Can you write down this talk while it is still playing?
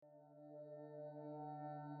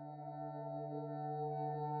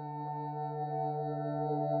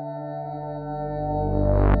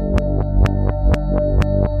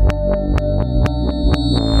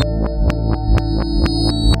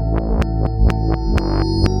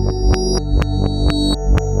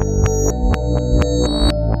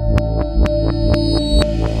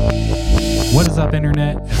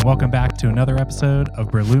Welcome back to another episode of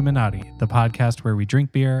Berluminati, the podcast where we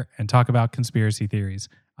drink beer and talk about conspiracy theories.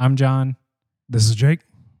 I'm John. This is Jake.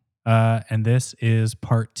 And this is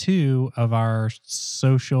part 2 of our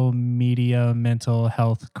social media mental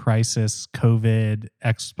health crisis COVID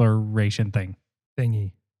exploration thingy.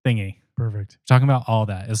 Perfect. Talking about all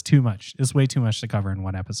that is too much. It's way too much to cover in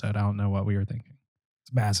one episode. I don't know what we were thinking.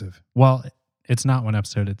 It's massive. Well, it's not one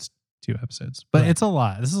episode. It's 2 episodes. But Right. It's a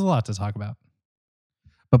lot. This is a lot to talk about.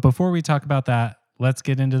 But before we talk about that, let's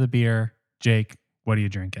get into the beer. Jake, what are you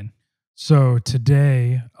drinking? So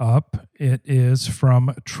today up, it is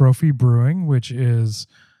from Trophy Brewing, which is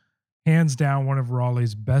hands down one of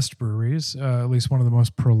Raleigh's best breweries, at least one of the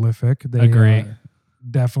most prolific. They Agree.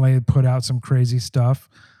 Definitely put out some crazy stuff.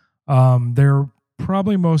 They're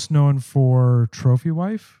probably most known for Trophy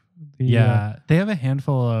Wife. They have a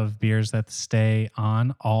handful of beers that stay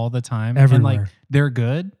on all the time. Everywhere. And they're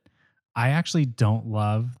good. I actually don't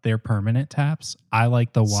love their permanent taps. I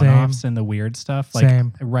like the one-offs and the weird stuff.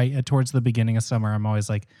 Same. Right towards the beginning of summer, I'm always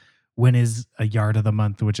like, when is a yard of the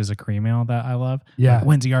month, which is a cream ale that I love? Yeah. Like,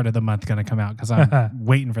 when's a yard of the month going to come out? Because I'm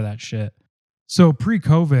waiting for that shit. So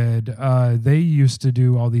pre-COVID, they used to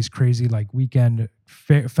do all these crazy like weekend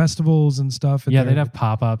festivals and stuff. Yeah, they'd have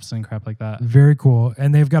pop-ups and crap like that. Very cool.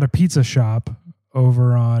 And they've got a pizza shop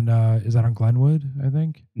over on, is that on Glenwood, I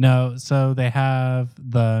think? No, so they have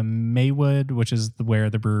the Maywood, which is where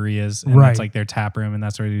the brewery is. And Right. It's like their tap room, and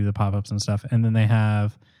that's where they do the pop-ups and stuff. And then they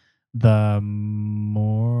have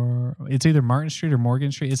it's either Martin Street or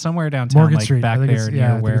Morgan Street. It's somewhere downtown, Morgan like Street. back I think there it's- yeah, I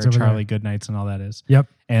near think where it's over Charlie there. Goodnights and all that is. Yep.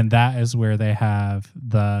 And that is where they have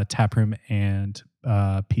the tap room and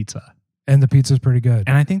pizza. And the pizza's pretty good.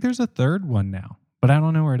 And I think there's a third one now, but I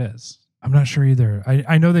don't know where it is. I'm not sure either.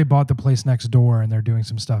 I know they bought the place next door and they're doing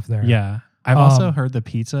some stuff there. Yeah. I've also heard the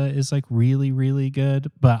pizza is like really, really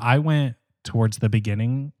good, but I went towards the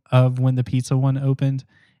beginning of when the pizza one opened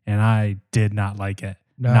and I did not like it.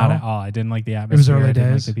 No? Not at all. I didn't like the atmosphere. early I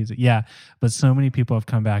didn't days? like the pizza. Yeah. But so many people have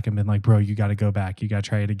come back and been like, bro, you got to go back. You got to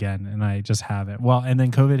try it again. And I just haven't. Well, and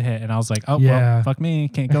then COVID hit and I was like, oh, Yeah. well, fuck me.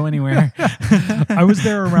 Can't go anywhere. I was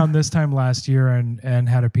there around this time last year and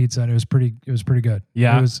had a pizza and it was pretty good.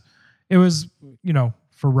 Yeah. It was,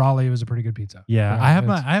 for Raleigh, it was a pretty good pizza. Yeah. Yeah,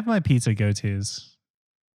 I have my pizza go-tos.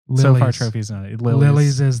 Lily's. So far, Trophy's not.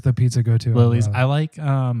 Lily's is the pizza go-to. Lily's. I like,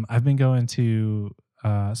 I've been going to,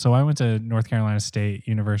 so I went to North Carolina State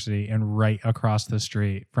University, and right across the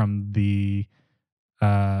street from the,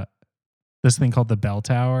 this thing called the Bell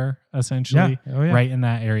Tower, essentially, Yeah. Oh, yeah. right in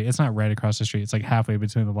that area. It's not right across the street. It's like halfway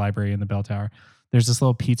between the library and the Bell Tower. There's this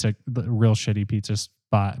little real shitty pizza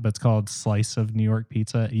spot, but it's called Slice of New York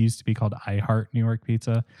Pizza. It used to be called I Heart New York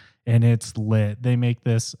Pizza, and it's lit. They make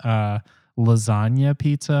this lasagna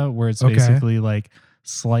pizza where it's basically like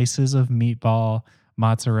slices of meatball,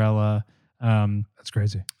 mozzarella. That's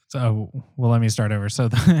crazy. So, well, let me start over. So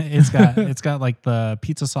it's got like the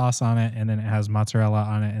pizza sauce on it, and then it has mozzarella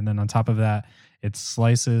on it, and then on top of that, it's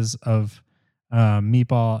slices of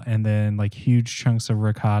meatball, and then like huge chunks of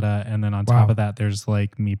ricotta, and then on top of that, there's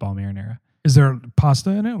like meatball marinara. Is there pasta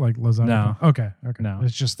in it, like lasagna? No. Okay. No.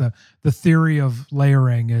 It's just the theory of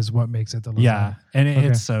layering is what makes it the lasagna. Yeah, and Okay.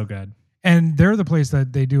 it's so good. And they're the place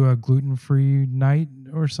that they do a gluten-free night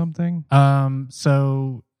or something.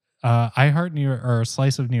 So I Heart New York, or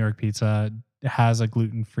Slice of New York Pizza, has a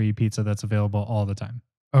gluten-free pizza that's available all the time.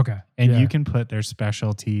 Okay. And Yeah. you can put their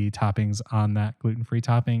specialty toppings on that gluten-free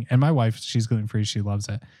topping. And my wife, she's gluten-free. She loves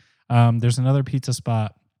it. There's another pizza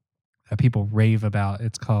spot that people rave about.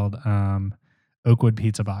 It's called Oakwood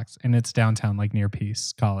Pizza Box. And it's downtown, like near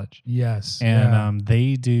Peace College. Yes. And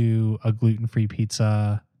they do a gluten-free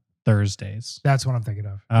pizza Thursdays. That's what I'm thinking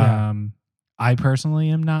of. Yeah. I personally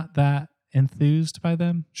am not that enthused by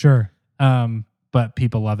them. Sure. But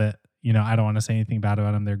people love it. I don't want to say anything bad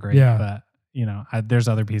about them. They're great. Yeah. But, there's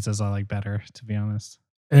other pizzas I like better, to be honest.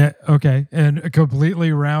 Okay. And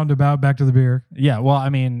completely roundabout back to the beer. Yeah. Well, I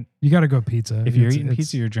mean, You got to go pizza. if you're eating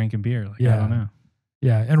pizza, you're drinking beer. Like, I don't know.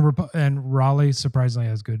 Yeah. And Raleigh surprisingly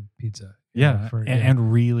has good pizza. Yeah.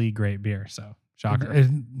 And really great beer. So, shocker.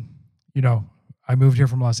 And, I moved here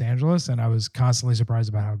from Los Angeles and I was constantly surprised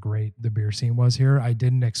about how great the beer scene was here. I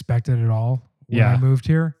didn't expect it at all when I moved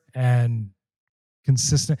here. And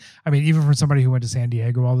consistent. I mean, even from somebody who went to San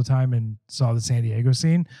Diego all the time and saw the San Diego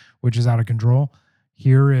scene, which is out of control,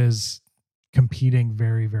 here is competing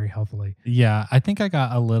very, very healthily. Yeah. I think I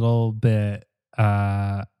got a little bit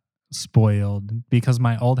spoiled because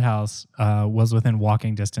my old house was within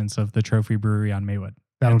walking distance of the Trophy Brewery on Maywood.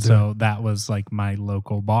 So that was like my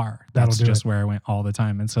local bar. That's just where I went all the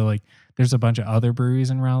time. And so like there's a bunch of other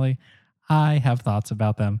breweries in Raleigh. I have thoughts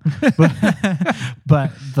about them.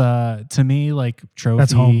 but, but to me, like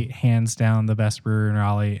That's home. Trophy, hands down the best brewery in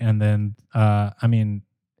Raleigh. And then, I mean,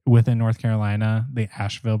 within North Carolina, the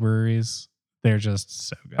Asheville breweries, they're just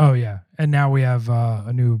so good. Oh yeah, and now we have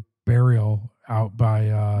a new Burial out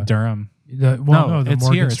by Durham. the No, Morgan it's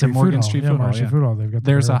here. It's Street at Morgan Food Street Hall. Food Hall, Morgan Street yeah. Food Hall. They've got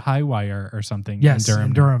the There's a Burial. High Wire or something Yes,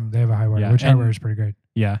 in Durham. they have a High Wire, Yeah, which High and- Wire is pretty great.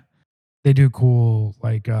 Yeah. They do cool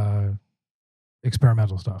like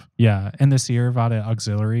experimental stuff, Yeah. And the Sierra Nevada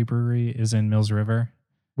Auxiliary Brewery is in Mills River.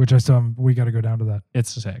 which we got to go down to that. It's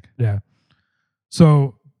sick. Yeah.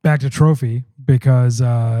 So back to Trophy because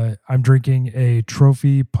I'm drinking a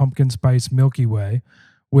Trophy Pumpkin Spice Milky Way,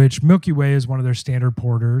 which Milky Way is one of their standard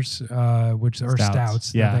porters, which are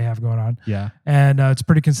stouts Yeah. that they have going on, Yeah. and it's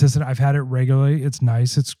pretty consistent. I've had it regularly. It's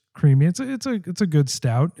nice. It's creamy. It's a good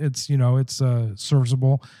stout. It's it's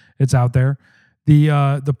serviceable. It's out there.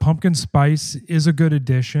 The pumpkin spice is a good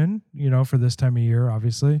addition, for this time of year.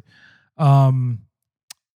 Obviously,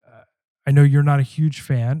 I know you're not a huge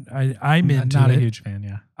fan. I'm into Not it. a huge fan.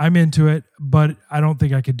 Yeah. I'm into it, but I don't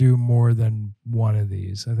think I could do more than one of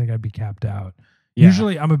these. I think I'd be capped out. Yeah.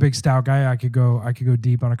 Usually, I'm a big stout guy. I could go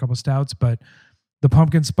deep on a couple stouts, but the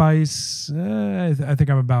pumpkin spice, I think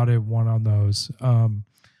I'm about at one on those.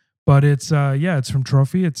 But it's it's from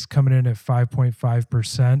Trophy. It's coming in at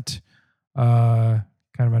 5.5%. Kind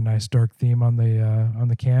of a nice dark theme on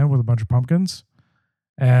the can with a bunch of pumpkins.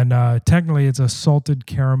 And technically, it's a salted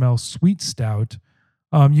caramel sweet stout.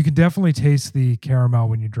 You can definitely taste the caramel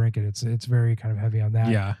when you drink it. It's very kind of heavy on that.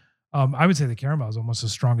 Yeah. I would say the caramel is almost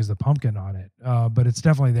as strong as the pumpkin on it, but it's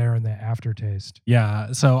definitely there in the aftertaste.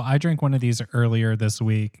 Yeah. So I drank one of these earlier this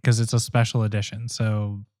week because it's a special edition.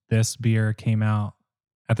 So this beer came out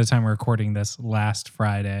at the time we're recording this last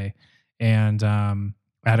Friday. And I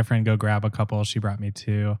had a friend go grab a couple. She brought me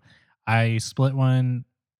two. I split one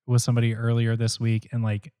with somebody earlier this week. And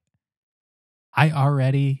like, I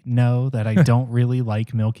already know that I don't really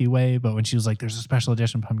like Milky Way. But when she was like, there's a special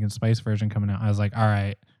edition pumpkin spice version coming out, I was like, all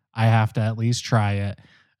right, I have to at least try it.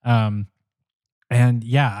 And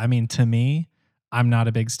yeah, I mean, to me, I'm not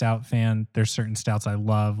a big stout fan. There's certain stouts I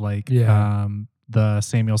love, like the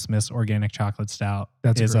Samuel Smith's organic chocolate stout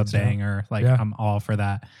is a banger. Like I'm all for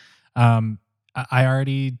that. I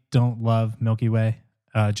already don't love Milky Way,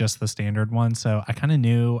 just the standard one. So I kind of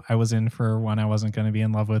knew I was in for one I wasn't going to be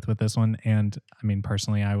in love with this one. And I mean,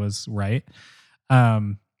 personally, I was right.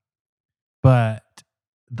 But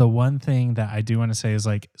the one thing that I do want to say is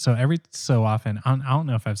like, so every so often, I don't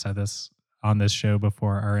know if I've said this on this show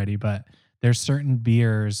before already, but there's certain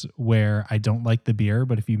beers where I don't like the beer,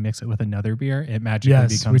 but if you mix it with another beer, it magically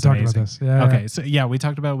becomes we talked amazing. about this. Yeah. Okay. So yeah, we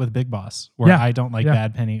talked about it with Big Boss, where I don't like Yeah.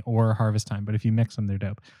 Bad Penny or Harvest Time, but if you mix them, they're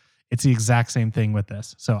dope. It's the exact same thing with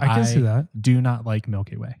this. So I can see that. do not like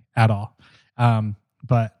Milky Way at all.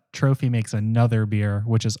 But Trophy makes another beer,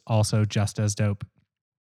 which is also just as dope.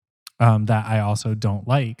 That I also don't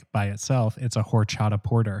like by itself. It's a horchata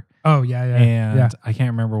porter. Oh yeah. And I can't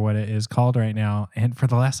remember what it is called right now. And for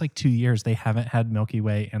the last like 2 years, they haven't had Milky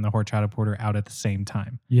Way and the horchata porter out at the same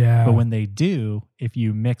time. Yeah. But when they do, if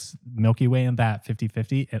you mix Milky Way and that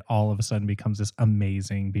 50-50, it all of a sudden becomes this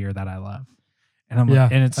amazing beer that I love. And I'm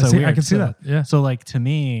like, and it's so weird. I can see that. Yeah. So like to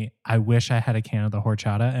me, I wish I had a can of the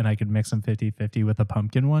horchata and I could mix them 50-50 with a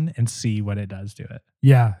pumpkin one and see what it does to it.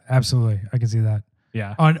 Yeah, absolutely. I can see that.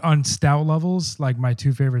 Yeah. On stout levels, like my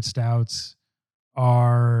two favorite stouts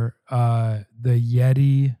are the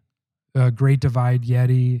Yeti, Great Divide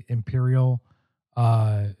Yeti Imperial.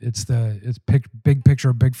 It's big picture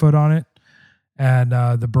of Bigfoot on it, and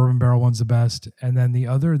the Bourbon Barrel one's the best. And then the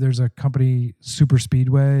other, there's a company, Super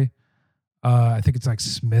Speedway. I think it's like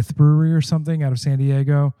Smith Brewery or something out of San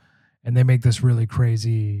Diego, and they make this really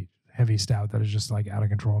crazy heavy stout that is just like out of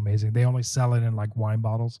control, amazing. They only sell it in like wine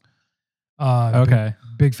bottles. Okay.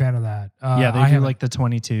 Big fan of that. They do like the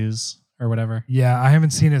 22s or whatever. Yeah, I haven't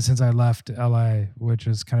seen it since I left LA, which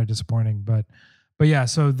is kind of disappointing. But yeah,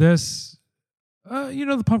 so this,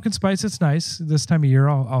 the pumpkin spice, it's nice this time of year.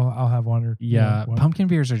 I'll have one or one. Pumpkin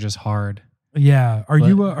beers are just hard. Yeah, are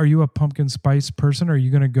you a pumpkin spice person? Are you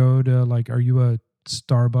gonna go to are you a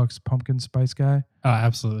Starbucks pumpkin spice guy?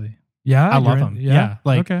 Absolutely. Yeah, I love them. Yeah,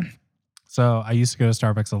 like okay. So I used to go to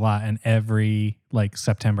Starbucks a lot, and every like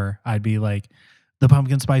September, I'd be like, "The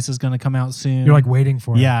pumpkin spice is going to come out soon." You're like waiting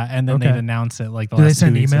for it. Yeah, and then they'd announce it like the Do last they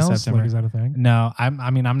 2 send weeks of emails? September. Like, is that a thing? No,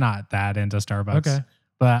 I'm not that into Starbucks. Okay,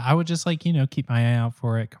 but I would just keep my eye out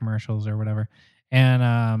for it, commercials or whatever,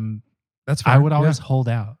 and that's fair. I would always hold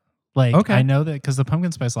out. Like Okay. I know that because the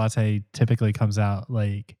pumpkin spice latte typically comes out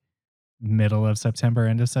like middle of September,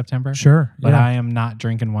 end of September. Sure, But I am not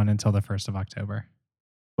drinking one until the 1st of October.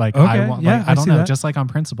 Like Okay, I want, yeah, like I I don't see know, that. just like on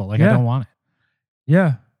principle. Like I Yeah. don't want it.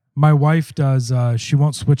 Yeah. My wife does. She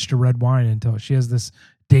won't switch to red wine until she has this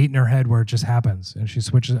date in her head where it just happens, and she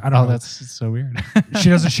switches. I don't Oh, know. that's so weird. She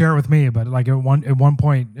doesn't share it with me, but like at one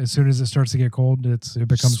point, as soon as it starts to get cold, it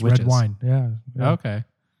becomes red Switches. wine. Yeah. Okay.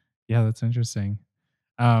 Yeah, that's interesting.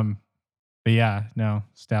 But yeah, no,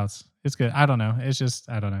 stouts. It's good. I don't know. It's just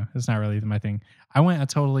I don't know. It's not really my thing. I went a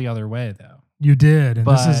totally other way though. You did, and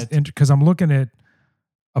this is But- because I'm looking at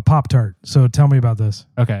a Pop-Tart. So tell me about this.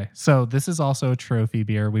 Okay. So this is also a trophy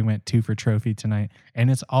beer. We went 2 for trophy tonight. And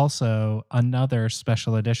it's also another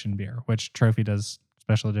special edition beer, which Trophy does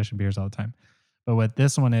special edition beers all the time. But what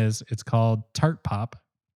this one is, it's called Tart Pop.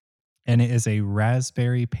 And it is a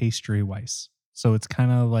raspberry pastry Weiss. So it's kind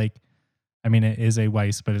of like, I mean, it is a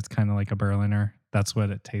Weiss, but it's kind of like a Berliner. That's what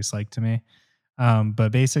it tastes like to me.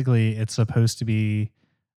 But basically, it's supposed to be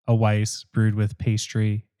a Weiss brewed with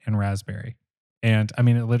pastry and raspberry. And I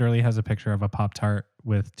mean, it literally has a picture of a Pop-Tart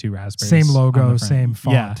with 2 raspberries. Same on logo, the front. same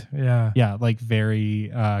font. Yeah. Yeah, like very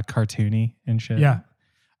cartoony and shit. Yeah.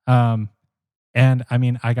 And I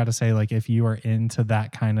mean, I got to say, like, if you are into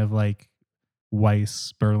that kind of like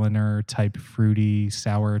Weiss Berliner type fruity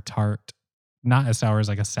sour tart, not as sour as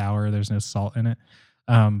like a sour, there's no salt in it.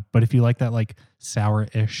 But if you like that like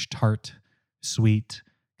sour-ish tart, sweet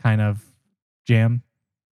kind of jam,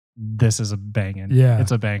 this is a banging. Yeah.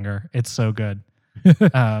 It's a banger. It's so good.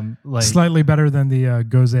 Like Slightly better than the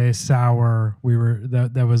Gose sour.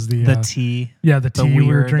 That was the tea. the The tea we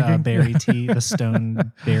were weird drinking. berry tea, the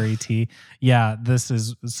stone berry tea. Yeah, this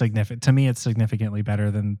is significant. To me, it's significantly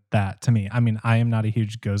better than that. To me, I mean, I am not a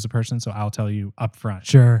huge Goza person, so I'll tell you up front.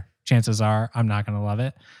 Sure. Chances are I'm not going to love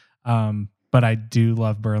it. But I do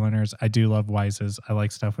love Berliners. I do love Weisses. I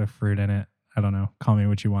like stuff with fruit in it. I don't know. Call me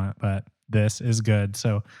what you want, but this is good.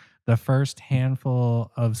 So the first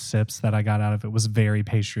handful of sips that I got out of it was very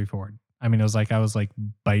pastry forward. I mean, it was like I was like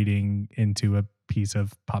biting into a piece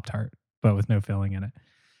of Pop-Tart, but with no filling in it.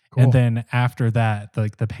 Cool. And then after that,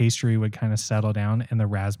 like the pastry would kind of settle down and the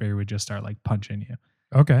raspberry would just start like punching you.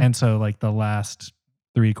 Okay. And so like the last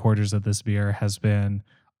 3/4 of this beer has been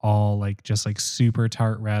all like just like super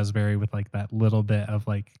tart raspberry with like that little bit of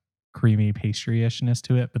like creamy pastry-ishness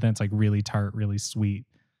to it. But then it's like really tart, really sweet,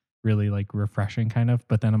 really like refreshing kind of.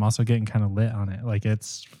 But then I'm also getting kind of lit on it. Like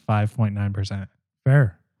it's 5.9%.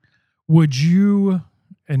 Fair. Would you,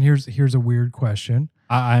 and here's a weird question.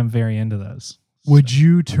 I'm very into those. Would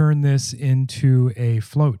you turn this into a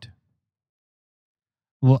float?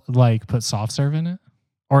 Like put soft serve in it?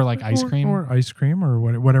 Or like ice cream? Or ice cream or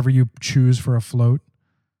whatever you choose for a float.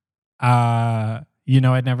 You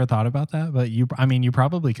know, I'd never thought about that, but you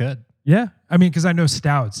probably could. Yeah. I mean, because I know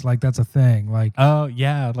stouts, like that's a thing. Like, Oh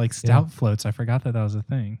yeah, like stout floats. I forgot that was a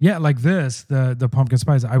thing. yeah, like this, the pumpkin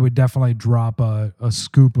spice, I would definitely drop a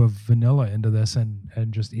scoop of vanilla into this and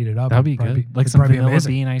just eat it up. That'd be It'd probably good. Like it'd some probably be vanilla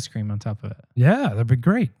amazing. bean ice cream on top of it. Yeah, that'd be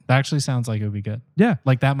great. That actually sounds like it would be good. Yeah,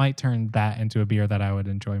 Like that might turn that into a beer that I would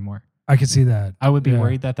enjoy more. I could see that. I would be Yeah.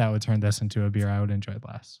 worried that would turn this into a beer I would enjoy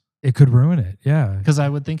less. It could ruin it. Yeah. Because I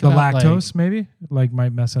would think The about lactose maybe like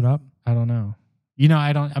might mess it up. I don't know. You know,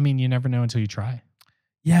 I mean, you never know until you try.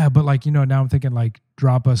 Yeah, but like, now I'm thinking like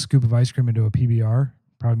drop a scoop of ice cream into a PBR,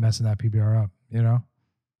 probably messing that PBR up,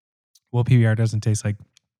 Well, PBR doesn't taste like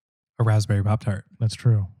a raspberry Pop-Tart. That's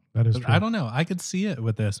true. That is true. I don't know. I could see it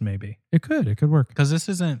with this maybe. It could work. Because this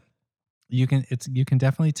isn't you can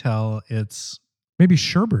definitely tell it's Maybe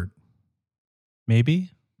sherbet.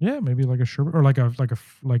 maybe Yeah, maybe like a sherbet or like a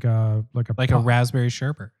like a pop. raspberry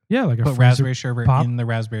sherbet. Yeah, like a Put freezer raspberry sherbet pop. in the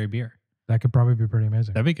raspberry beer. That could probably be pretty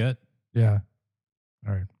amazing. That'd be good. Yeah.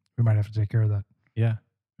 All right. We might have to take care of that. Yeah.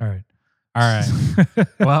 All right. All right.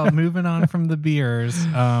 Well, moving on from the beers.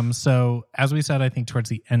 So as we said, I think towards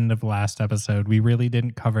the end of last episode, we really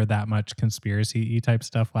didn't cover that much conspiracy type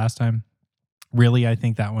stuff last time. Really, I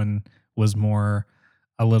think that one was more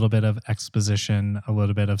a little bit of exposition, a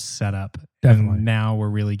little bit of setup. Definitely. And now we're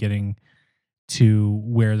really getting to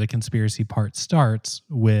where the conspiracy part starts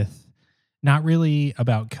with not really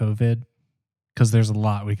about COVID, because there's a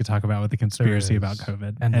lot we could talk about with the conspiracy about is.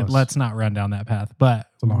 COVID. Endless. And let's not run down that path. But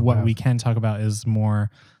a long what path. we can talk about is more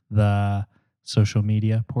the social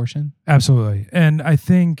media portion. Absolutely. And I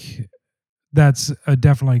think that's a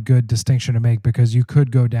definitely good distinction to make because you could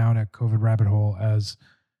go down a COVID rabbit hole as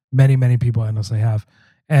many, many people endlessly have.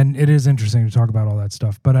 And it is interesting to talk about all that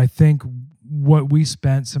stuff. But I think what we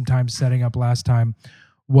spent some time setting up last time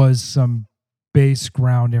was some base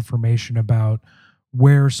ground information about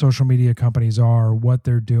where social media companies are, what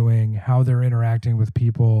they're doing, how they're interacting with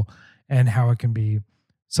people, and how it can be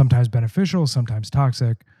sometimes beneficial, sometimes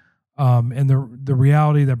toxic. And the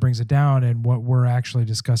reality that brings it down, and what we're actually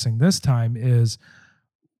discussing this time, is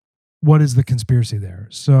what is the conspiracy there?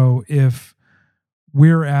 So if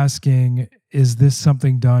we're asking, is this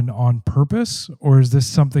something done on purpose, or is this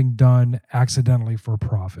something done accidentally for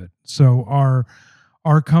profit? So are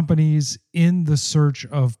companies in the search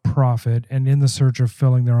of profit and in the search of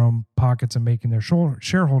filling their own pockets and making their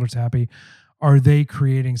shareholders happy, are they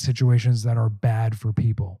creating situations that are bad for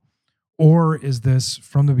people? Or is this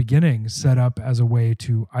from the beginning set up as a way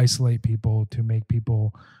to isolate people, to make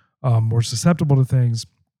people more susceptible to things,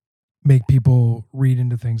 make people read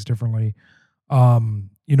into things differently?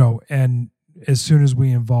 And as soon as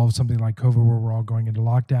we involve something like COVID, where we're all going into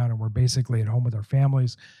lockdown and we're basically at home with our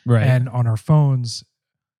families and on our phones,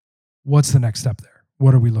 what's the next step there?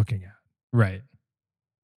 What are we looking at? Right.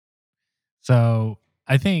 So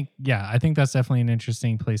I think that's definitely an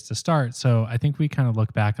interesting place to start. So I think we kind of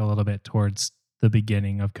look back a little bit towards the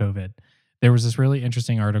beginning of COVID. There was this really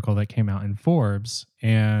interesting article that came out in Forbes,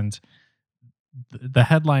 and the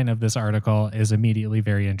headline of this article is immediately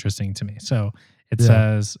very interesting to me. So it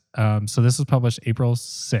says, so this was published April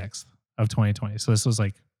 6th of 2020. So this was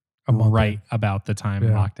like right about the time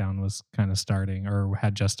lockdown was kind of starting or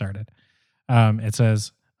had just started. It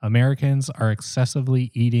says, Americans are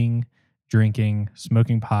excessively eating, drinking,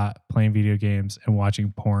 smoking pot, playing video games, and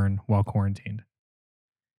watching porn while quarantined.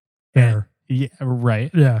 Fair. Yeah, right.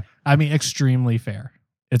 Yeah. I mean, extremely fair.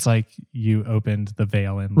 It's like you opened the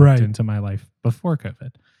veil and looked into my life before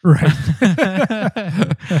COVID. Right.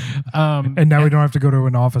 And now we don't have to go to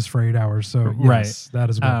an office for 8 hours. So yes, that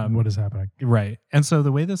is what is happening. Right. And so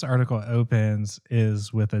the way this article opens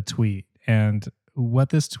is with a tweet. And what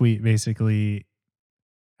this tweet basically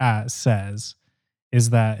says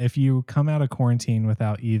is that if you come out of quarantine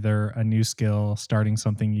without either a new skill, starting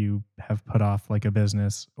something you have put off like a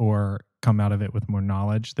business, or come out of it with more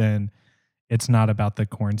knowledge, then it's not about the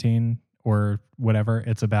quarantine or whatever.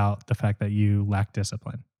 It's about the fact that you lack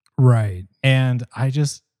discipline. Right. And I've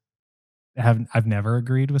never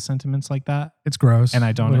agreed with sentiments like that. It's gross. And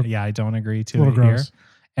I don't agree to it here.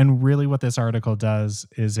 And really what this article does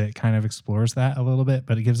is it kind of explores that a little bit,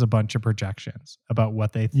 but it gives a bunch of projections about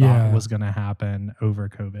what they thought was going to happen over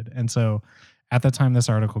COVID. And so at the time this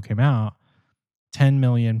article came out, 10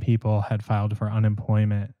 million people had filed for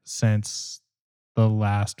unemployment since the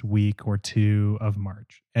last week or two of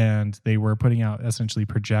March. And they were putting out essentially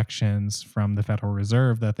projections from the Federal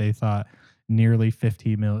Reserve that they thought nearly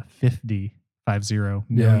 50 million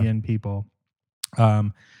people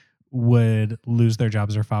would lose their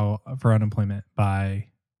jobs or file for unemployment by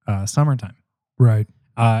summertime. Right.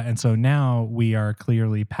 And so now we are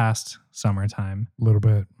clearly past summertime. A little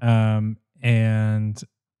bit. And,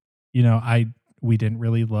 we didn't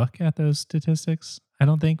really look at those statistics, I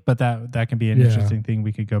don't think, but that can be an interesting thing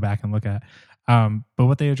we could go back and look at. But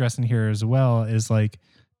what they address in here as well is like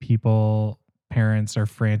parents are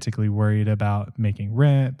frantically worried about making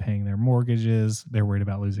rent, paying their mortgages. They're worried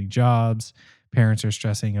about losing jobs. Parents are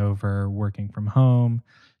stressing over working from home,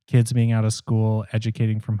 kids being out of school,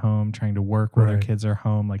 educating from home, trying to work where their kids are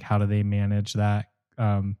home. Like, how do they manage that?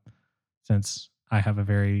 Since I have a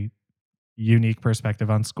very unique perspective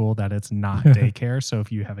on school that it's not daycare. So if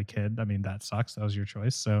you have a kid, I mean, that sucks. That was your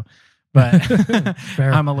choice. So, but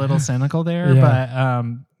I'm a little cynical there, but,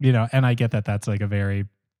 and I get that that's like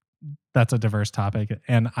that's a diverse topic,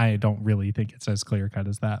 and I don't really think it's as clear cut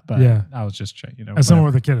as that, but I was just trying, as someone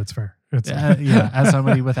with a kid, it's fair. As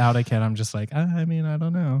somebody without a kid, I'm just like, I mean, I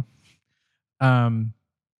don't know.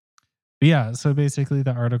 So basically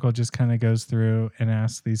the article just kind of goes through and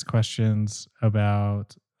asks these questions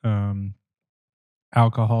about,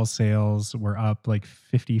 alcohol sales were up like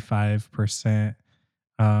 55%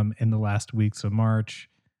 in the last weeks of March.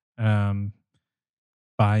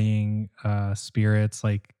 Buying spirits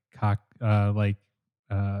like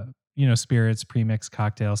spirits, premixed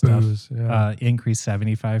cocktail stuff increased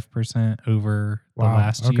 75% over the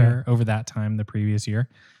last year, over that time the previous year.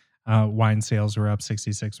 Wine sales were up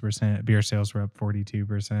 66%, beer sales were up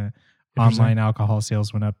 42%. Online alcohol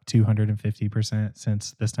sales went up 250%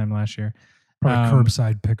 since this time last year. Probably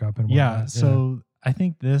curbside pickup and whatnot. So I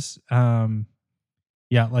think this, like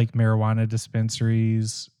marijuana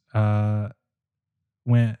dispensaries, their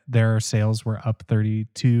sales were up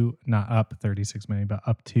not up 36 million, but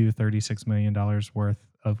up to $36 million worth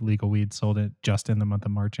of legal weed sold it just in the month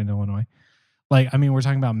of March in Illinois. Like, I mean, we're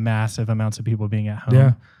talking about massive amounts of people being at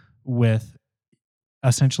home with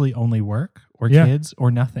essentially only work or kids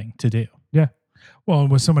or nothing to do. Yeah. Well,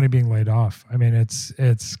 with somebody being laid off, I mean,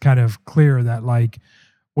 it's kind of clear that like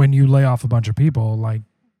when you lay off a bunch of people, like,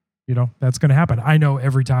 that's going to happen. I know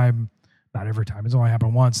every time not every time. It's only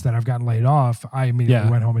happened once that I've gotten laid off. I immediately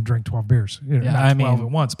went home and drank 12 beers. Not 12 at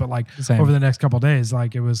once, but like same. over the next couple of days,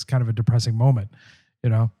 like it was kind of a depressing moment,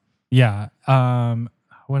 Yeah.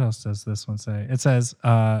 What else does this one say? It says,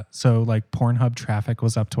 so like Pornhub traffic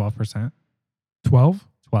was up 12%. 12?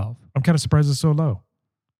 12. I'm kind of surprised it's so low.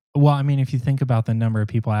 Well, I mean, if you think about the number of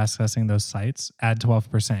people accessing those sites, add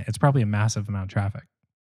 12%, it's probably a massive amount of traffic.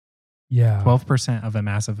 Yeah. 12% of a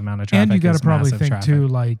massive amount of traffic. And you got to probably think traffic. too,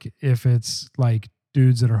 like if it's like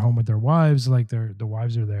dudes that are home with their wives, like the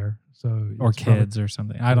wives are there. So or kids or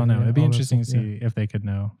something. I don't know. It'd be interesting to see if they could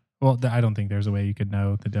know. Well, I don't think there's a way you could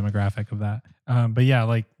know the demographic of that. But yeah,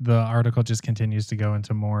 like the article just continues to go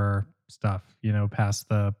into more stuff, past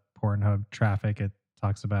the Pornhub traffic. It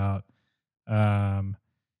talks about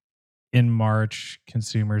in March,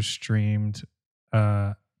 consumers streamed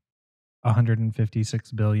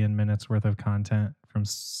 156 billion minutes worth of content from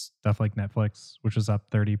stuff like Netflix, which was up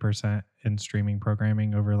 30% in streaming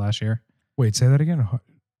programming over last year. Wait, say that again.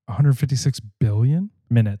 156 billion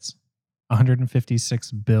minutes.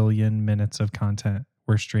 156 billion minutes of content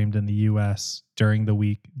were streamed in the US during the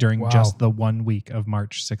week, just the 1 week of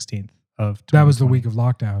March 16th of 2020. That was the week of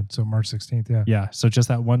lockdown. So March 16th. Yeah. Yeah. So just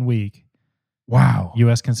that 1 week. Wow.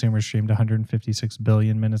 US consumers streamed 156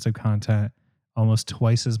 billion minutes of content, almost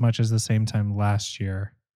twice as much as the same time last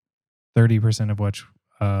year, 30% of which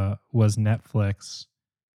was Netflix,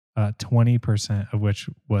 20% of which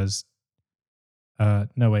was,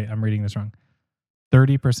 no, wait, I'm reading this wrong.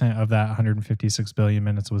 30% of that 156 billion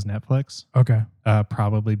minutes was Netflix. Okay.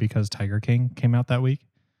 Probably because Tiger King came out that week.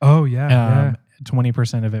 Oh, yeah.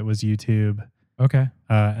 20% of it was YouTube. Okay.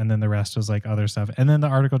 And then the rest was like other stuff. And then the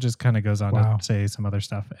article just kind of goes on to say some other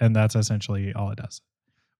stuff. And that's essentially all it does.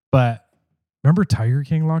 But remember Tiger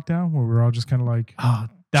King lockdown where we were all just kind of like,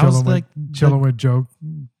 that was like chilling with Joe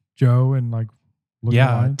and like,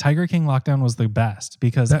 Tiger King lockdown was the best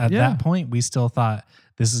because at that point we still thought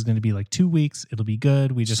this is going to be like 2 weeks. It'll be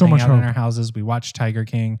good. We just hang out in our houses. We watch Tiger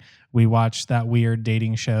King. We watched that weird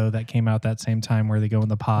dating show that came out that same time where they go in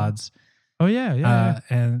the pods. Oh yeah.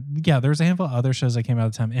 And yeah, there was a handful of other shows that came out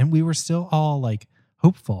at the time, and we were still all like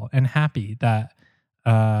hopeful and happy that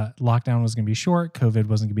lockdown was going to be short. COVID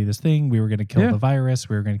wasn't going to be this thing. We were going to kill the virus.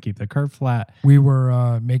 We were going to keep the curve flat. We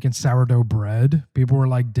were making sourdough bread. People were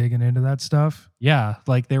like digging into that stuff. Yeah.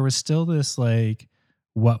 Like there was still this like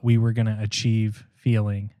what we were going to achieve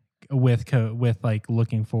feeling with like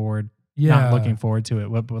looking forward, not looking forward to it,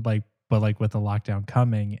 but like with the lockdown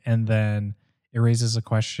coming. And then it raises a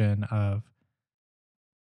question of,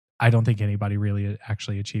 I don't think anybody really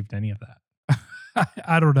actually achieved any of that.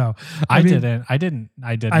 I don't know. I did. I did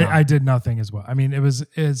nothing as well. I mean, there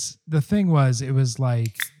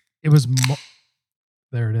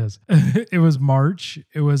it is. It was March.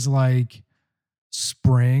 It was like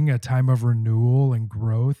spring, a time of renewal and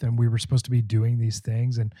growth. And we were supposed to be doing these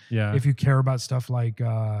things. And if you care about stuff like,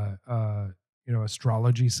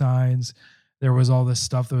 astrology signs, there was all this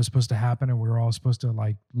stuff that was supposed to happen. And we were all supposed to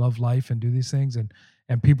like love life and do these things. And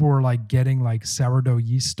people were like getting like sourdough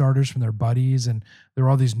yeast starters from their buddies. And there were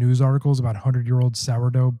all these news articles about 100-year-old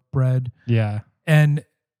sourdough bread. Yeah. And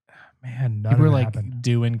man, none people of were it like happened.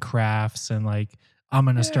 Doing crafts and like, I'm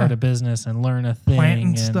going to start a business and learn a thing.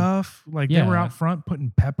 Planting stuff. Like they were out front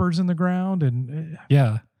putting peppers in the ground. And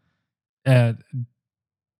that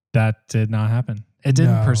did not happen. It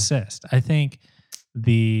didn't persist. I think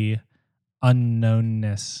the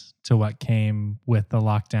unknownness to what came with the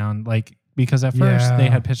lockdown, like, because at first they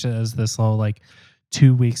had pitched it as this whole like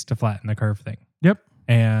 2 weeks to flatten the curve thing. Yep.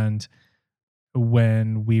 And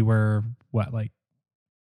when we were like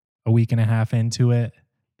a week and a half into it,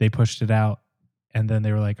 they pushed it out. And then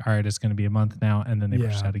they were like, all right, it's going to be a month now. And then they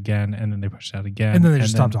pushed it out again. And then they pushed it out again. And then they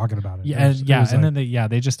just stopped talking about it.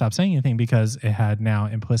 They just stopped saying anything because it had now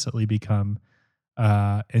implicitly become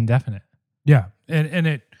indefinite. Yeah. And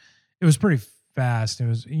it was pretty fast. It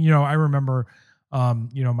was, I remember,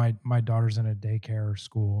 my daughter's in a daycare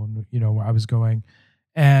school and, I was going,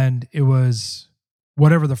 and it was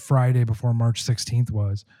whatever the Friday before March 16th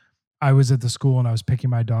was. I was at the school and I was picking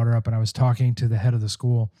my daughter up and I was talking to the head of the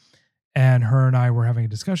school, and her and I were having a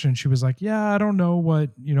discussion. She was like, yeah, I don't know what,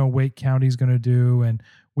 Wake County's going to do. And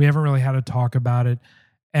we haven't really had a talk about it.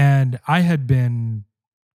 And I had been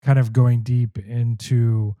kind of going deep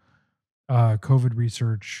into COVID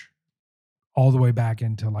research all the way back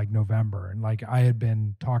into like November. And like I had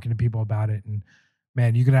been talking to people about it. And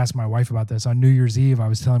man, you could ask my wife about this. On New Year's Eve, I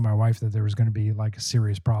was telling my wife that there was going to be like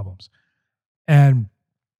serious problems. And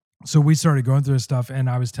so we started going through this stuff, and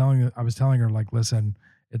I was telling her like, listen,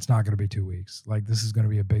 it's not going to be 2 weeks. Like this is going to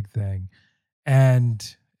be a big thing. And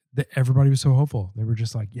everybody was so hopeful. They were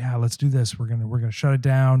just like, yeah, let's do this. We're gonna shut it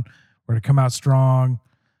down. We're gonna come out strong.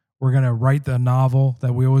 We're gonna write the novel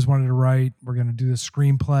that we always wanted to write. We're gonna do the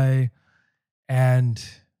screenplay. And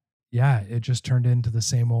yeah, it just turned into the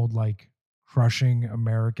same old like crushing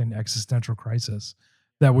American existential crisis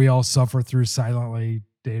that we all suffer through silently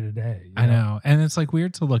day to day. I know. And it's like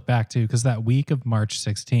weird to look back to, because that week of March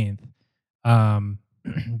 16th,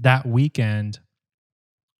 that weekend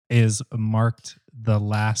is marked the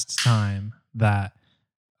last time that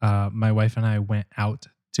my wife and I went out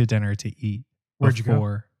to dinner to eat. Where'd you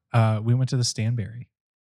go? We went to the Stanberry.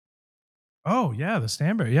 Oh yeah, the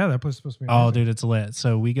Stanberry. Yeah, that place is supposed to be amazing. Oh, dude, it's lit.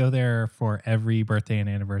 So we go there for every birthday and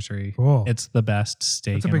anniversary. Cool. It's the best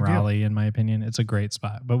steak in Raleigh, in my opinion. It's a great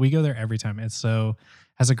spot, but we go there every time.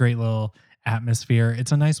 Has a great little atmosphere.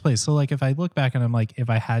 It's a nice place. So like, if I look back and I'm like, if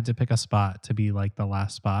I had to pick a spot to be like the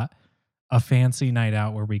last spot, a fancy night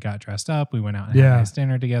out where we got dressed up, we went out and had a nice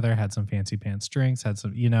dinner together, had some fancy pants drinks, had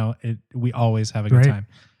some, we always have a good time.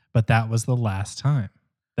 But that was the last time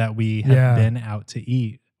that we had been out to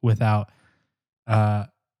eat without,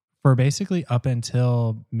 for basically up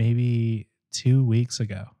until maybe 2 weeks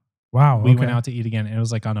ago. Wow. We went out to eat again. And it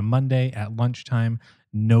was like on a Monday at lunchtime.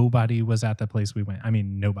 Nobody was at the place we went. I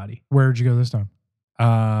mean, nobody. Where'd you go this time?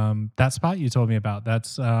 That spot you told me about.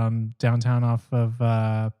 That's downtown off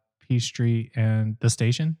of P Street and the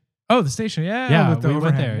station. Oh, the station. Yeah. Yeah, we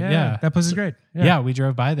went there. Yeah. That place is great. Yeah, we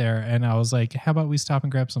drove by there and I was like, how about we stop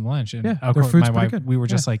and grab some lunch? And of course, food's my wife, good. we were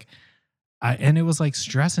just like, and it was like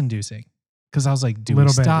stress inducing. Because I was like, do we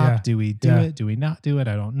stop? Yeah. Do we do it? Do we not do it?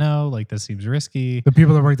 I don't know. Like, this seems risky. The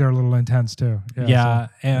people that work there are a little intense too.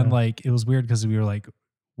 Like, it was weird because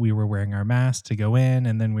we were wearing our masks to go in.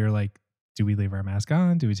 And then we were like, do we leave our mask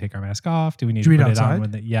on? Do we take our mask off? Do we need to put it on?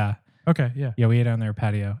 Okay. Yeah. Yeah, we ate on their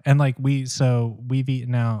patio. And like, we've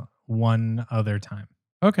eaten out one other time.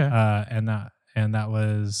 Okay. And that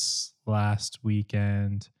was last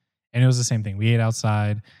weekend. And it was the same thing. We ate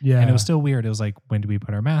outside. Yeah. And it was still weird. It was like, when do we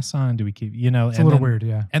put our masks on? Do we keep, It's a little weird,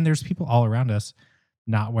 yeah. And there's people all around us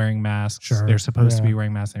not wearing masks. Sure. They're supposed to be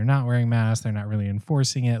wearing masks. They're not wearing masks. They're not really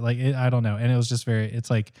enforcing it. Like, I don't know. And it was just it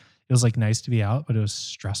was like nice to be out, but it was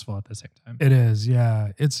stressful at the same time. It is,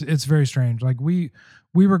 yeah. It's very strange. Like we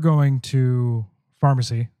were going to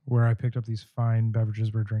pharmacy where I picked up these fine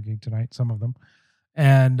beverages we're drinking tonight, some of them.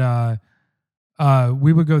 And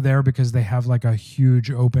we would go there because they have like a huge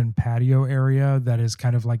open patio area that is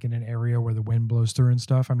kind of like in an area where the wind blows through and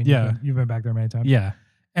stuff. I mean, you've been back there many times. Yeah.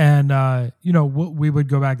 And we would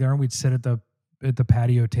go back there and we'd sit at the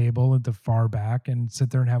patio table at the far back and sit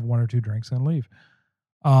there and have one or two drinks and leave.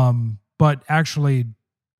 But actually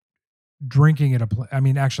drinking at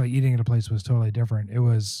actually eating at a place was totally different. It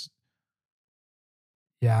was,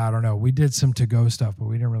 I don't know. We did some to-go stuff, but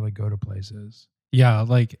we didn't really go to places. Yeah,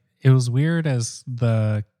 like it was weird as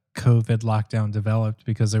the COVID lockdown developed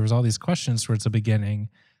because there was all these questions towards the beginning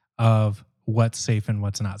of what's safe and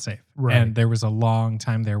what's not safe. Right. And there was a long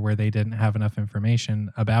time there where they didn't have enough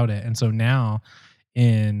information about it. And so now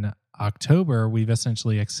in October, we've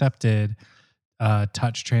essentially accepted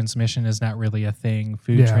touch transmission is not really a thing.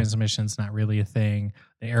 Food transmission is not really a thing.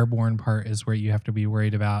 The airborne part is where you have to be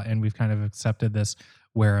worried about. And we've kind of accepted this,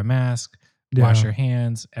 wear a mask, wash your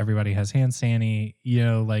hands. Everybody has hand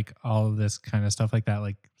sanitizer, like all of this kind of stuff like that.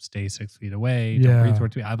 Like stay 6 feet away. Don't breathe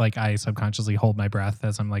toward me. I subconsciously hold my breath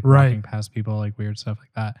as I'm like walking past people, like weird stuff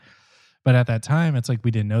like that. But at that time, it's like we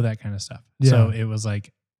didn't know that kind of stuff. Yeah. So it was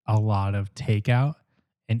like a lot of takeout.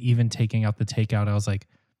 And even taking out the takeout, I was like,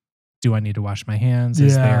 do I need to wash my hands?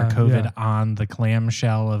 Is there COVID on the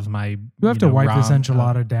clamshell of my? You have to wipe this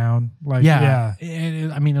enchilada down. Like,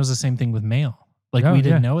 It was the same thing with mail. Like we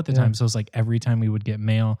didn't know at the time. So it was like every time we would get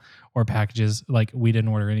mail or packages, like we didn't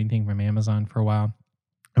order anything from Amazon for a while.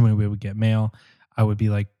 And when we would get mail, I would be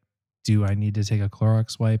like, do I need to take a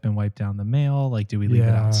Clorox wipe and wipe down the mail? Like, do we leave it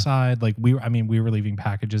outside? Like we were leaving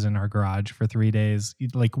packages in our garage for 3 days,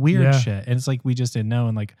 like weird shit. And it's like, we just didn't know.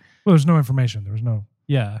 And like, well, there's no information. There's no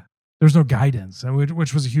guidance,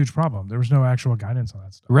 which was a huge problem. There was no actual guidance on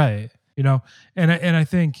that stuff. Right. And I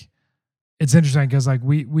think it's interesting because like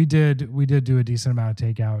we did do a decent amount of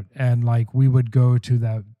takeout, and like we would go to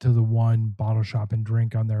the one bottle shop and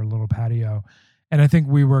drink on their little patio. And I think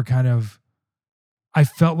we were I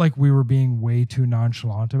felt like we were being way too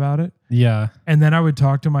nonchalant about it. Yeah. And then I would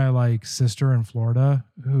talk to my like sister in Florida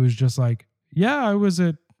who was just like, I was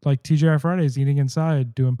at like TGI Fridays eating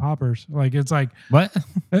inside doing poppers. Like, it's like, what?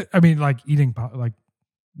 I mean, like eating like,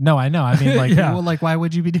 no, I know. I mean, like, well, like, why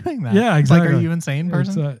would you be doing that? Yeah, exactly. Like, are you insane,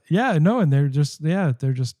 person? And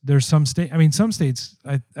there's some state. I mean, some states,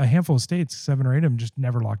 a handful of states, 7 or 8 of them just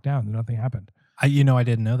never locked down. Nothing happened. I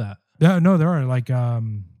didn't know that. Yeah, no, there are like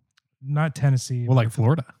not Tennessee. Well, like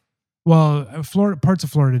Florida. Well, Florida, parts of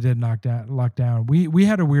Florida did lock down. We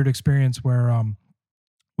had a weird experience where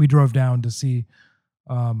we drove down to see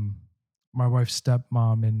my wife's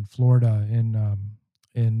stepmom in Florida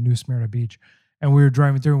in New Smyrna Beach, and we were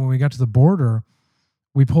driving through. And when we got to the border,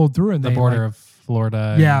 we pulled through, and The border of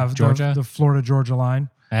Florida, and Georgia, the Florida Georgia line.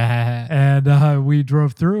 and And we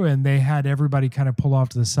drove through, and they had everybody kind of pull off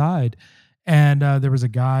to the side, and there was a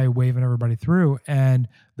guy waving everybody through, and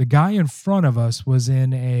the guy in front of us was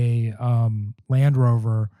in a Land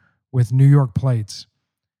Rover with New York plates,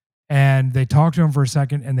 and they talked to him for a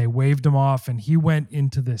second, and they waved him off, and he went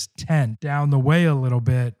into this tent down the way a little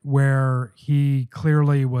bit where he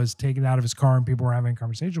clearly was taken out of his car, and people were having a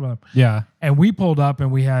conversation with him. yeah. And we pulled up, and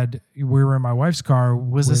we were in my wife's car.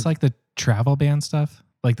 Was this like the travel ban stuff?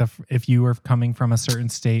 Like if you were coming from a certain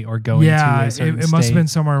state or going to a certain it must have state? been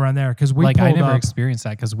somewhere around there because we Like I pulled never up. experienced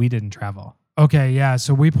that because we didn't travel. Okay, yeah.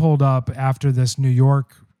 So we pulled up after this New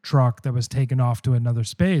York truck that was taken off to another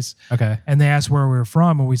space, Okay. and they asked where we were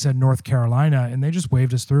from, and we said North Carolina, and they just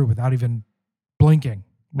waved us through without even blinking.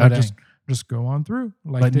 Like dang. just go on through.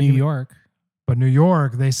 Like But didn't New even- York, but New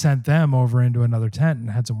York, they sent them over into another tent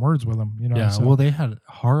and had some words with them. yeah. So Well, they had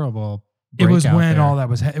horrible. it was breakout when there. all that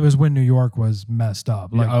was. It was when New York was messed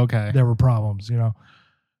up. Like Yeah, okay. there were problems.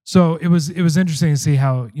 So it was interesting to see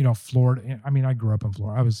how Florida. I mean, I grew up in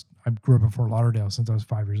Florida. I grew up in Fort Lauderdale since I was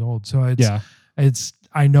 5 years old. So it's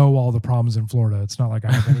I know all the problems in Florida. It's not like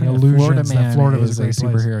I have any illusions Florida that Man Florida was is a great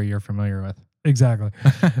place. superhero you're familiar with. Exactly.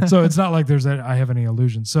 So it's not like I have any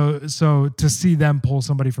illusions. So to see them pull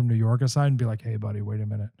somebody from New York aside and be like, "Hey, buddy, wait a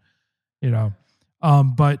minute,"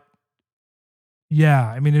 But yeah,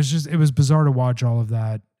 I mean, it was bizarre to watch all of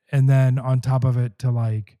that, and then on top of it, to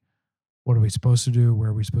like, what are we supposed to do? Where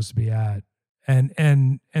are we supposed to be at? And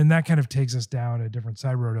that kind of takes us down a different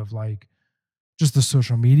side road of like just the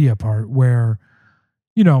social media part where,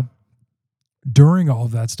 during all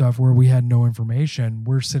of that stuff where we had no information,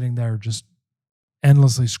 we're sitting there just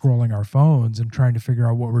endlessly scrolling our phones and trying to figure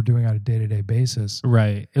out what we're doing on a day-to-day basis.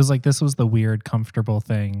 Right. It was like this was the weird, comfortable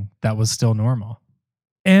thing that was still normal.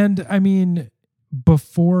 And I mean,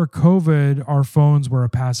 before COVID, our phones were a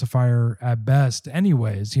pacifier at best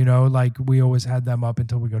anyways, like we always had them up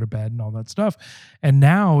until we go to bed and all that stuff. And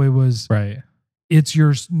now Right.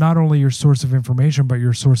 it's not only your source of information, but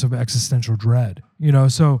your source of existential dread,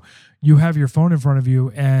 so you have your phone in front of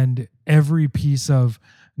you and every piece of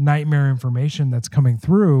nightmare information that's coming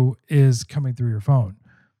through is coming through your phone,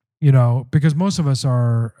 because most of us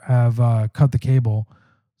have cut the cable.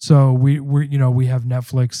 So we have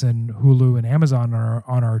Netflix and Hulu and Amazon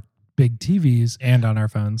on our big TVs And on our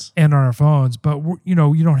phones. and on our phones, but you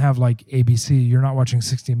don't have like ABC. You're not watching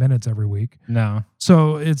 60 Minutes every week. No.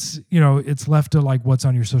 So it's left to like what's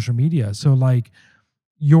on your social media. So like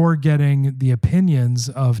you're getting the opinions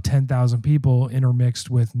of 10,000 people intermixed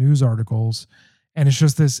with news articles, and it's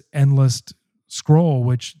just this endless scroll,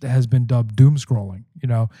 which has been dubbed doom scrolling,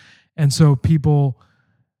 and so people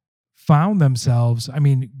found themselves, I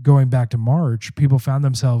mean, going back to March, people found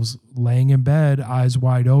themselves laying in bed, eyes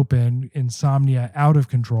wide open, insomnia out of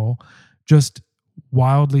control, just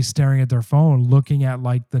wildly staring at their phone, looking at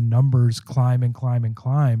like the numbers climb and climb and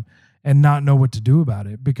climb and not know what to do about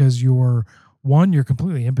it because you're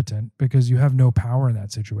completely impotent because you have no power in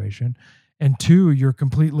that situation. And two, you're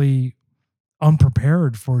completely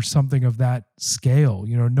unprepared for something of that scale.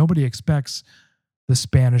 Nobody expects the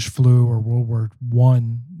Spanish flu or World War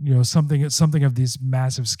I, something of this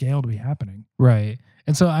massive scale to be happening. Right.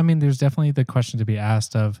 And so, I mean, there's definitely the question to be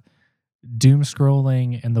asked of doom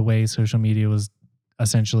scrolling and the way social media was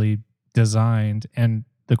essentially designed. And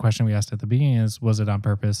the question we asked at the beginning is, was it on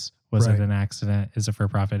purpose? Was Right. it an accident? Is it for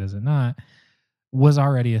profit? Is it not? Was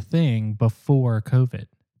already a thing before COVID.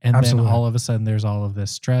 And Absolutely. then all of a sudden there's all of this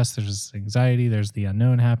stress, there's this anxiety, there's the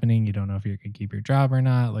unknown happening. You don't know if you can keep your job or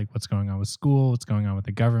not. Like what's going on with school? What's going on with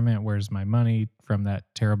the government? Where's my money from that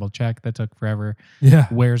terrible check that took forever? Yeah.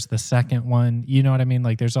 Where's the second one? You know what I mean?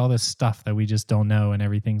 Like there's all this stuff that we just don't know and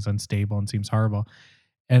everything's unstable and seems horrible.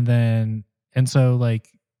 And so like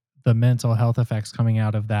the mental health effects coming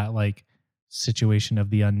out of that like situation of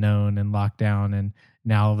the unknown and lockdown, and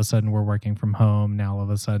now all of a sudden we're working from home. Now all of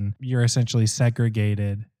a sudden you're essentially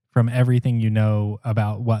segregated from everything you know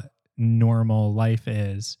about what normal life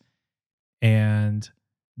is. And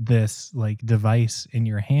this like device in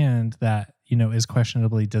your hand that, you know, is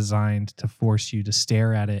questionably designed to force you to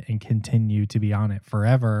stare at it and continue to be on it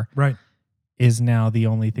forever, Right. is now the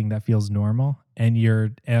only thing that feels normal.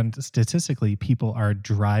 And statistically, people are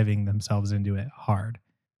driving themselves into it hard.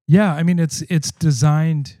 Yeah, I mean it's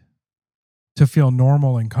designed to feel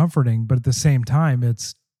normal and comforting, but at the same time,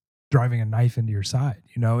 it's driving a knife into your side.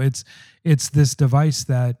 It's this device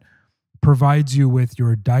that provides you with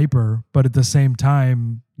your diaper, but at the same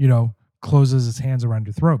time, closes its hands around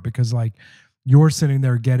your throat, because like you're sitting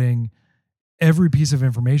there getting every piece of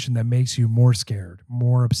information that makes you more scared,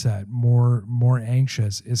 more upset, more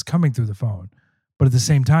anxious is coming through the phone. But at the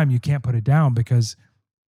same time, you can't put it down because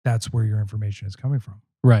that's where your information is coming from.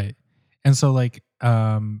 Right. And so like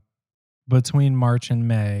between March and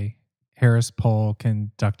May, Harris Poll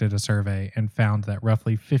conducted a survey and found that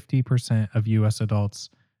roughly 50% of US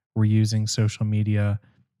adults were using social media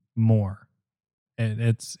more.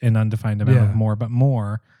 It's an undefined amount of more, but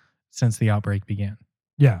more since the outbreak began.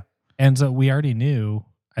 Yeah. And so we already knew,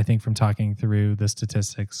 I think from talking through the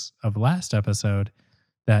statistics of last episode,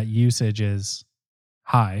 that usage is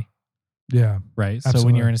high. Yeah. Right. Absolutely. So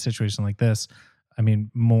when you're in a situation like this, I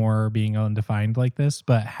mean, more being undefined like this,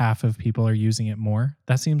 but half of people are using it more.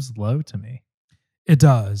 That seems low to me. It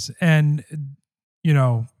does. And,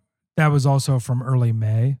 that was also from early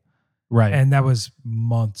May. Right. And that was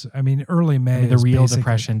months. I mean, early May. The real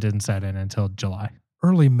depression didn't set in until July.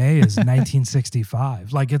 Early May is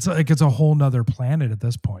 1965. Like it's a whole nother planet at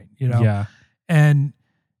this point, Yeah. And,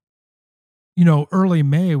 early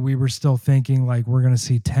May, we were still thinking like we're going to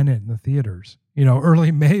see Tenet in the theaters.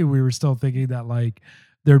 Early May, we were still thinking that like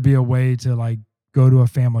there'd be a way to like go to a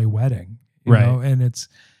family wedding, you know? And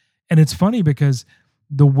it's funny because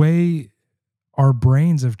the way our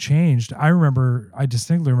brains have changed. I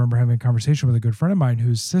distinctly remember having a conversation with a good friend of mine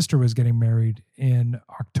whose sister was getting married in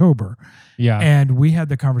October. Yeah. And we had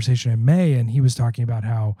the conversation in May, and he was talking about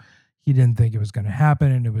how he didn't think it was going to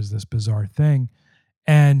happen and it was this bizarre thing.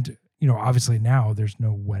 And, obviously now there's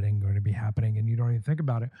no wedding going to be happening and you don't even think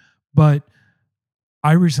about it. But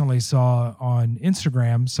I recently saw on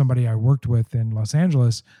Instagram somebody I worked with in Los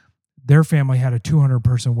Angeles. Their family had a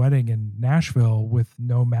 200-person wedding in Nashville with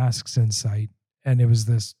no masks in sight. And it was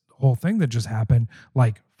this whole thing that just happened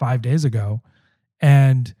like 5 days ago.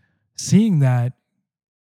 And seeing that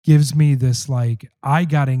gives me this, like, I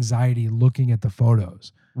got anxiety looking at the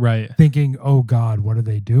photos. Right. Thinking, oh God, what are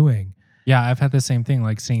they doing? Yeah, I've had the same thing,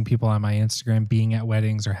 like seeing people on my Instagram being at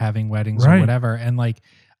weddings or having weddings or whatever. And like,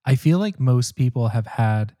 I feel like most people have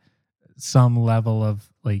had some level of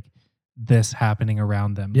like this happening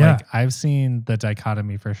around them. Yeah. Like I've seen the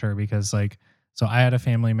dichotomy for sure, because like, so I had a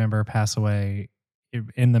family member pass away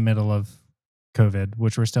in the middle of COVID,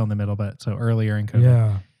 which we're still in the middle, but so earlier in COVID.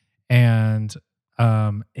 Yeah. And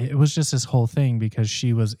it was just this whole thing because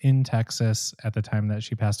she was in Texas at the time that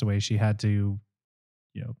she passed away. She had to,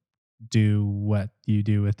 do what you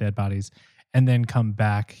do with dead bodies and then come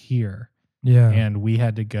back here. Yeah. And we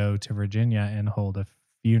had to go to Virginia and hold a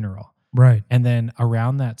funeral. Right. And then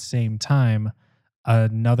around that same time,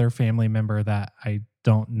 another family member that I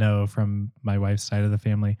don't know from my wife's side of the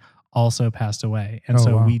family also passed away.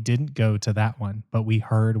 And we didn't go to that one, but we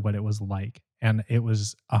heard what it was like. And it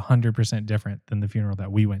was 100% different than the funeral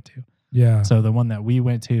that we went to. Yeah. So the one that we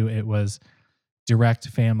went to, it was direct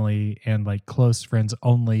family and like close friends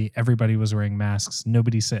only. Everybody was wearing masks.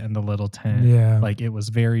 Nobody sit in the little tent. Yeah. Like it was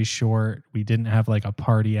very short. We didn't have like a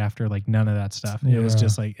party after, like none of that stuff. It was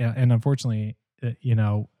just like, and unfortunately,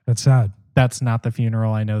 that's sad. That's not the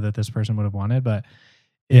funeral I know that this person would have wanted, but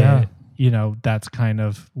that's kind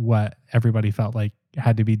of what everybody felt like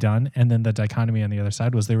had to be done. And then the dichotomy on the other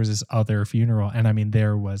side was there was this other funeral. And I mean,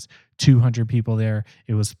 there was 200 people there.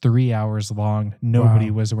 It was 3 hours long. Nobody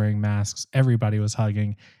was wearing masks. Everybody was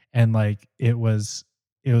hugging. And like, it was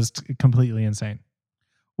completely insane.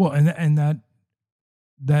 Well, and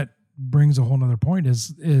that brings a whole nother point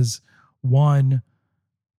is one,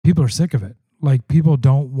 people are sick of it. Like people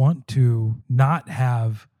don't want to not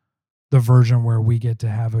have the version where we get to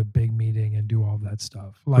have a big meeting and do all of that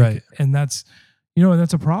stuff. Like, and that's, and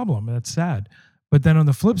that's a problem. That's sad. But then on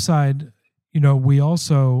the flip side, we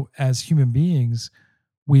also, as human beings,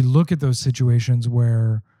 we look at those situations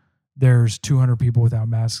where there's 200 people without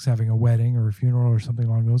masks having a wedding or a funeral or something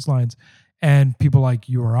along those lines. And people like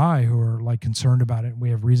you or I who are like concerned about it, and we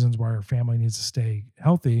have reasons why our family needs to stay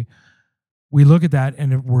healthy. We look at that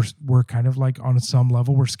and we're kind of like on some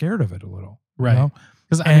level, we're scared of it a little. Right.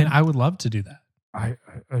 Because I mean, I would love to do that. I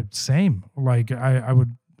same. Like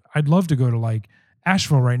I'd love to go to like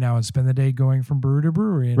Asheville right now and spend the day going from brewery to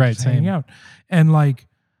brewery and just hanging out. And like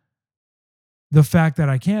the fact that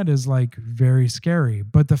I can't is like very scary.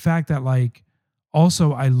 But the fact that like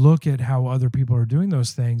also I look at how other people are doing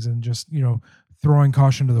those things and just, throwing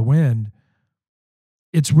caution to the wind.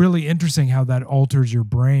 It's really interesting how that alters your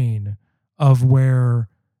brain of where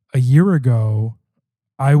a year ago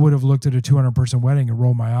I would have looked at a 200-person wedding and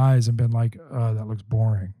rolled my eyes and been like, that looks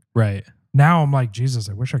boring. Right. Now I'm like, Jesus,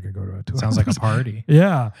 I wish I could go to a 200. Sounds like a party.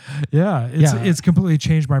 Yeah. It's completely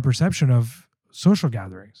changed my perception of social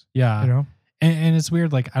gatherings. Yeah. You know? And it's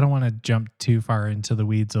weird. Like, I don't want to jump too far into the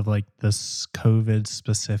weeds of like this COVID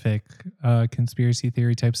specific conspiracy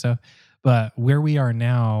theory type stuff. But where we are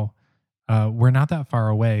now, we're not that far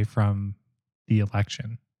away from the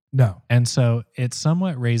election. No. And so it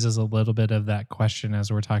somewhat raises a little bit of that question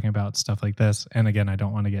as we're talking about stuff like this. And again, I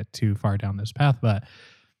don't want to get too far down this path, but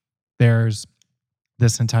there's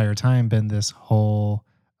this entire time been this whole,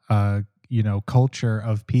 culture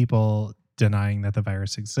of people denying that the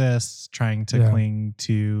virus exists, trying to cling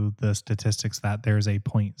to the statistics that there's a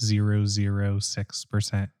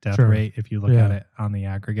 0.006% death rate if you look at it on the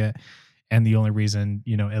aggregate. And the only reason,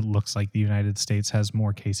 it looks like the United States has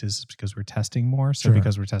more cases is because we're testing more. So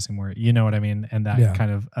because we're testing more, you know what I mean? And that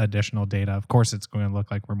kind of additional data, of course, it's going to look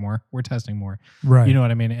like we're testing more. Right. You know what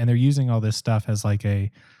I mean? And they're using all this stuff as like to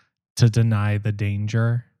deny the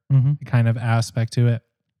danger kind of aspect to it.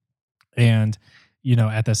 And,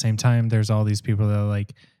 at the same time, there's all these people that are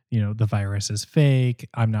like, the virus is fake.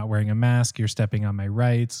 I'm not wearing a mask. You're stepping on my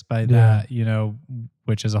rights by that,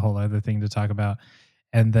 which is a whole other thing to talk about.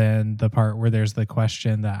 And then the part where there's the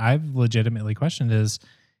question that I've legitimately questioned is,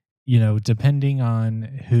 depending on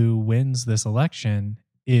who wins this election,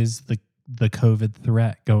 is the COVID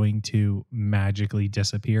threat going to magically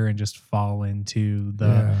disappear and just fall into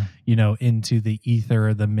the, into the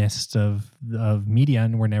ether, the mist of media,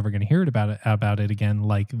 and we're never going to hear about it again,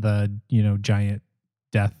 like the, giant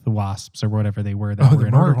death wasps or whatever they were that were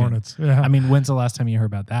in Oregon. Hornets. Yeah. I mean, when's the last time you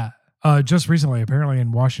heard about that? Just recently, apparently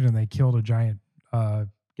in Washington, they killed a giant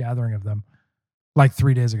gathering of them like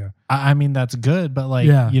 3 days ago. I mean, that's good, but like,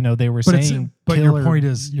 they were saying, but your point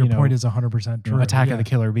is 100% true. Attack of the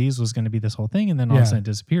Killer Bees was going to be this whole thing. And then all of a sudden it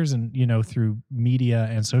disappears. And, through media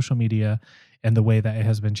and social media and the way that it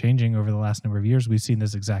has been changing over the last number of years, we've seen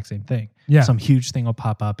this exact same thing. Yeah. Some huge thing will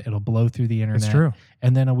pop up. It'll blow through the internet. It's true.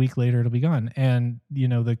 And then a week later it'll be gone. And,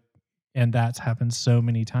 and that's happened so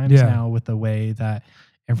many times now with the way that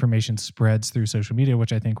information spreads through social media,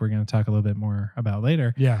 which I think we're going to talk a little bit more about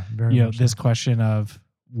later. Yeah. Very much this question of,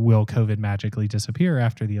 will COVID magically disappear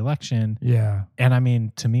after the election? Yeah. And I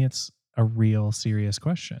mean, to me, it's a real serious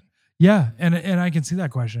question. Yeah. And I can see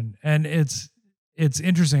that question. And it's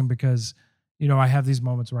interesting because, I have these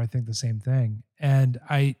moments where I think the same thing. And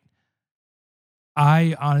I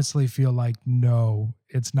honestly feel like, no,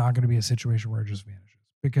 it's not going to be a situation where it just vanishes.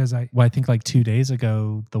 Because I think like 2 days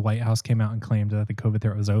ago, the White House came out and claimed that the COVID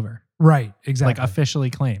threat was over. Right. Exactly. Like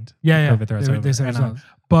officially claimed. Yeah. COVID threat's over. They said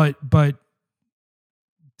but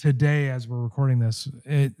today, as we're recording this,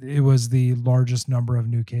 it was the largest number of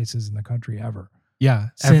new cases in the country ever. Yeah.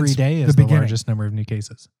 Every day is the largest number of new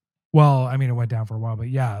cases. Well, I mean, it went down for a while, but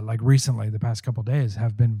yeah, like recently, the past couple of days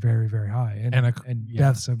have been very, very high, and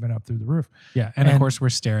deaths have been up through the roof. Yeah, and of course, we're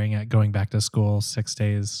staring at going back to school 6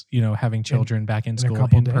 days. Having children back in school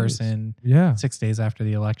in person. Yeah, 6 days after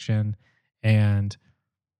the election, and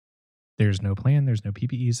there's no plan. There's no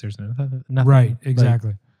PPEs. There's nothing. Right,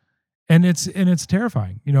 exactly. And it's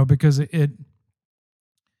terrifying, because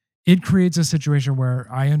it creates a situation where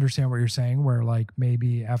I understand what you're saying, where like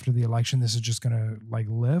maybe after the election, this is just going to like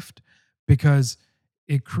lift because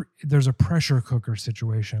there's a pressure cooker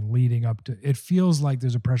situation leading up to, it feels like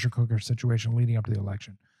there's a pressure cooker situation leading up to the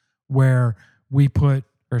election where we put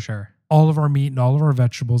for sure all of our meat and all of our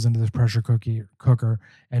vegetables into this pressure cooker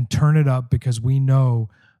and turn it up because we know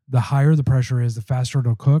the higher the pressure is, the faster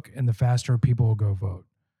it'll cook and the faster people will go vote.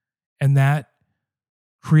 And that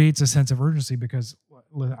creates a sense of urgency because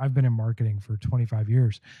I've been in marketing for 25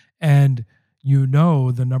 years and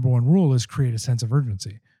the number one rule is create a sense of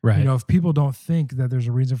urgency. Right. If people don't think that there's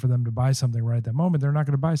a reason for them to buy something right at that moment, they're not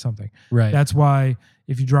going to buy something. Right. That's why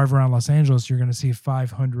if you drive around Los Angeles, you're going to see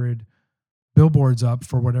 500 billboards up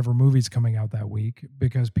for whatever movie's coming out that week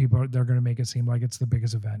because they're going to make it seem like it's the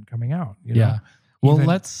biggest event coming out. Yeah. Well,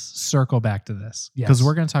 let's circle back to this because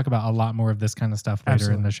we're going to talk about a lot more of this kind of stuff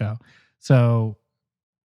later in the show. So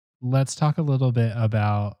let's talk a little bit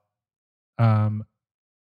about,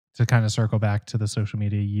 to kind of circle back to the social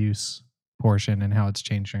media use portion and how it's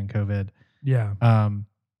changed during COVID. Yeah.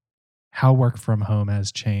 How work from home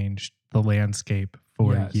has changed the landscape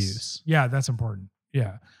for use. Yeah, that's important.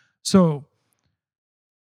 Yeah. So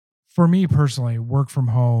for me personally, work from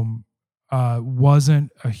home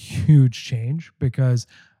wasn't a huge change because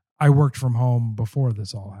I worked from home before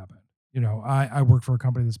this all happened. I work for a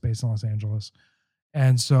company that's based in Los Angeles.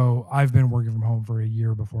 And so I've been working from home for a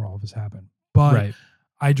year before all of this happened. But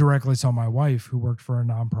I directly saw my wife who worked for a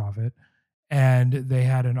nonprofit and they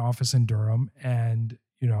had an office in Durham, and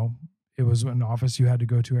it was an office you had to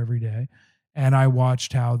go to every day. And I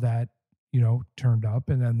watched how that turned up,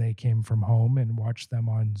 and then they came from home and watched them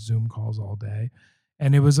on Zoom calls all day.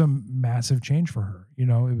 And it was a massive change for her.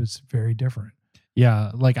 It was very different.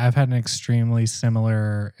 Yeah, like I've had an extremely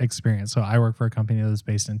similar experience. So I work for a company that was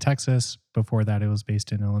based in Texas. Before that, it was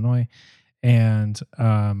based in Illinois. And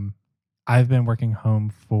I've been working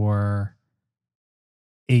home for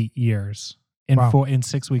 8 years. In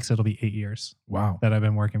 6 weeks, it'll be 8 years. Wow. That I've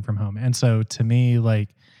been working from home. And so to me,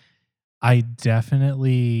 like, I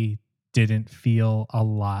definitely didn't feel a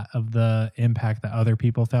lot of the impact that other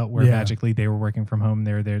people felt, where magically they were working from home.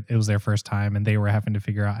 It was their first time, and they were having to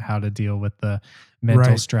figure out how to deal with the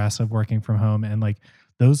mental stress of working from home. And like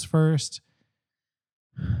at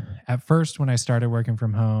first, when I started working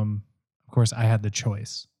from home, of course, I had the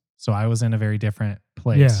choice. So I was in a very different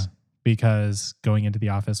place. Because going into the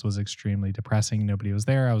office was extremely depressing. Nobody was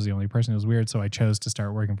there. I was the only person. It was weird. So I chose to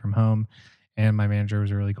start working from home, and my manager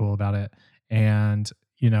was really cool about it. And,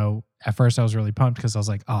 at first I was really pumped because I was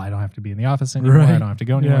like, oh, I don't have to be in the office anymore. I don't have to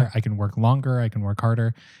go anywhere. I can work longer. I can work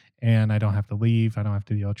harder, and I don't have to leave. I don't have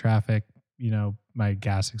to deal with traffic. My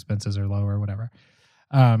gas expenses are lower, whatever.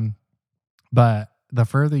 But the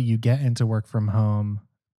further you get into work from home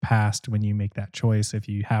past when you make that choice, if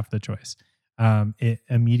you have the choice, it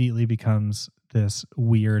immediately becomes this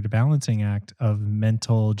weird balancing act of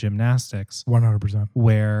mental gymnastics. 100%.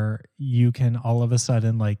 Where you can all of a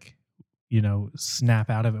sudden snap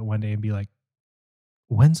out of it one day and be like,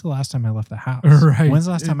 when's the last time I left the house? Right. When's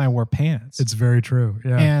the last time I wore pants? It's very true.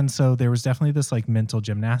 Yeah. And so there was definitely this like mental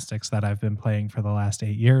gymnastics that I've been playing for the last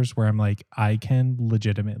 8 years, where I'm like, I can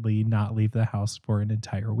legitimately not leave the house for an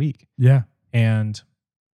entire week. Yeah. And,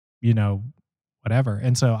 whatever.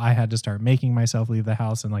 And so I had to start making myself leave the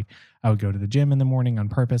house, and like I would go to the gym in the morning on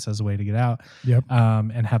purpose as a way to get out. Yep.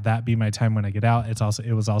 And have that be my time when I get out.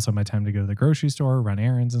 It was also my time to go to the grocery store, run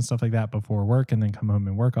errands and stuff like that before work, and then come home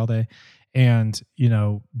and work all day. And,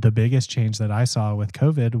 the biggest change that I saw with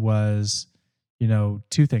COVID was,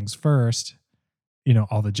 two things. First,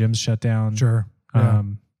 all the gyms shut down. Sure. Yeah.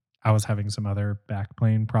 I was having some other back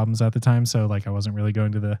pain problems at the time. So like I wasn't really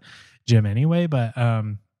going to the gym anyway, but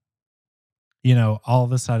all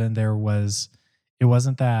of a sudden it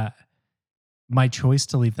wasn't that my choice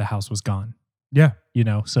to leave the house was gone. Yeah.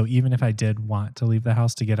 So even if I did want to leave the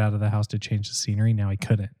house to get out of the house to change the scenery, now I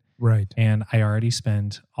couldn't. Right. And I already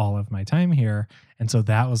spend all of my time here. And so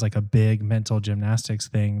that was like a big mental gymnastics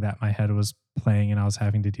thing that my head was playing and I was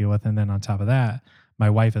having to deal with. And then on top of that,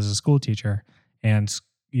 my wife is a school teacher, and,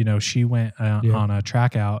 she went on a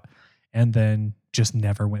track out and then just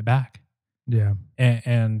never went back. Yeah.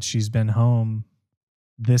 And she's been home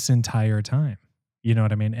this entire time. You know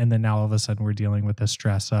what I mean? And then now all of a sudden we're dealing with the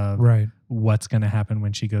stress of what's going to happen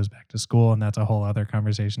when she goes back to school. And that's a whole other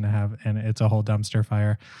conversation to have. And it's a whole dumpster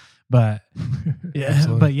fire. But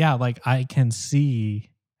yeah, like I can see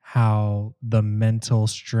how the mental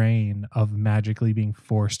strain of magically being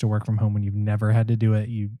forced to work from home when you've never had to do it.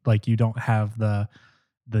 You don't have the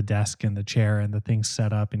desk and the chair and the things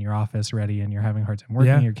set up in your office ready, and you're having a hard time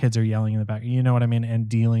working. Your kids are yelling in the back. You know what I mean? And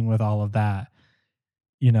dealing with all of that,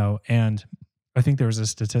 and I think there was a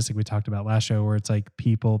statistic we talked about last show where it's like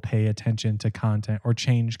people pay attention to content or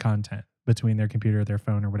change content between their computer, their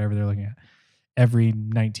phone, or whatever they're looking at every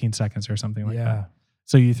 19 seconds or something like that.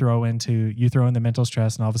 So you throw in the mental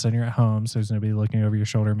stress, and all of a sudden you're at home. So there's nobody looking over your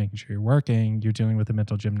shoulder, making sure you're working. You're dealing with the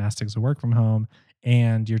mental gymnastics of work from home,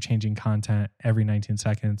 and you're changing content every 19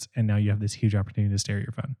 seconds. And now you have this huge opportunity to stare at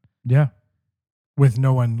your phone. Yeah. With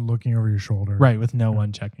no one looking over your shoulder. Right. With no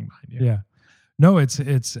one checking behind you. Yeah. No, it's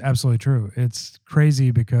absolutely true. It's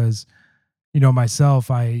crazy because,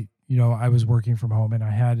 myself, I was working from home, and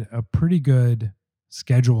I had a pretty good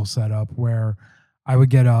schedule set up where I would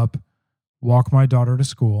get up, walk my daughter to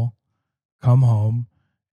school, come home,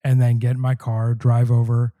 and then get in my car, drive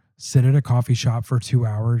over, sit at a coffee shop for 2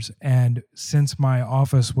 hours. And since my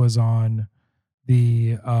office was on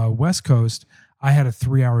the West Coast, I had a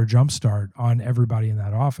 3-hour jump start on everybody in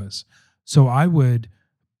that office. So I would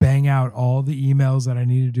bang out all the emails that I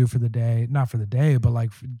needed to do for the day, not for the day, but like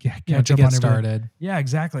catch up on started. Yeah,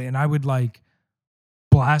 exactly. And I would like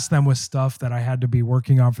blast them with stuff that I had to be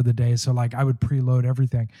working on for the day. So like I would preload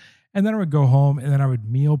everything. And then I would go home, and then I would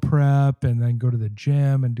meal prep, and then go to the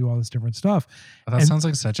gym and do all this different stuff. Oh, that sounds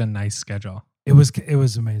like such a nice schedule. It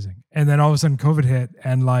was amazing. And then all of a sudden COVID hit,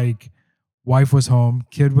 and like wife was home,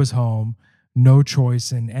 kid was home, no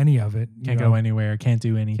choice in any of it. Can't go anywhere. Can't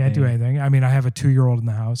do anything. Can't do anything. I mean, I have a 2-year-old in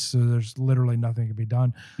the house, so there's literally nothing to be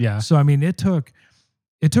done. Yeah. So, I mean, it took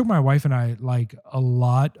it took my wife and I like a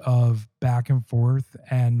lot of back and forth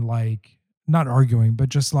and like not arguing, but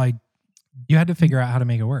just like you had to figure out how to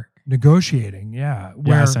make it work. Negotiating. Yeah.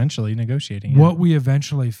 Where essentially negotiating. What we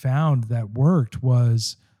eventually found that worked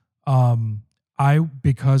was,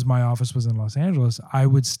 because my office was in Los Angeles, I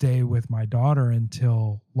would stay with my daughter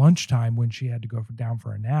until lunchtime when she had to go down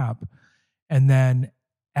for a nap. And then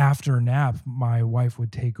after nap, my wife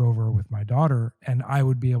would take over with my daughter and I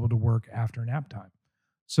would be able to work after nap time.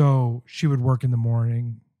 So she would work in the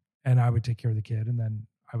morning and I would take care of the kid. And then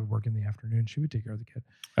I would work in the afternoon. She would take care of the kid.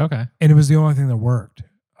 Okay. And it was the only thing that worked.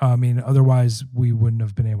 I mean, otherwise we wouldn't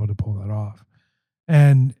have been able to pull that off.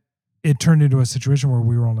 And it turned into a situation where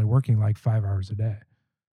we were only working like 5 hours a day,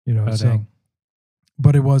 you know,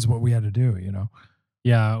 but it was what we had to do, you know?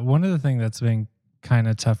 Yeah. One of the things that's been kind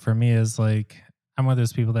of tough for me is like, I'm one of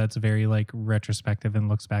those people that's very like retrospective and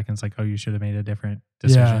looks back and it's like, oh, you should have made a different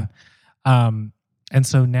decision. Yeah. And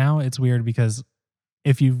so now it's weird because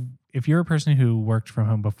if you're a person who worked from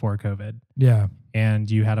home before COVID, yeah, and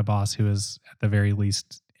you had a boss who is at the very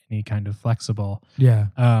least any kind of flexible,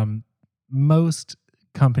 yeah, most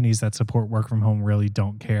companies that support work from home really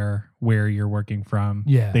don't care where you're working from.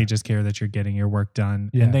 Yeah, they just care that you're getting your work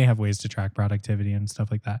done, and they have ways to track productivity and stuff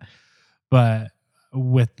like that. But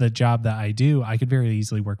with the job that I do, I could very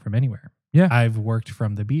easily work from anywhere. Yeah. I've worked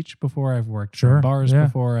from the beach before. I've worked from bars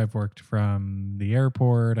before. I've worked from the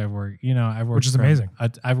airport. I've worked, which is amazing.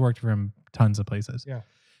 I've worked from tons of places. Yeah.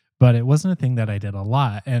 But it wasn't a thing that I did a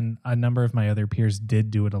lot. And a number of my other peers did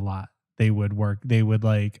do it a lot. They would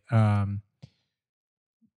like,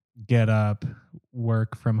 get up,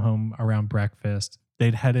 work from home around breakfast.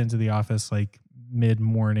 They'd head into the office like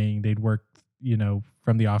mid-morning. They'd work,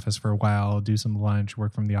 from the office for a while, do some lunch,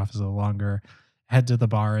 work from the office a little longer, head to the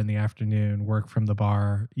bar in the afternoon, work from the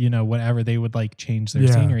bar, whatever. They would like change their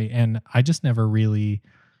scenery. And I just never really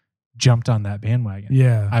jumped on that bandwagon.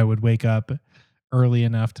 Yeah. I would wake up early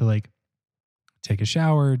enough to like take a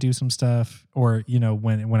shower, do some stuff. Or,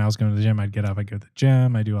 when I was going to the gym, I'd get up, I'd go to the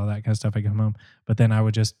gym, I do all that kind of stuff. I come home, but then I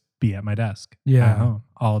would just be at my desk at home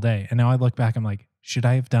all day. And now I look back, I'm like, should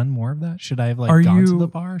I have done more of that? Should I have gone to the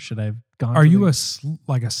bar? Should I have gone? Are you a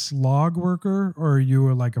slog worker or are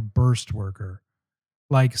you like a burst worker?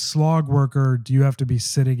 Like slog worker, do you have to be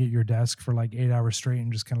sitting at your desk for like 8 hours straight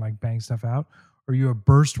and just kind of like bang stuff out? Or are you a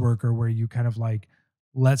burst worker where you kind of like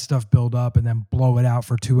let stuff build up and then blow it out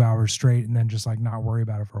for 2 hours straight and then just like not worry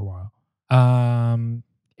about it for a while?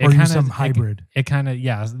 Or you some hybrid? It kind of,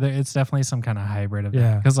 it's definitely some kind of hybrid of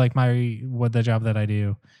that. Because like the job that I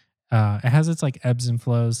do, it has its like ebbs and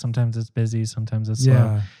flows. Sometimes it's busy, sometimes it's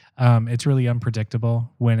slow. It's really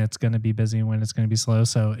unpredictable when it's going to be busy and when it's going to be slow.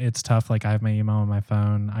 So it's tough. Like I have my email on my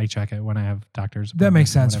phone. I check it when I have doctors. That makes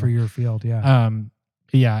sense for your field.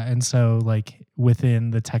 Yeah. And so like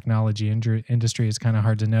within the technology industry, it's kind of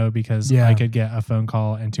hard to know because I could get a phone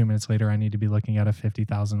call and 2 minutes later I need to be looking at a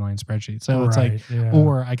 50,000 line spreadsheet. So it's like,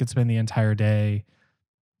 or I could spend the entire day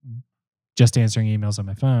just answering emails on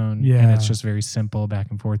my phone. Yeah. And it's just very simple back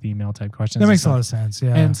and forth email type questions. That makes a lot of sense.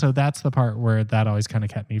 Yeah. And so that's the part where that always kind of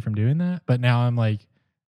kept me from doing that. But now I'm like,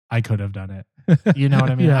 I could have done it. You know what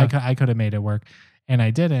I mean? I could have made it work and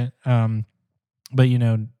I didn't. But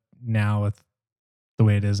now with the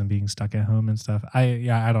way it is and being stuck at home and stuff,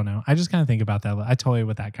 I don't know. I just kind of think about that. I toy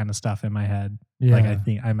with that kind of stuff in my head. Yeah. Like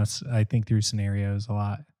I think through scenarios a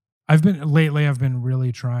lot. I've been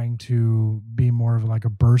really trying to be more of like a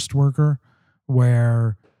burst worker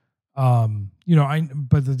where,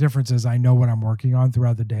 but the difference is I know what I'm working on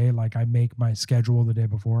throughout the day. Like I make my schedule the day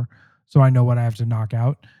before, so I know what I have to knock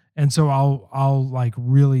out. And so I'll like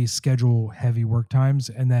really schedule heavy work times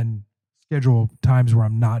and then schedule times where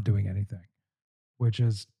I'm not doing anything, which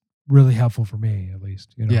is really helpful for me at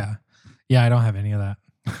least, Yeah. Yeah. I don't have any of that.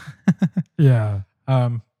 Yeah.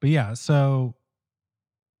 But yeah, so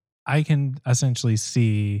I can essentially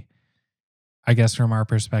see, I guess from our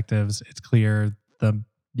perspectives, it's clear the,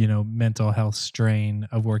 mental health strain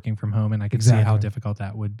of working from home. And I can see how difficult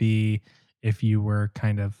that would be if you were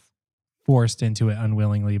kind of forced into it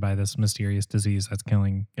unwillingly by this mysterious disease that's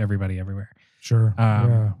killing everybody everywhere. Sure.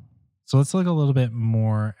 So let's look a little bit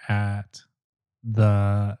more at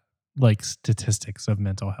the like statistics of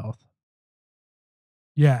mental health.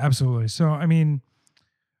 Yeah, absolutely. So, I mean,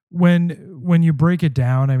 when you break it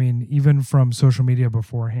down, I mean, even from social media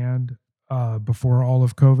beforehand, before all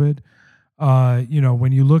of COVID,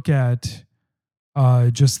 when you look at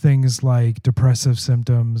just things like depressive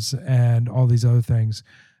symptoms and all these other things,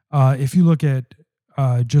 if you look at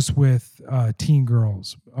just with teen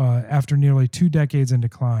girls, after nearly 2 decades in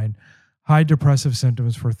decline, high depressive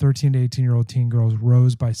symptoms for 13 to 18-year-old teen girls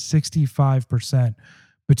rose by 65%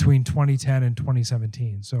 between 2010 and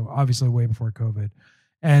 2017. So obviously way before COVID.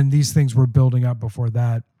 And these things were building up before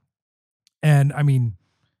that. And I mean,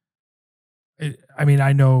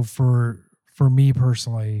 I know for me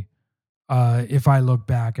personally, if I look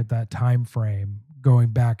back at that time frame,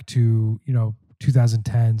 going back to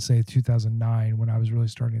 2010, say 2009, when I was really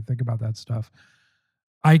starting to think about that stuff,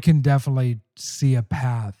 I can definitely see a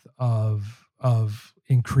path of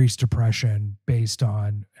increased depression based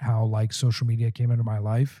on how like social media came into my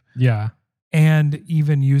life. Yeah. And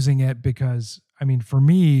even using it because, I mean, for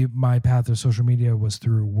me, my path of social media was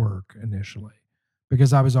through work initially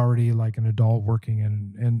because I was already like an adult working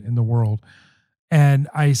in the world. And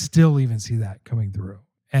I still even see that coming through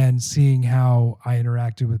and seeing how I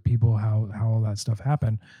interacted with people, how all that stuff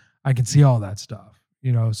happened. I can see all that stuff,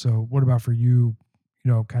 So what about for you,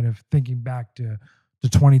 kind of thinking back to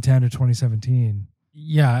 2010 to 2017?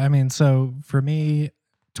 Yeah. I mean, so for me,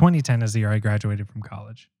 2010 is the year I graduated from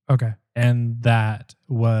college. Okay. And that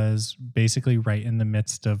was basically right in the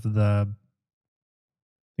midst of I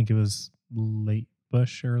think it was late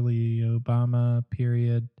Bush, early Obama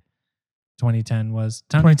period. 2010 was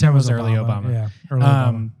early Obama. Yeah. Early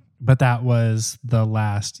Obama. But that was the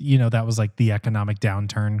last, that was like the economic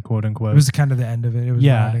downturn, quote unquote. It was kind of the end of it. It was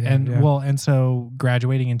and so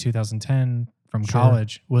graduating in 2010 from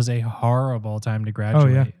college was a horrible time to graduate. Oh,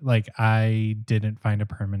 yeah. Like I didn't find a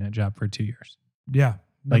permanent job for 2 years. Yeah.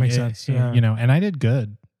 That makes sense. Yeah. And I did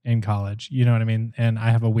good in college, you know what I mean? And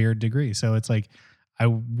I have a weird degree. So it's like, I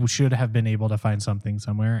should have been able to find something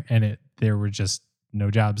somewhere and there were just no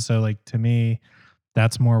jobs. So like to me,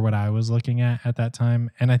 that's more what I was looking at that time.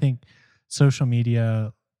 And I think social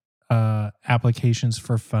media applications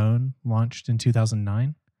for phone launched in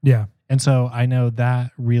 2009. Yeah. And so I know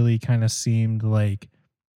that really kind of seemed like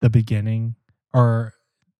the beginning, or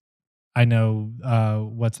I know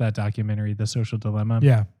what's that documentary, The Social Dilemma?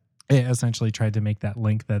 Yeah. It essentially tried to make that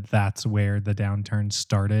link that that's where the downturn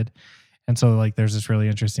started. And so like there's this really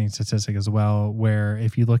interesting statistic as well, where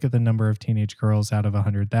if you look at the number of teenage girls out of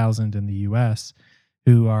 100,000 in the US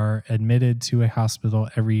who are admitted to a hospital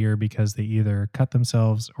every year because they either cut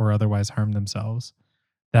themselves or otherwise harm themselves,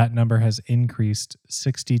 that number has increased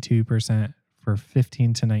 62% for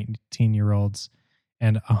 15 to 19-year-olds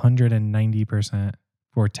and 190%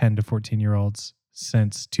 for 10 to 14-year-olds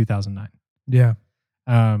since 2009. Yeah.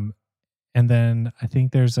 And then I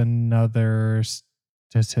think there's another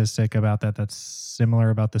statistic about that's similar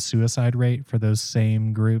about the suicide rate for those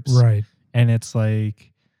same groups. Right. And it's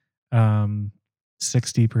like 60%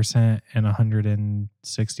 and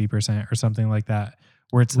 160% or something like that,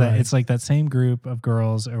 where it's that it's like that same group of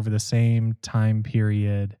girls over the same time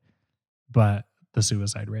period, but the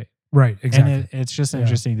suicide rate. Right. Exactly. And it's just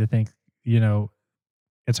interesting to think,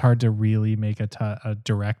 it's hard to really make a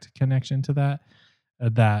direct connection to that.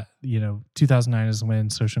 2009 is when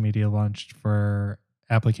social media launched for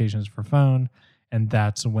applications for phone. And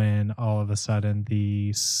that's when all of a sudden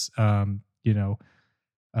the,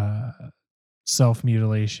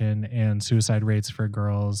 self-mutilation and suicide rates for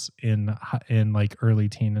girls in like early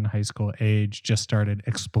teen and high school age just started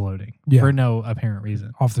exploding for no apparent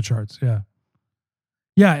reason. Off the charts. Yeah.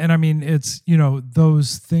 Yeah. And I mean, it's,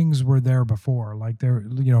 those things were there before, like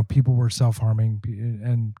people were self-harming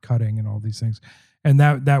and cutting and all these things. And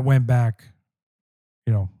that went back,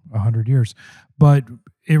 100 years, but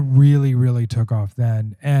it really, really took off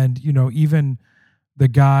then. And, even the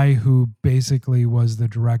guy who basically was the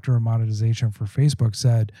director of monetization for Facebook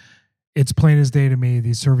said, it's plain as day to me,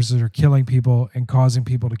 these services are killing people and causing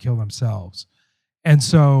people to kill themselves. And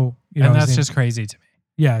so, and that's just crazy to me.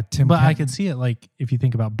 Yeah. But I could see it like if you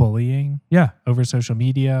think about bullying over social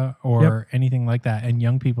media or anything like that. And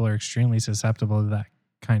young people are extremely susceptible to that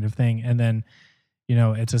kind of thing. And then,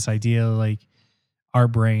 it's this idea like our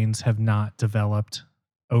brains have not developed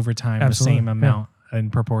over time the same amount in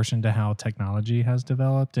proportion to how technology has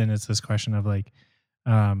developed. And it's this question of like,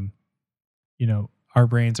 our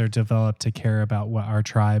brains are developed to care about what our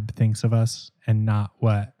tribe thinks of us and not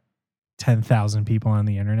what 10,000 people on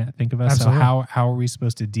the internet think of us. Absolutely. So how are we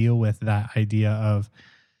supposed to deal with that idea of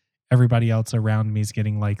everybody else around me is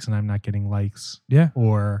getting likes and I'm not getting likes? Yeah.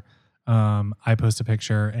 Or I post a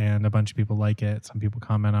picture and a bunch of people like it. Some people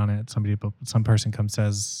comment on it. Some person comes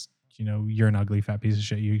says, you're an ugly fat piece of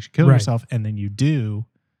shit. You should kill yourself. And then you do.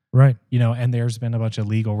 Right. And there's been a bunch of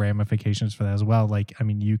legal ramifications for that as well. Like, I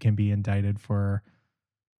mean, you can be indicted for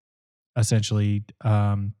essentially,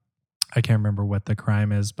 I can't remember what the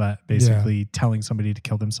crime is, but basically telling somebody to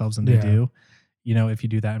kill themselves and they do. If you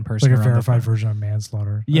do that in person, like a verified version of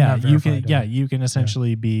manslaughter. Yeah, you can. Yeah, you can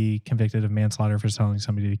essentially be convicted of manslaughter for telling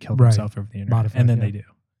somebody to kill themselves over the internet, and then they do.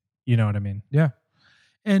 You know what I mean? Yeah.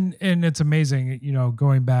 And it's amazing,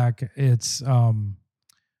 going back, it's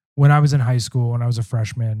when I was in high school, when I was a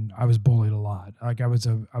freshman, I was bullied a lot. Like I was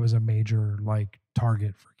a major like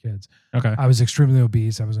target for kids. Okay. I was extremely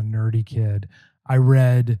obese. I was a nerdy kid. I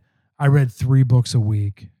read 3 books a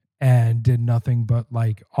week and did nothing but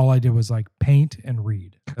like all I did was like paint and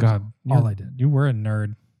read. That was all I did. You were a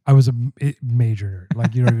nerd. I was a major nerd.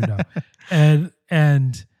 Like you don't even know.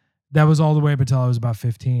 And that was all the way up until I was about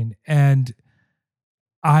 15. And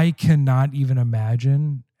I cannot even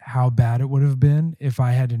imagine how bad it would have been if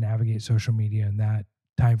I had to navigate social media in that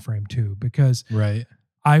time frame too, because Right.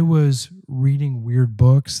 I was reading weird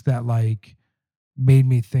books that like made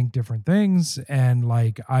me think different things, and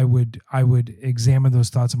like I would examine those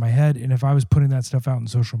thoughts in my head, and if I was putting that stuff out in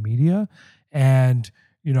social media, and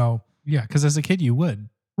Yeah, because as a kid you would.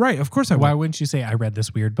 right, of course I would. Why wouldn't you say I read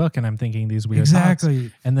this weird book and I'm thinking these weird exactly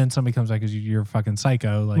thoughts? And then somebody comes back because you're a fucking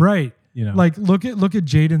psycho. Like, right. Like look at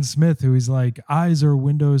Jaden Smith, who he's like, eyes are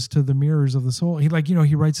windows to the mirrors of the soul. He like,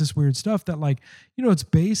 he writes this weird stuff that like, it's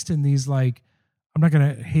based in these like, I'm not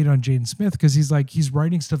going to hate on Jaden Smith because he's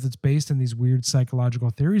writing stuff that's based in these weird psychological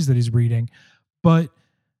theories that he's reading. But,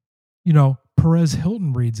 Perez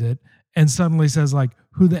Hilton reads it and suddenly says like,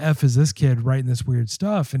 who the F is this kid writing this weird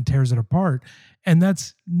stuff, and tears it apart. And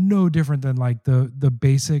that's no different than like the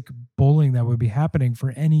basic bullying that would be happening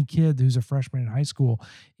for any kid who's a freshman in high school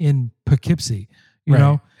in Poughkeepsie, you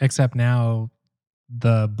know? Except now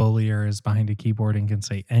the bullier is behind a keyboard and can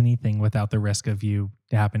say anything without the risk of you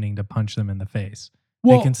happening to punch them in the face.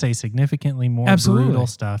 Well, they can say significantly more brutal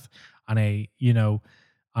stuff on a,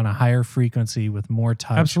 on a higher frequency with more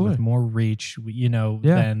touch, with more reach,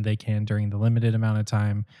 than they can during the limited amount of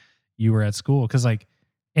time you were at school. Cause like,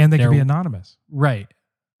 and they can be anonymous. Right.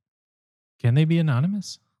 Can they be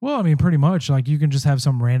anonymous? Well, I mean, pretty much. Like you can just have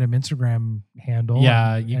some random Instagram handle.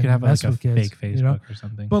 Yeah, you could have like a fake Facebook or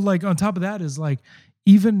something. But like on top of that is like,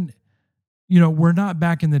 even, we're not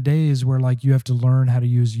back in the days where like you have to learn how to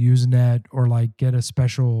use Usenet or like get a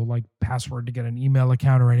special like password to get an email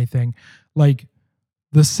account or anything. Like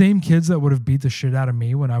the same kids that would have beat the shit out of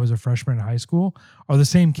me when I was a freshman in high school are the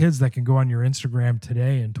same kids that can go on your Instagram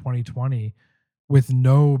today in 2020 with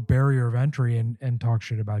no barrier of entry and talk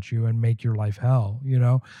shit about you and make your life hell,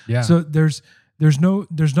 Yeah. So there's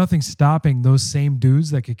nothing stopping those same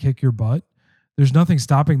dudes that could kick your butt. There's nothing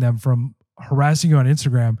stopping them from harassing you on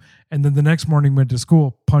Instagram and then the next morning went to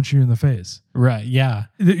school, punch you in the face. Right. Yeah.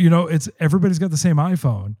 It's everybody's got the same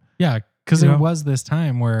iPhone. Yeah. Because there was this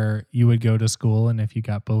time where you would go to school and if you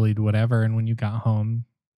got bullied, whatever, and when you got home,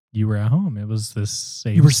 you were at home. It was this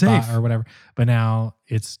safe you were spot safe or whatever. But now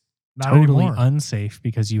it's not totally anymore. Unsafe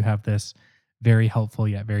because you have this very helpful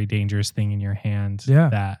yet very dangerous thing in your hand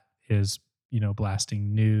that is,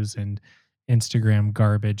 blasting news and Instagram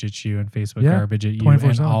garbage at you and Facebook garbage at you,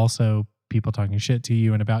 24/7. and also people talking shit to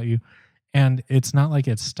you and about you. And it's not like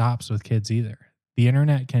it stops with kids either. The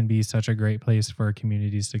internet can be such a great place for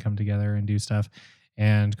communities to come together and do stuff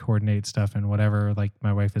and coordinate stuff and whatever. Like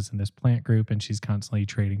my wife is in this plant group and she's constantly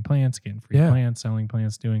trading plants, getting free plants, selling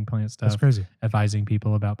plants, doing plant stuff. That's crazy. Advising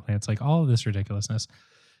people about plants, like all of this ridiculousness.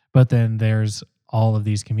 But then there's all of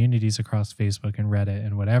these communities across Facebook and Reddit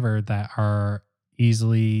and whatever that are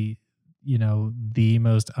easily, the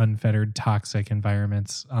most unfettered toxic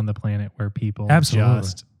environments on the planet where people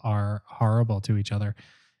just are horrible to each other.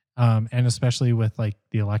 And especially with like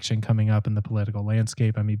the election coming up and the political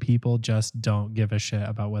landscape, I mean, people just don't give a shit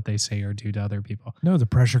about what they say or do to other people. No, the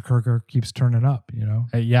pressure cooker keeps turning up,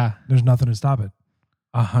 Yeah. There's nothing to stop it.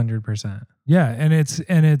 100%. Yeah. And it's,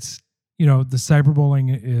 the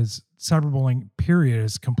cyberbullying period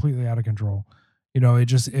is completely out of control.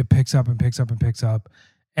 It picks up and picks up and picks up.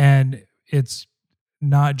 And it's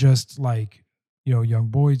not just like, young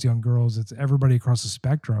boys, young girls, it's everybody across the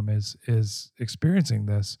spectrum is experiencing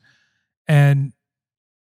this. And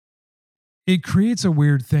it creates a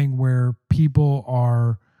weird thing where people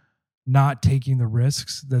are not taking the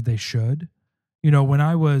risks that they should. When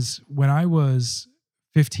I was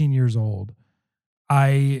 15 years old,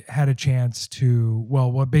 I had a chance to,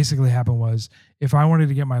 what basically happened was if I wanted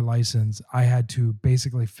to get my license, I had to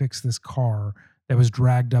basically fix this car that was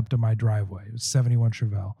dragged up to my driveway. It was 71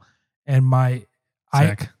 Chevelle. And I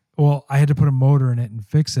had to put a motor in it and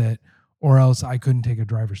fix it, or else I couldn't take a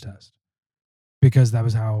driver's test because that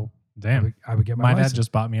was how I would get my license. Dad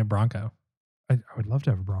just bought me a Bronco. I would love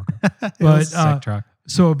to have a Bronco. But sick truck.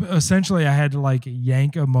 So essentially I had to like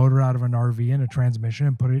yank a motor out of an RV and a transmission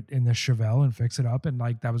and put it in the Chevelle and fix it up. And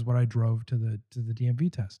like, that was what I drove to the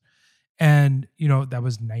DMV test. And, that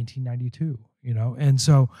was 1992, and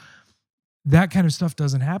so that kind of stuff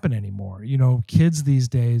doesn't happen anymore. You know, kids these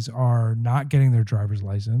days are not getting their driver's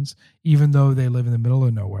license, even though they live in the middle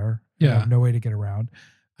of nowhere. Yeah. Have no way to get around.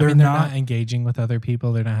 They're not engaging with other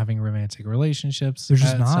people. They're not having romantic relationships. They're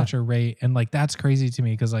just at not. such a rate. And like, that's crazy to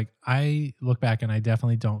me. Cause like I look back and I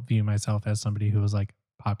definitely don't view myself as somebody who was like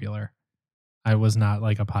popular. I was not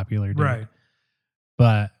like a popular dude. Right.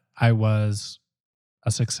 But I was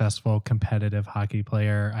a successful competitive hockey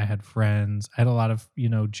player. I had friends. I had a lot of, you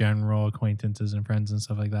know, general acquaintances and friends and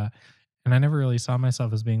stuff like that. And I never really saw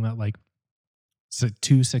myself as being that like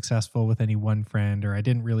too successful with any one friend, or I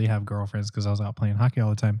didn't really have girlfriends because I was out playing hockey all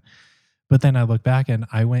the time. But then I look back and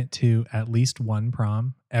I went to at least one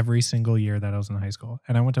prom every single year that I was in high school.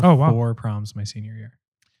 And I went to 4 proms my senior year.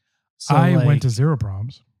 So I went to 0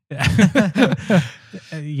 proms.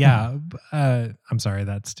 Yeah. I'm sorry.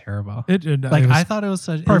 That's terrible. I thought it was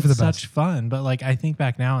such fun, but like, I think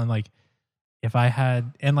back now and like, if I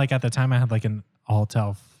had, and like at the time I had like an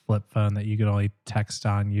Altel flip phone that you could only text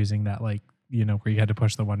on using that, like, you know, where you had to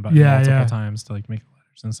push the one button multiple times to like make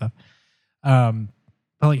letters and stuff.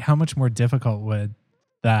 But like, how much more difficult would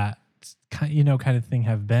that kind of thing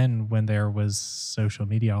have been when there was social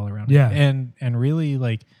media all around? Yeah. And really,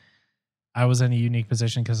 like, I was in a unique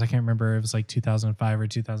position because I can't remember, it was like 2005 or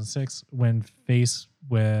 2006 when MySpace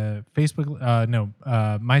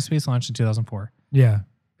launched in 2004. Yeah.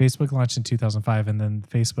 Facebook launched in 2005, and then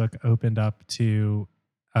Facebook opened up to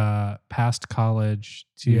past college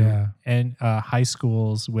to and high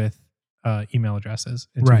schools with email addresses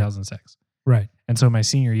in 2006. Right. And so my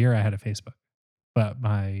senior year, I had a Facebook, but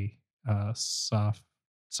my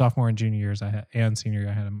sophomore and junior years, and senior year,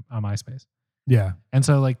 I had a MySpace. Yeah. And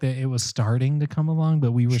so like it was starting to come along,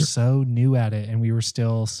 but we were so new at it, and we were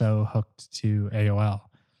still so hooked to AOL.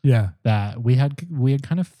 Yeah. That we had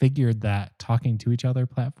kind of figured that talking to each other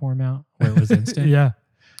platform out where it was instant. Yeah.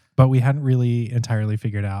 But we hadn't really entirely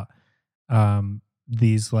figured out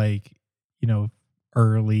these like, you know,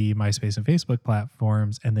 early MySpace and Facebook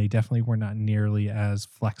platforms, and they definitely were not nearly as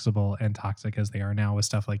flexible and toxic as they are now with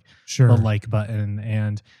stuff like the like button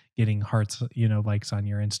and getting hearts, you know, likes on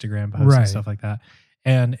your Instagram posts and stuff like that.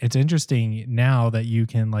 And it's interesting now that you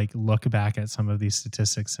can like look back at some of these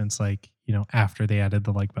statistics since like, you know, after they added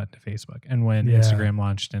the like button to Facebook and when Instagram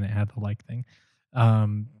launched and it had the like thing,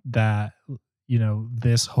 that, you know,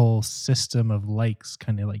 this whole system of likes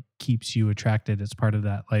kind of like keeps you attracted. It's part of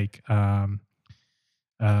that like,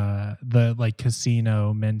 the like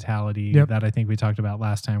casino mentality that I think we talked about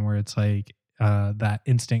last time, where it's like that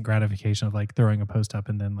instant gratification of like throwing a post up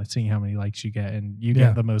and then like seeing how many likes you get, and you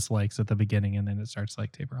get the most likes at the beginning and then it starts to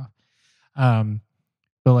like taper off.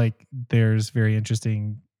 But like there's very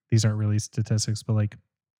interesting, these aren't really statistics, but like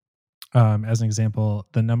as an example,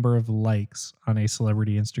 the number of likes on a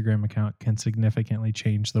celebrity Instagram account can significantly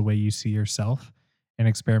change the way you see yourself. And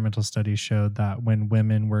experimental studies showed that when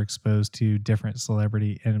women were exposed to different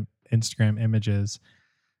celebrity Instagram images,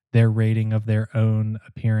 their rating of their own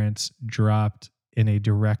appearance dropped in a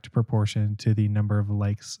direct proportion to the number of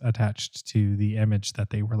likes attached to the image that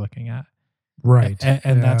they were looking at. Right.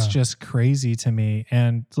 And that's just crazy to me.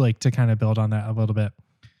 And like to kind of build on that a little bit,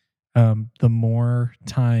 the more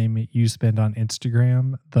time you spend on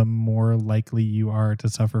Instagram, the more likely you are to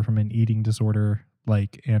suffer from an eating disorder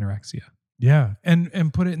like anorexia. Yeah.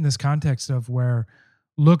 And put it in this context of where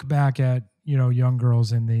look back at, you know, young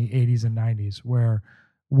girls in the 80s and 90s,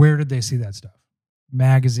 where did they see that stuff?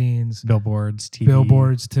 Magazines, billboards,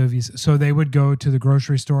 TV. So they would go to the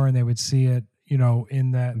grocery store and they would see it, you know,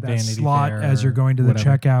 in that slot Fair, as you're going to the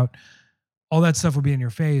checkout. All that stuff would be in your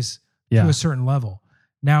face to a certain level.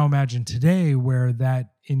 Now imagine today where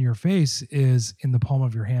that in your face is in the palm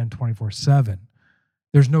of your hand 24/7.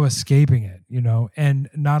 There's no escaping it, you know, and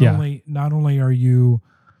not only are you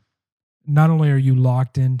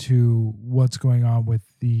locked into what's going on with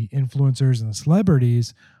the influencers and the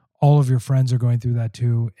celebrities, all of your friends are going through that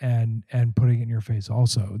too, and putting it in your face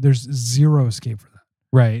also. There's zero escape for that.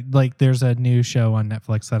 Right. Like there's a new show on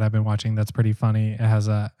Netflix that I've been watching that's pretty funny. It has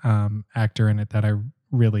a actor in it that I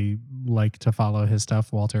really like to follow his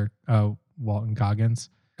stuff, Walton Goggins.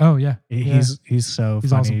 Oh yeah, he's so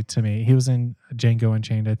funny awesome to me. He was in Django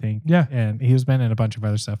Unchained, I think. Yeah, and he's been in a bunch of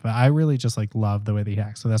other stuff. But I really just like love the way that he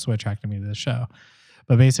acts, so that's what attracted me to the show.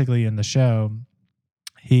 But basically, in the show,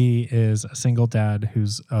 he is a single dad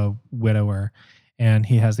who's a widower, and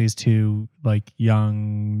he has these 2 like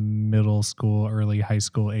young middle school, early high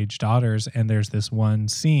school age daughters. And there's this one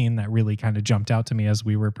scene that really kind of jumped out to me as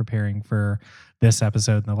we were preparing for this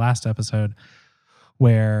episode and the last episode,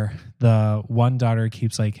 where the one daughter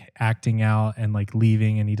keeps like acting out and like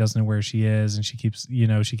leaving, and he doesn't know where she is, and she keeps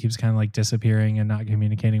kind of like disappearing and not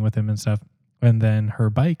communicating with him and stuff. And then her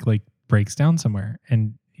bike like breaks down somewhere,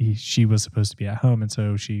 and she was supposed to be at home, and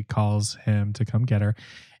so she calls him to come get her.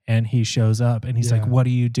 And he shows up and he's like, "What are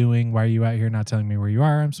you doing? Why are you out here not telling me where you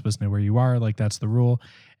are? I'm supposed to know where you are. Like, that's the rule."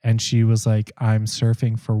 And she was like, "I'm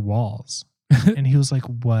surfing for walls." And he was like,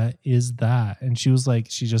 "What is that?" And she was like,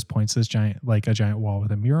 she just points this giant wall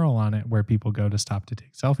with a mural on it where people go to stop to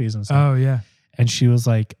take selfies and stuff. Oh, yeah. And she was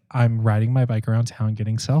like, "I'm riding my bike around town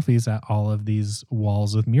getting selfies at all of these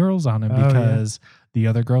walls with murals on them because the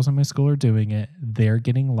other girls in my school are doing it. They're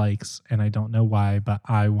getting likes, and I don't know why, but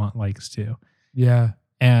I want likes too." Yeah.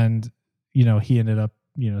 And, he ended up,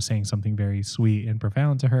 saying something very sweet and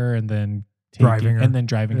profound to her, and then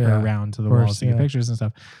driving her around to the walls to get pictures and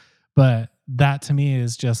stuff. But that to me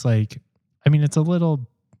is just like, I mean, it's a little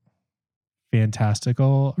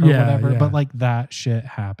fantastical or whatever, but like that shit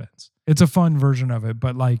happens. It's a fun version of it,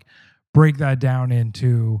 but like break that down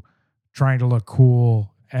into trying to look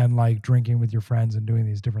cool and like drinking with your friends and doing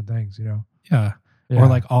these different things, Yeah. Or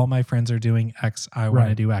like all my friends are doing X, I want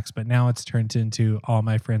to do X. But now it's turned into all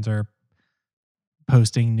my friends are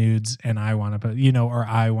posting nudes and I want to put, or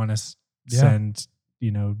I want to send,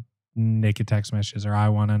 naked text messages, or I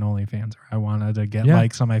want an OnlyFans, or I wanted to get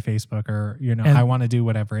likes on my Facebook, or, I want to do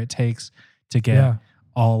whatever it takes to get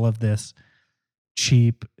all of this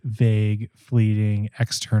cheap, vague, fleeting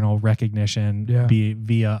external recognition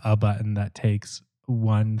via a button that takes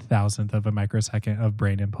 1,000th of a microsecond of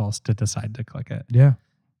brain impulse to decide to click it. Yeah.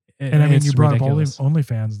 And I mean, you brought ridiculous. up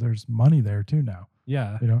OnlyFans. There's money there too now.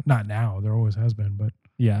 Yeah. Not now. There always has been, but.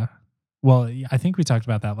 Yeah. Well, I think we talked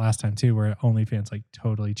about that last time too, where OnlyFans like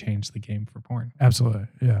totally changed the game for porn. Absolutely.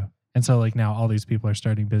 Yeah. And so like now all these people are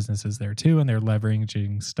starting businesses there too, and they're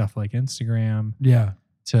leveraging stuff like Instagram. Yeah.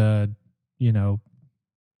 To,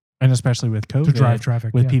 and especially with COVID, to drive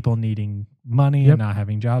traffic, with people needing money and not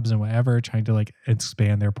having jobs and whatever, trying to like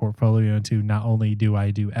expand their portfolio into not only do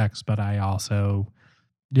I do X, but I also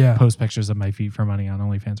post pictures of my feet for money on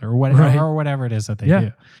OnlyFans or whatever it is that they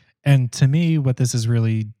do. And to me, what this is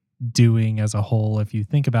really doing as a whole, if you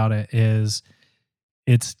think about it, is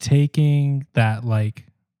it's taking that like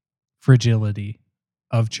fragility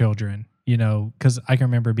of children, because I can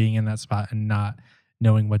remember being in that spot and not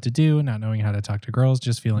knowing what to do, not knowing how to talk to girls,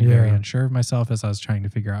 just feeling very unsure of myself as I was trying to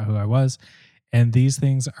figure out who I was. And these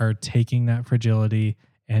things are taking that fragility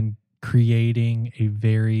and creating a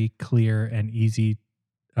very clear and easy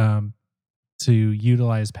to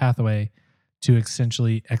utilize pathway to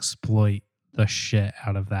essentially exploit the shit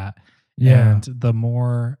out of that. Yeah. And the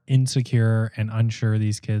more insecure and unsure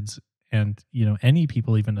these kids and, any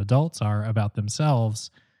people, even adults, are about themselves,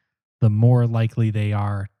 the more likely they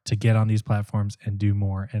are to get on these platforms and do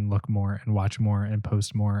more and look more and watch more and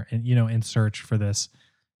post more and, and search for this,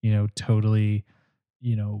 totally,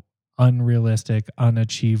 unrealistic,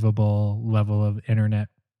 unachievable level of internet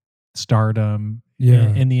stardom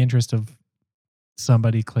in the interest of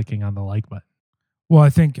somebody clicking on the like button. Well, I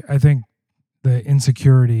think the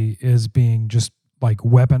insecurity is being just like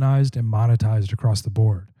weaponized and monetized across the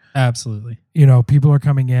board. Absolutely. People are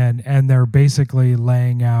coming in and they're basically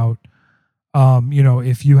laying out,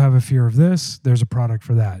 if you have a fear of this, there's a product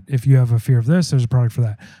for that. If you have a fear of this, there's a product for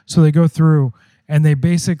that. So they go through and they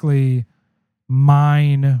basically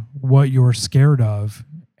mine what you're scared of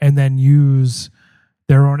and then use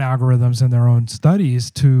their own algorithms and their own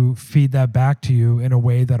studies to feed that back to you in a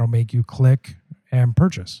way that'll make you click and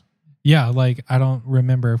purchase. Yeah, like I don't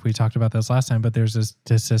remember if we talked about this last time, but there's a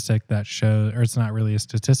statistic that shows, or it's not really a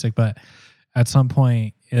statistic, but at some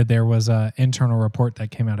point there was an internal report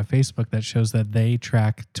that came out of Facebook that shows that they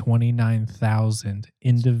track 29,000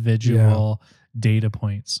 individual data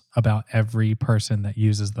points about every person that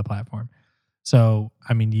uses the platform. So,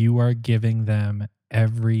 I mean, you are giving them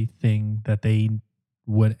everything that they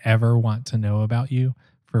would ever want to know about you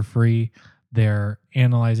for free. They're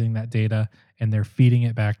analyzing that data and they're feeding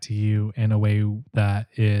it back to you in a way that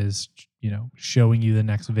is, showing you the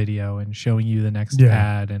next video and showing you the next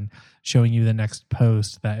ad and showing you the next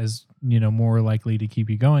post that is, more likely to keep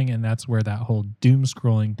you going. And that's where that whole doom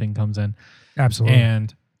scrolling thing comes in. Absolutely.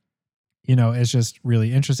 And, it's just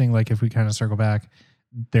really interesting. Like if we kind of circle back,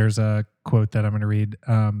 there's a quote that I'm going to read.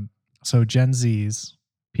 So Gen Zs,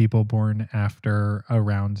 people born after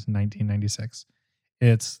around 1996,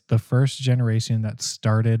 it's the first generation that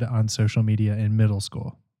started on social media in middle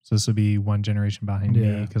school. So this would be one generation behind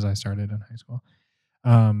me because I started in high school.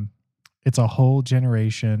 It's a whole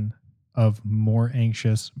generation of more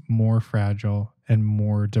anxious, more fragile, and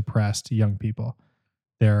more depressed young people.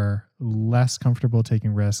 They're less comfortable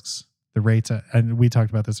taking risks. The rates, and we talked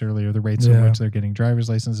about this earlier, the rates in which they're getting driver's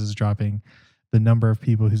licenses is dropping. The number of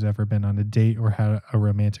people who's ever been on a date or had a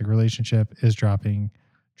romantic relationship is dropping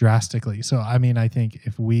drastically. So, I mean, I think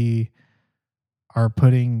if we are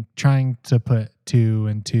trying to put 2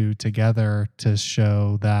 and 2 together to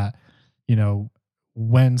show that, you know,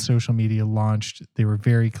 when social media launched, there were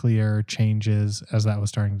very clear changes as that was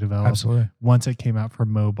starting to develop. Absolutely. Once it came out for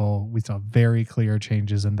mobile, we saw very clear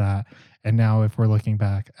changes in that. And now if we're looking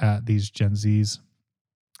back at these Gen Zs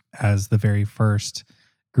as the very first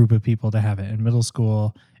group of people to have it in middle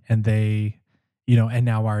school, and they, you know, and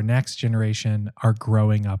now our next generation are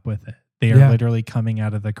growing up with it. They are literally coming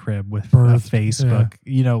out of the crib with Facebook,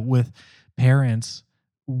 you know, with parents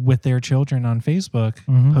with their children on Facebook,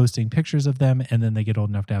 posting pictures of them, and then they get old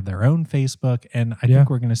enough to have their own Facebook. And I think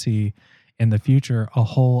we're going to see in the future a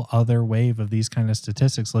whole other wave of these kind of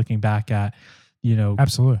statistics looking back at, you know,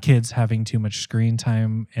 absolutely, kids having too much screen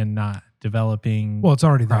time and not developing it's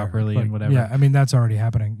already properly there, and whatever. Yeah, I mean, that's already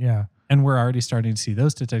happening. Yeah. And we're already starting to see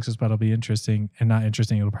those statistics, but it'll be interesting and not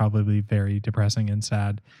interesting. It'll probably be very depressing and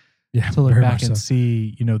sad to look back and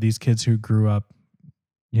see, you know, these kids who grew up,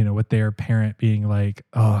 you know, with their parent being like,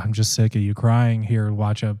 oh, I'm just sick of you crying here.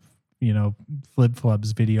 Watch a, you know, Flip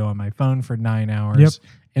Flubs video on my phone for 9 hours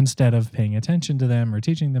instead of paying attention to them or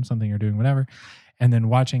teaching them something or doing whatever. And then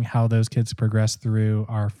watching how those kids progress through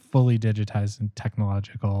our fully digitized and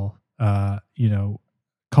technological, you know,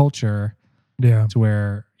 culture to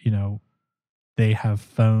where, you know, they have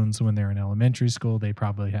phones when they're in elementary school. They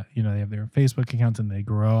probably have, you know, they have their Facebook accounts and they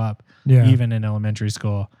grow up even in elementary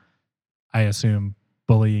school, I assume,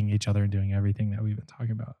 bullying each other and doing everything that we've been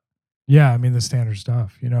talking about. Yeah. I mean, the standard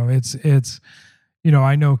stuff, you know, it's, you know,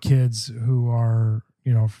 I know kids who are,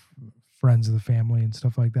 you know, friends of the family and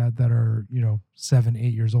stuff like that, that are, you know, 7,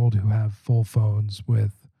 8 years old who have full phones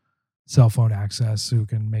with cell phone access, who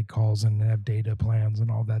can make calls and have data plans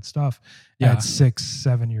and all that stuff at 6,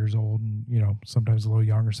 7 years old. And, you know, sometimes a little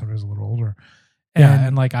younger, sometimes a little older.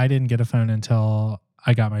 And like, I didn't get a phone until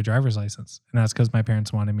I got my driver's license. And that's because my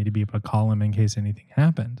parents wanted me to be able to call them in case anything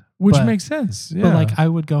happened. Which makes sense. Yeah. But like, I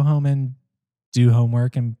would go home and do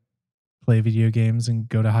homework and play video games and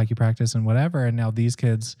go to hockey practice and whatever. And now these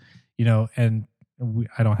kids, you know, and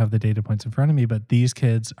I don't have the data points in front of me, but these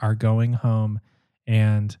kids are going home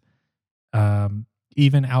and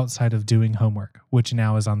even outside of doing homework, which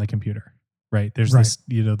now is on the computer, right? There's this,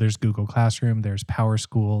 you know, there's Google Classroom, there's Power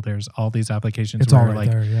School, there's all these applications. It's all right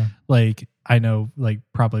there, like I know, like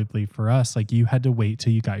probably for us, like you had to wait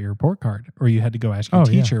till you got your report card, or you had to go ask your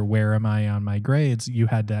teacher, where am I on my grades? You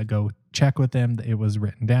had to go check with them. It was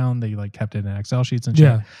written down. They like kept it in Excel sheets and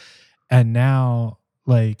shit. And now,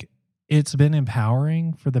 like, it's been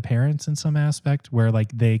empowering for the parents in some aspect where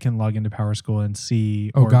like they can log into Power School and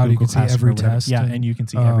see, you can see every test. Yeah. And you can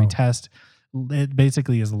see every test. It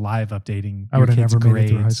basically is live updating your kids'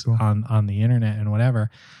 grades on the internet and whatever.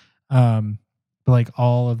 But like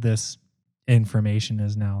all of this information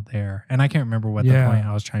is now there. And I can't remember what the point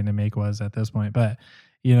I was trying to make was at this point, but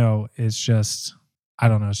you know, it's just, I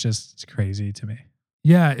don't know. It's crazy to me.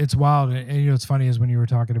 Yeah, it's wild. And you know, it's funny is when you were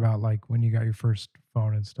talking about like when you got your first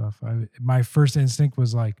phone and stuff, my first instinct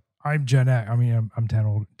was like, I'm Gen X. I mean, I'm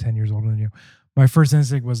 10 years older than you. My first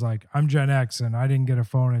instinct was like, I'm Gen X and I didn't get a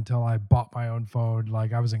phone until I bought my own phone.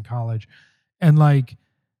 Like I was in college. And like,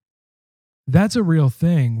 that's a real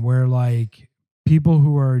thing where like people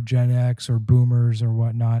who are Gen X or boomers or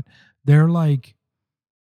whatnot, they're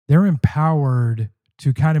empowered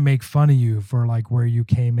to kind of make fun of you for like where you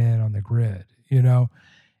came in on the grid, you know?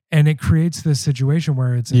 And it creates this situation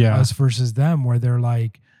where it's us versus them, where they're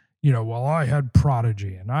like, you know, well, I had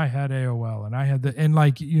Prodigy and I had AOL and I had and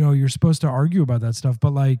like, you know, you're supposed to argue about that stuff,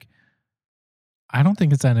 but like, I don't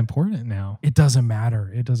think it's that important now. It doesn't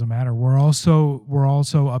matter. It doesn't matter. We're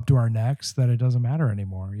also up to our necks that it doesn't matter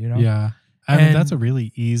anymore, you know? Yeah. I mean, that's a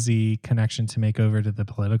really easy connection to make over to the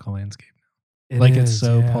political landscape. It's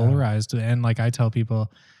so polarized. And like, I tell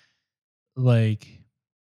people, like,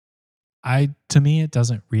 to me, it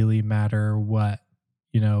doesn't really matter what,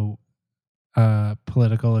 you know,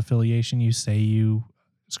 political affiliation you say you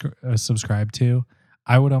subscribe to.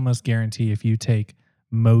 I would almost guarantee if you take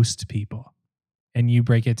most people and you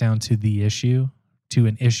break it down to the issue, to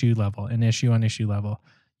an issue on issue level,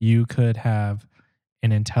 you could have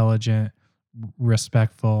an intelligent,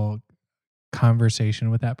 respectful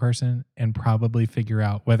conversation with that person and probably figure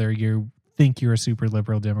out whether you think you're a super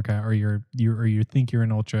liberal Democrat or you think you're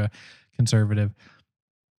an ultra conservative.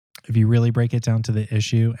 If you really break it down to the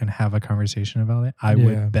issue and have a conversation about it, I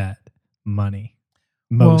would bet money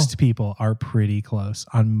most people are pretty close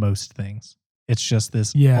on most things. It's just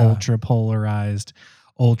this Yeah. ultra polarized,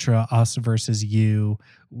 ultra us versus you.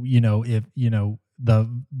 If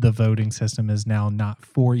the voting system is now not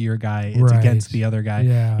for your guy, it's against Right. the other guy.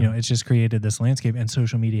 Yeah. It's just created this landscape, and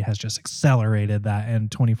social media has just accelerated that,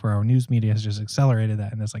 and 24-hour news media has just accelerated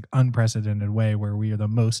that in this like unprecedented way where we are the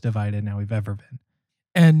most divided now we've ever been.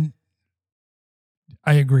 And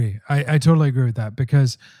I agree. I totally agree with that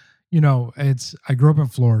because, I grew up in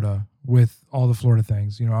Florida with all the Florida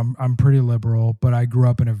things. I'm pretty liberal, but I grew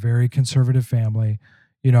up in a very conservative family.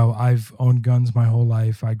 I've owned guns my whole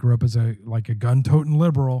life. I grew up as a gun-toting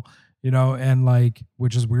liberal, and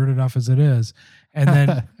which is weird enough as it is. And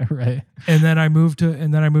then right. and then I moved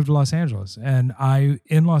to Los Angeles. And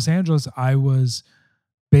in Los Angeles, I was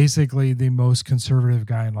basically the most conservative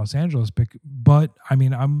guy in Los Angeles. But I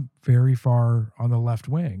mean, I'm very far on the left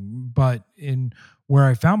wing, but in where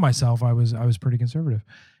I found myself, I was pretty conservative.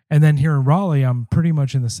 And then here in Raleigh, I'm pretty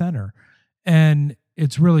much in the center. And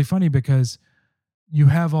it's really funny because you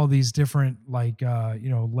have all these different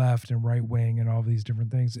left and right wing and all these different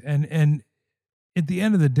things. And at the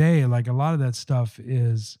end of the day, like a lot of that stuff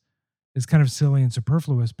is kind of silly and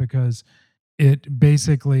superfluous because it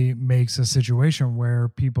basically makes a situation where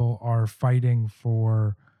people are fighting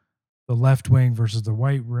for the left wing versus the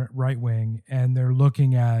right wing, and they're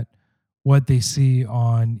looking at what they see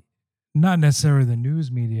on not necessarily the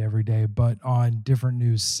news media every day, but on different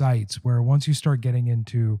news sites, where once you start getting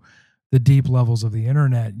into the deep levels of the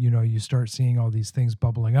internet, you start seeing all these things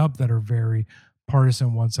bubbling up that are very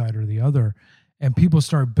partisan one side or the other. And people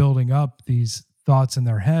start building up these thoughts in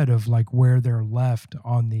their head of like where they're left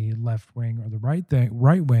on the left wing or the right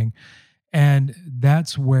wing. And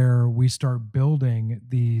that's where we start building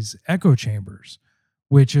these echo chambers,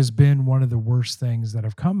 which has been one of the worst things that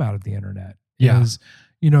have come out of the internet. Yeah. Is,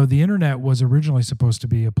 the internet was originally supposed to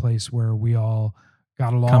be a place where we all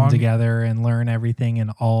got along, come together and learn everything,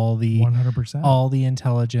 and all the 100%. all the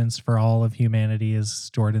intelligence for all of humanity is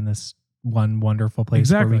stored in this one wonderful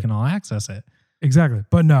place where we can all access it. Exactly.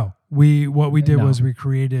 But no, what we did was we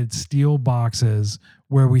created steel boxes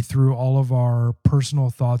where we threw all of our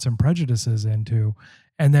personal thoughts and prejudices into,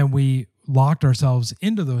 and then we locked ourselves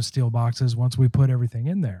into those steel boxes once we put everything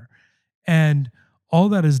in there. And all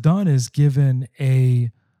that is done is given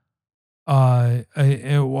a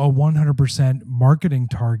 100% marketing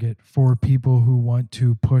target for people who want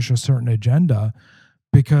to push a certain agenda,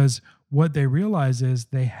 because what they realize is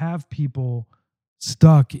they have people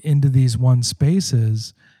stuck into these one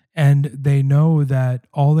spaces, and they know that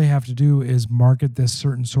all they have to do is market this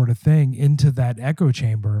certain sort of thing into that echo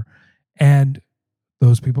chamber, and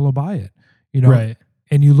those people will buy it, Right.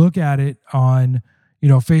 And you look at it on,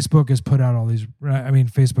 Facebook has put out all these, I mean,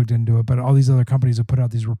 Facebook didn't do it, but all these other companies have put out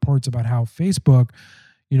these reports about how Facebook,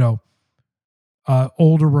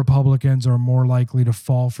 older Republicans are more likely to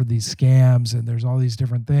fall for these scams, and there's all these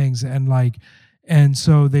different things. And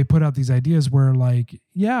so they put out these ideas where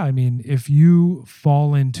if you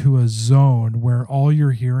fall into a zone where all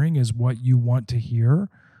you're hearing is what you want to hear,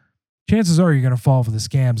 chances are you're going to fall for the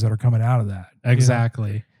scams that are coming out of that.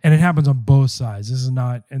 Exactly. And it happens on both sides. This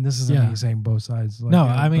isn't me saying both sides.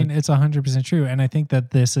 It's 100% true. And I think that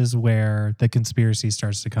this is where the conspiracy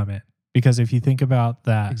starts to come in. Because if you think about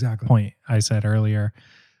that point I said earlier,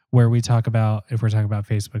 where we talk about, if we're talking about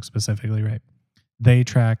Facebook specifically, right? They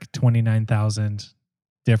track 29,000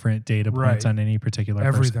 different data points on any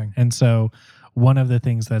particular person. And so one of the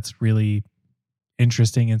things that's really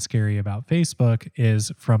interesting and scary about Facebook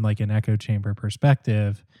is, from like an echo chamber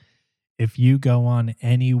perspective, if you go on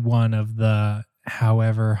any one of the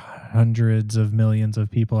however hundreds of millions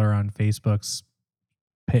of people are on Facebook's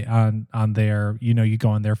on their, you go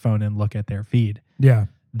on their phone and look at their feed. Yeah.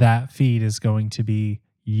 That feed is going to be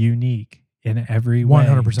unique in every way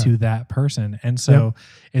 100%. to that person. And so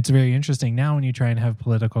it's very interesting now when you try and have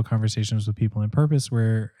political conversations with people in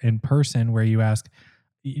person where you ask,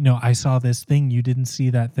 I saw this thing, you didn't see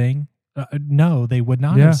that thing. No, they would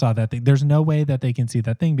not have saw that thing. There's no way that they can see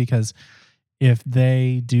that thing, because if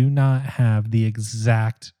they do not have the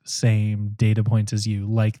exact same data points as you,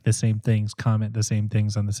 like the same things, comment the same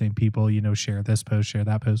things on the same people, share this post, share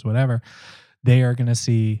that post, whatever, they are going to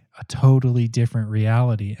see a totally different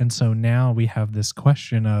reality. And so now we have this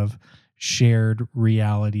question of shared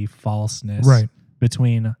reality falseness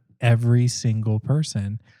between every single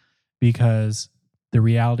person, because the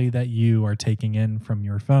reality that you are taking in from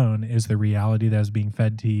your phone is the reality that is being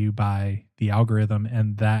fed to you by the algorithm,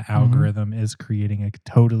 and that algorithm is creating a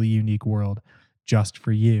totally unique world just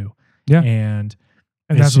for you. Yeah. And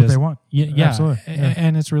And that's what they want. Yeah. Absolutely. Yeah.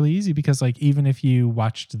 And it's really easy because like, even if you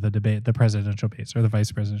watched the debate, the presidential debates or the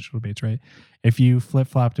vice presidential debates, right? If you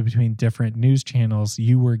flip-flopped between different news channels,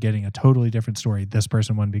 you were getting a totally different story. This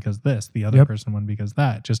person won because this, the other person won because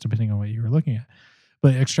that, just depending on what you were looking at.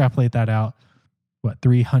 But extrapolate that out,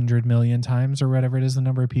 300 million times or whatever it is, the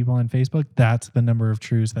number of people on Facebook, that's the number of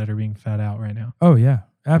truths that are being fed out right now. Oh yeah,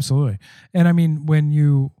 absolutely. And I mean, when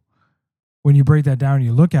you break that down and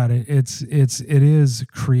you look at it, it is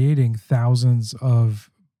creating thousands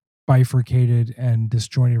of bifurcated and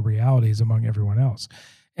disjointed realities among everyone else.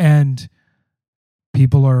 And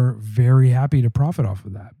people are very happy to profit off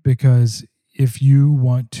of that, because if you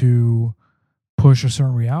want to push a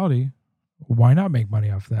certain reality, why not make money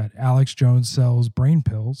off that? Alex Jones sells brain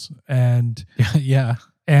pills, and yeah.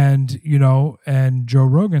 And, and Joe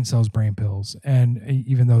Rogan sells brain pills. And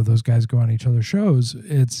even though those guys go on each other's shows,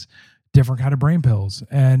 it's different kind of brain pills.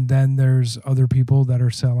 And then there's other people that are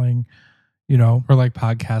selling, or like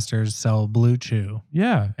podcasters sell Blue Chew.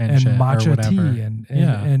 Yeah. And matcha tea. And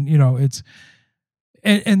it's,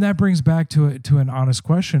 and that brings back to an honest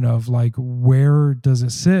question of like, where does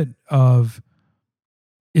it sit of,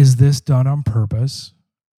 is this done on purpose,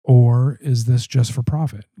 or is this just for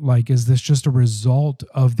profit? Like, is this just a result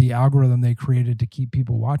of the algorithm they created to keep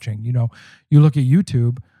people watching? You look at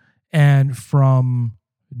YouTube, and from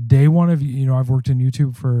day one of, I've worked in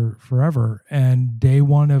YouTube for forever, and day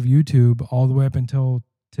one of YouTube all the way up until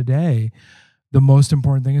today, the most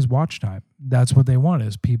important thing is watch time. That's what they want,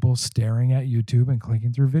 is people staring at YouTube and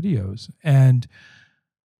clicking through videos. And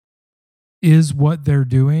is what they're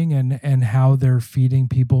doing and how they're feeding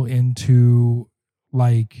people into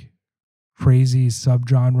like crazy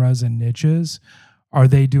subgenres and niches, are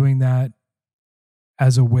they doing that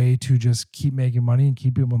as a way to just keep making money and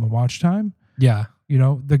keep people in the watch time? Yeah.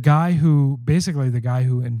 The guy who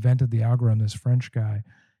invented the algorithm, this French guy,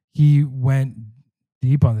 he went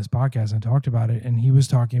deep on this podcast and talked about it. And he was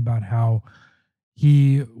talking about how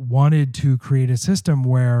he wanted to create a system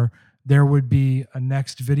where there would be a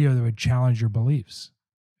next video that would challenge your beliefs.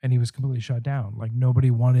 And he was completely shut down. Like nobody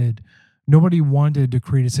wanted to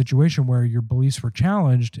create a situation where your beliefs were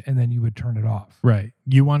challenged and then you would turn it off. Right.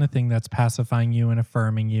 You want a thing that's pacifying you and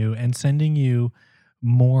affirming you and sending you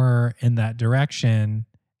more in that direction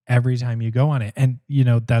every time you go on it. And,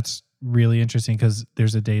 that's really interesting because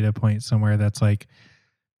there's a data point somewhere that's like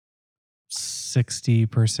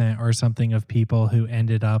 60% or something of people who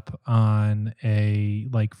ended up on a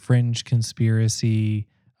like fringe conspiracy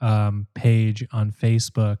page on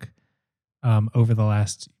Facebook over the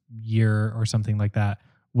last year or something like that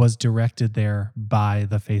was directed there by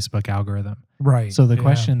the Facebook algorithm. Right. So the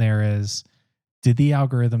question there is, did the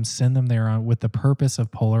algorithm send them there with the purpose of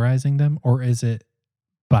polarizing them, or is it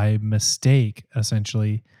by mistake,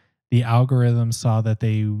 essentially, the algorithm saw that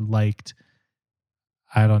they liked,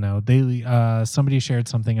 I don't know, somebody shared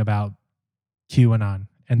something about QAnon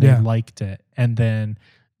and they liked it. And then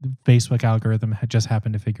the Facebook algorithm had just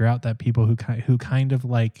happened to figure out that people who kind of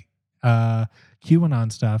like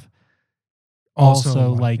QAnon stuff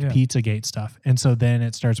also like Pizzagate stuff. And so then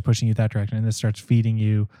it starts pushing you that direction, and it starts feeding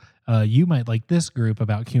you, you might like this group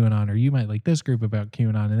about QAnon, or you might like this group about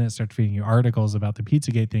QAnon, and then it starts feeding you articles about the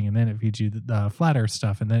Pizzagate thing, and then it feeds you the flat earth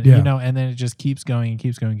stuff, and then and then it just keeps going and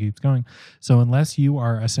keeps going and keeps going. So unless you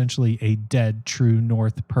are essentially a dead, true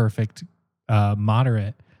north, perfect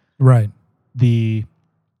moderate, right, the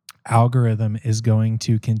algorithm is going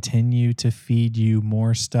to continue to feed you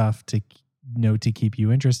more stuff to keep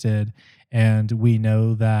you interested. And we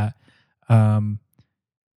know that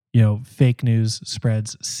fake news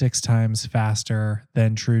spreads 6 times faster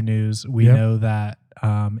than true news. We know that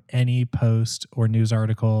any post or news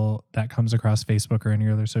article that comes across Facebook or any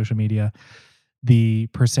other social media, the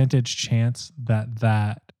percentage chance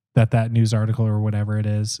that news article or whatever it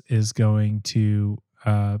is going to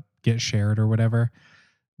get shared or whatever,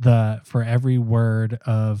 for every word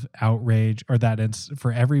of outrage, or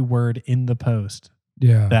for every word in the post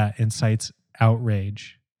that incites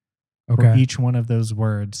outrage, for each one of those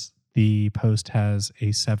words, the post has a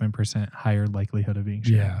 7% higher likelihood of being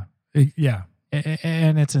shared. Yeah.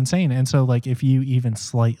 And it's insane. And so like, if you even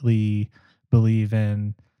slightly believe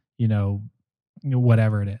in,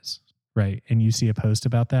 whatever it is, right, and you see a post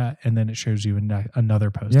about that, and then it shows you another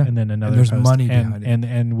post, and then another and there's post, money behind it.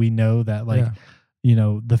 And we know that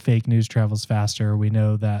the fake news travels faster. We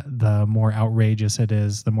know that the more outrageous it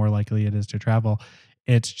is, the more likely it is to travel.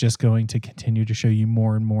 It's just going to continue to show you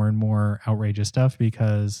more and more and more outrageous stuff,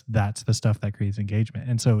 because that's the stuff that creates engagement.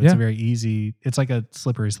 And so it's very easy. It's like a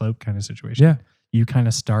slippery slope kind of situation. Yeah. You kind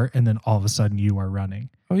of start, and then all of a sudden you are running.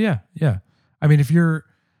 Oh yeah. Yeah. I mean, if you're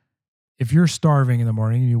if you're starving in the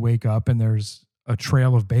morning and you wake up and there's a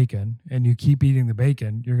trail of bacon and you keep eating the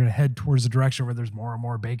bacon, you're going to head towards the direction where there's more and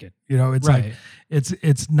more bacon. It's like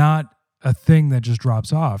it's not a thing that just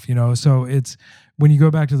drops off. So it's when you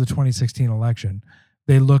go back to the 2016 election,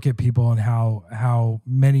 they look at people and how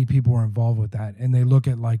many people were involved with that, and they look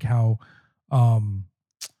at like how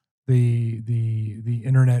the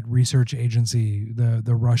Internet Research Agency,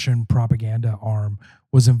 the Russian propaganda arm,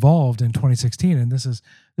 was involved in 2016. And this is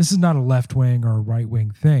not a left wing or right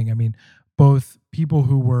wing thing. I mean, both people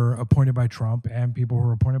who were appointed by Trump and people who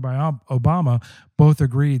were appointed by Obama both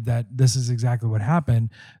agreed that this is exactly what happened,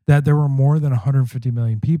 that there were more than 150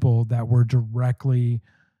 million people that were directly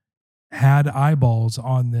had eyeballs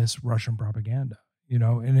on this Russian propaganda,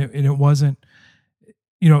 and it wasn't,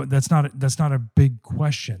 that's not a big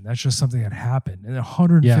question. That's just something that happened. And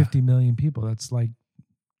 150 million people, that's like,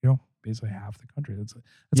 basically half the country. That's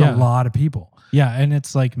a lot of people. Yeah. And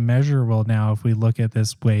it's like measurable now if we look at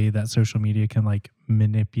this way that social media can like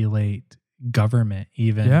manipulate government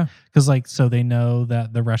even. Yeah. Because so they know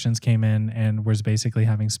that the Russians came in and was basically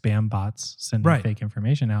having spam bots sending fake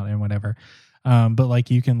information out and whatever. But like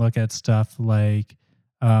you can look at stuff like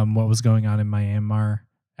what was going on in Myanmar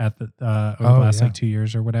at the over the last like 2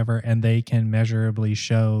 years or whatever, and they can measurably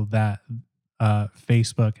show that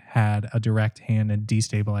Facebook had a direct hand in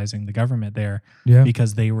destabilizing the government there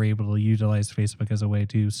because they were able to utilize Facebook as a way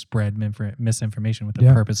to spread misinformation with the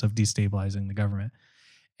purpose of destabilizing the government.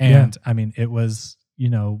 And I mean, it was,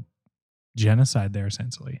 genocide there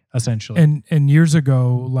essentially. And years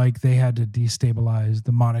ago, like they had to destabilize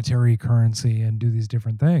the monetary currency and do these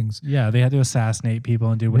different things. Yeah, they had to assassinate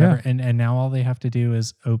people and do whatever. Yeah. And now all they have to do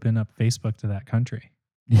is open up Facebook to that country.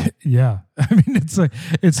 Yeah. I mean,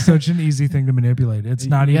 it's such an easy thing to manipulate. It's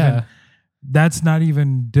not even, that's not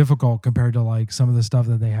even difficult compared to like some of the stuff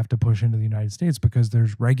that they have to push into the United States because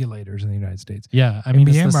there's regulators in the United States. Yeah. I mean,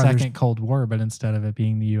 it's the second Cold War, but instead of it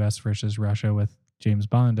being the US versus Russia with James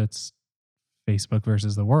Bond, it's Facebook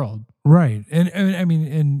versus the world. Right. And I mean,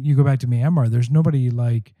 and you go back to Myanmar, there's nobody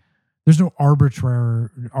like, there's no arbitrary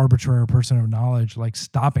person of knowledge like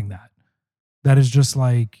stopping that. That is just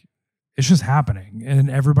like, it's just happening,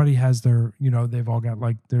 and everybody has their, they've all got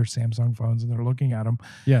like their Samsung phones and they're looking at them.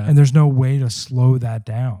 Yeah. And there's no way to slow that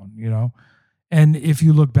down, And if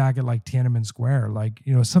you look back at like Tiananmen Square, like,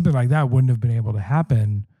 something like that wouldn't have been able to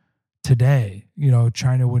happen today.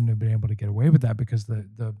 China wouldn't have been able to get away with that because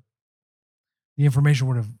the information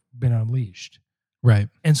would have been unleashed. Right.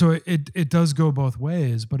 And so it does go both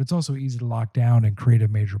ways, but it's also easy to lock down and create a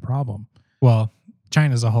major problem. Well,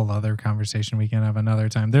 China's a whole other conversation we can have another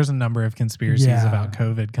time. There's a number of conspiracies about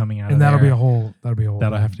COVID coming out, and that'll be a whole.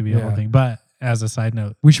 That'll have to be a whole thing. But as a side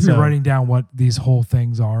note, we should be writing down what these whole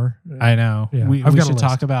things are. I know. Yeah. We should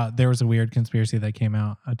talk about. There was a weird conspiracy that came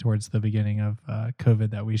out towards the beginning of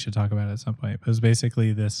COVID that we should talk about at some point. It was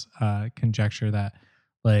basically this conjecture that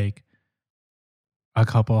like a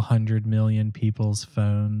couple 100 million people's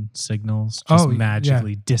phone signals just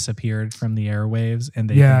magically disappeared from the airwaves, and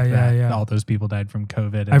they think that all those people died from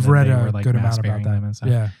COVID. And I've read they a were, like, good amount about that. And stuff.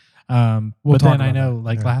 Yeah. But then I know,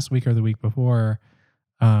 like last week or the week before,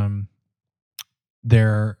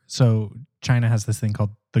 so China has this thing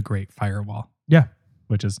called the Great Firewall. Yeah.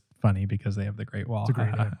 Which is funny because they have the Great Wall. It's a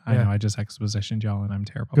great name. I know I just expositioned y'all and I'm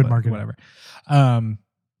terrible. Good marketing. Whatever.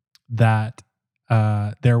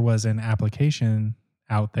 There was an application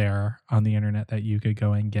out there on the internet that you could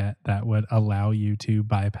go and get that would allow you to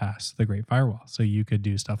bypass the Great Firewall. So you could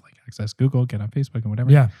do stuff like access Google, get on Facebook and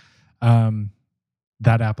whatever. Yeah.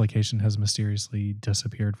 That application has mysteriously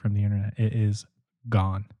disappeared from the internet. It is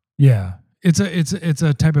gone. Yeah. It's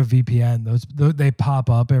a type of VPN. They pop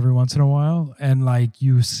up every once in a while, and like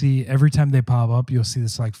you see every time they pop up, you'll see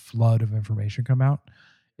this like flood of information come out.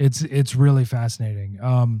 It's really fascinating.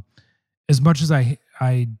 As much as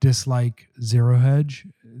I dislike Zero Hedge,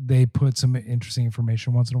 they put some interesting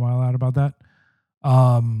information once in a while out about that.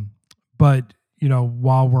 But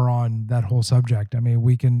while we're on that whole subject, I mean,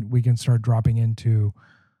 we can start dropping into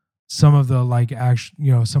some of the like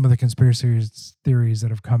some of the conspiracy theories that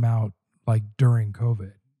have come out like during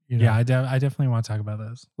COVID. Yeah, I definitely want to talk about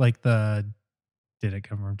those. Like did it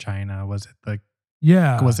come from China? Was it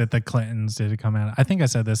the Clintons? Did it come out? I think I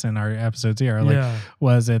said this in our episodes here. Like,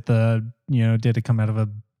 was it did it come out of a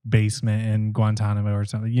basement in Guantanamo or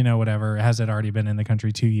something? Whatever. Has it already been in the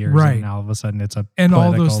country 2 years? Right. And now all of a sudden it's a and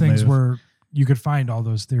all those things were, you could find all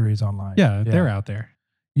those theories online. Yeah, they're out there.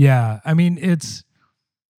 Yeah. I mean,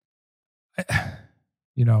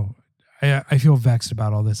 I feel vexed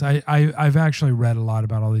about all this. I've actually read a lot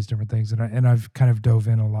about all these different things, and I've kind of dove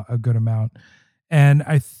in a good amount. And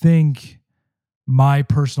I think my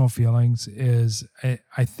personal feelings is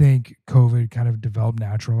I think COVID kind of developed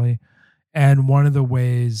naturally. And one of the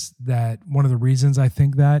reasons I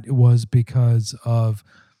think that was because of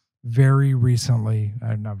very recently,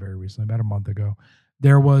 not very recently, about a month ago,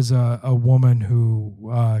 there was a woman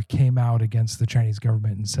who came out against the Chinese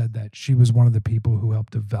government and said that she was one of the people who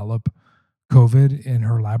helped develop COVID in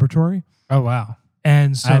her laboratory. Oh, wow.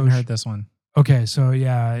 And so I hadn't heard this one. Okay, so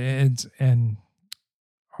yeah,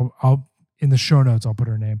 I'll in the show notes I'll put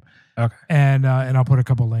her name. Okay. And I'll put a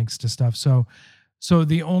couple links to stuff. So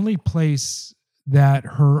the only place that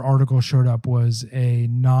her article showed up was a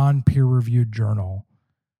non-peer-reviewed journal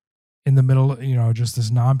in the middle, just this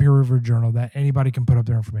non-peer-reviewed journal that anybody can put up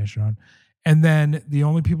their information on. And then the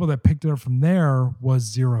only people that picked it up from there was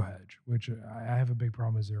Zero Hedge, which I have a big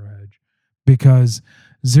problem with Zero Hedge, because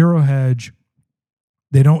Zero Hedge,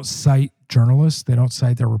 they don't cite journalists. They don't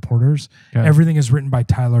cite their reporters. Okay. Everything is written by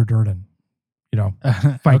Tyler Durden,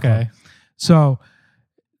 Fight Club. So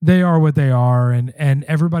they are what they are. And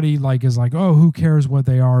everybody is like, oh, who cares what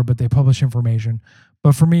they are, but they publish information.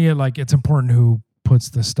 But for me, it's important who puts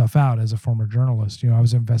this stuff out. As a former journalist, I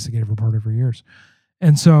was an investigative reporter for years.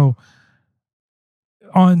 And so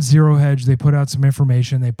on Zero Hedge, they put out some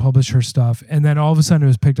information, they published her stuff. And then all of a sudden it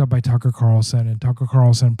was picked up by Tucker Carlson, and Tucker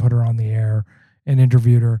Carlson put her on the air and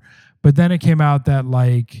interviewed her. But then it came out that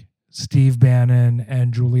Steve Bannon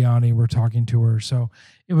and Giuliani were talking to her. So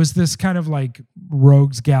it was this kind of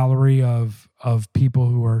rogues gallery of people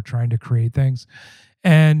who are trying to create things.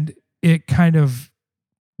 And it kind of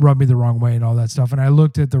rubbed me the wrong way and all that stuff. And I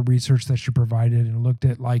looked at the research that she provided and looked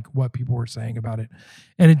at what people were saying about it.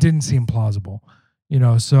 And it didn't seem plausible,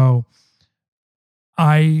 So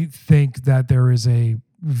I think that there is a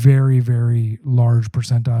very, very large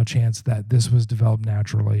percentile chance that this was developed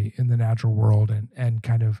naturally in the natural world and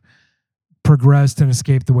kind of progressed and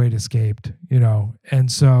escaped the way it escaped,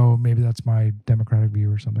 And so maybe that's my democratic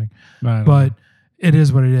view or something, but it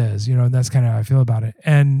is what it is, and that's kind of how I feel about it.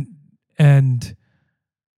 And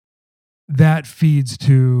that feeds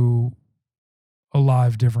to a lot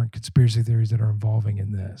of different conspiracy theories that are involving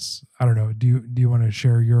in this. I don't know. Do you want to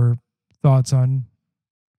share your thoughts on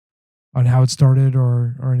how it started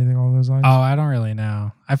or anything along those lines? Oh, I don't really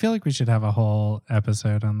know. I feel like we should have a whole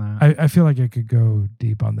episode on that. I feel like I could go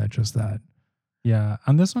deep on that, just that. Yeah.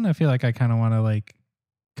 On this one, I feel like I kind of want to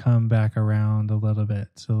come back around a little bit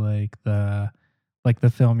to the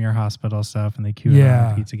Film Your Hospital stuff and the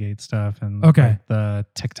QAnon Pizzagate stuff and the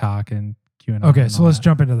TikTok and QAnon. Okay, so let's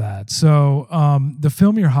jump into that. So the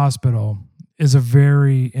Film Your Hospital is a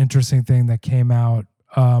very interesting thing that came out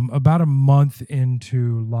about a month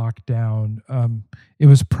into lockdown. It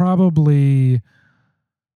was probably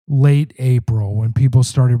late April when people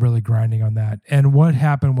started really grinding on that. And what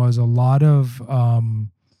happened was a lot of kind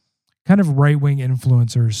of right-wing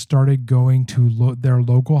influencers started going to their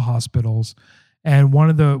local hospitals. And one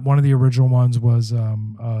of the original ones was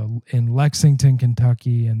in Lexington,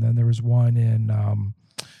 Kentucky, and then there was one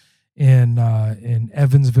in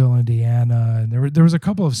Evansville, Indiana, and there was a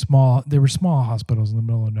couple of small hospitals in the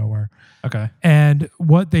middle of nowhere. Okay. And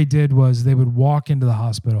what they did was they would walk into the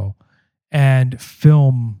hospital and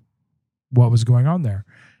film what was going on there.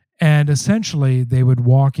 And essentially they would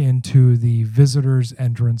walk into the visitors'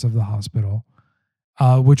 entrance of the hospital,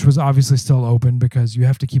 which was obviously still open because you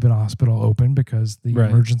have to keep a hospital open because the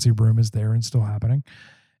emergency room is there and still happening.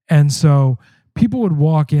 And so people would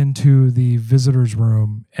walk into the visitors'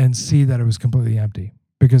 room and see that it was completely empty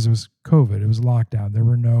because it was COVID. It was lockdown. There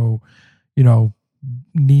were no,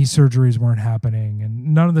 knee surgeries weren't happening,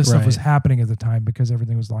 and none of this stuff was happening at the time because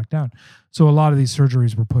everything was locked down. So a lot of these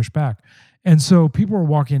surgeries were pushed back. And so people were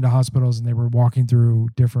walking into hospitals and they were walking through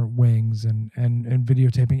different wings and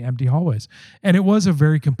videotaping empty hallways. And it was a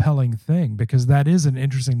very compelling thing because that is an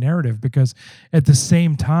interesting narrative, because at the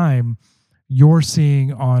same time, you're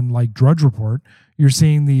seeing on Drudge Report, you're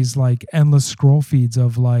seeing these endless scroll feeds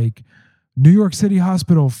of New York City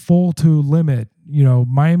Hospital full to limit,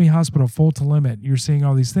 Miami Hospital full to limit. You're seeing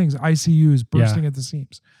all these things, ICUs bursting at the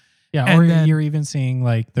seams. Yeah, and then you're even seeing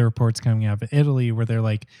the reports coming out of Italy where they're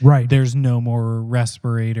there's no more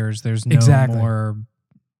respirators, there's no more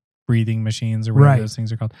breathing machines or whatever those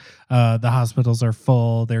things are called. The hospitals are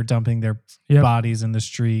full, they're dumping their bodies in the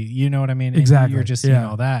street. You know what I mean? Exactly. And you're just seeing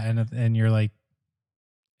all that, and you're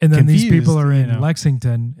and then confused, these people are in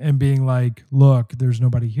Lexington and being look, there's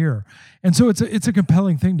nobody here. And so it's a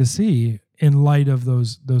compelling thing to see in light of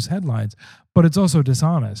those headlines, but it's also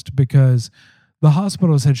dishonest because the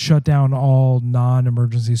hospitals had shut down all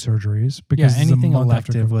non-emergency surgeries because anything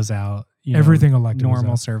elective was out. Everything elective,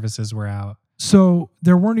 normal services were out. So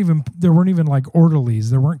there weren't even like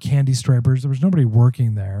orderlies. There weren't candy strippers. There was nobody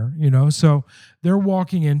working there, So they're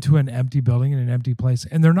walking into an empty building in an empty place,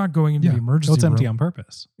 and they're not going into the emergency room. It's empty on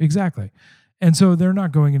purpose. Exactly. And so they're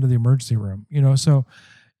not going into the emergency room, So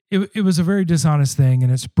it was a very dishonest thing,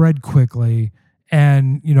 and it spread quickly,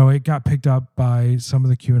 and it got picked up by some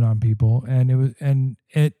of the QAnon people, and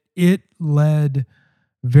it led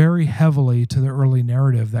very heavily to the early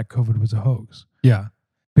narrative that COVID was a hoax. Yeah.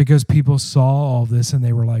 Because people saw all this and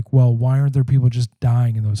they were like, well, why aren't there people just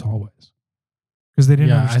dying in those hallways? Because they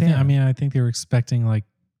didn't understand. I think they were expecting like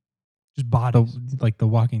just bodies. Like The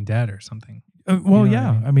Walking Dead or something. Well,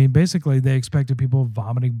 yeah. I mean, basically, they expected people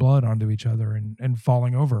vomiting blood onto each other and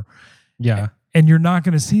falling over. Yeah. And you're not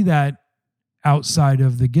going to see that outside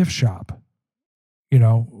of the gift shop,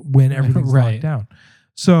 when everything's locked down.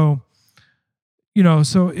 So...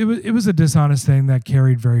 so it was a dishonest thing that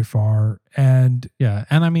carried very far, and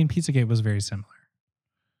and I mean, Pizzagate was very similar.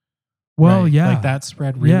 Well, right? yeah, like that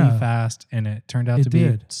spread really fast, and it turned out to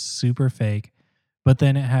be super fake. But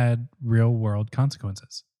then it had real world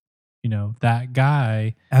consequences. That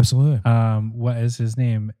guy, absolutely. What is his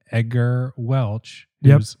name? Edgar Welch.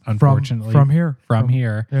 Yep, who's unfortunately from here,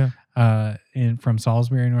 from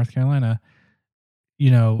Salisbury, North Carolina.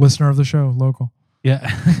 Listener of the show, local. Yeah.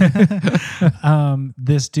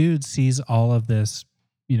 This dude sees all of this,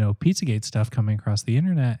 Pizzagate stuff coming across the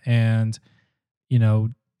internet and,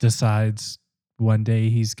 decides one day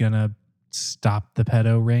he's going to stop the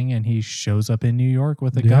pedo ring, and he shows up in New York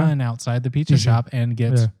with a gun outside the pizza shop and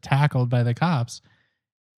gets tackled by the cops.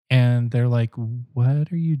 And they're like,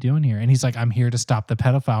 what are you doing here? And he's like, I'm here to stop the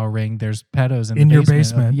pedophile ring. There's pedos in your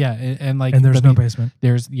basement. And there's no basement.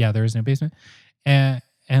 There is no basement. And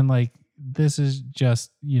like, this is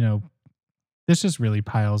just, this just really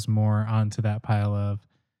piles more onto that pile of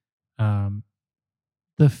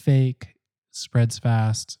the fake spreads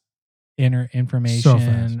fast, information, so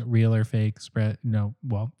fast. Real or fake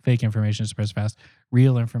fake information spreads fast,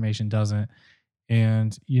 real information doesn't.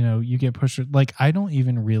 And, you get pushed. Like, I don't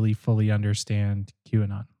even really fully understand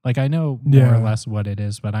QAnon. Like, I know more or less what it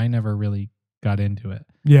is, but I never really got into it.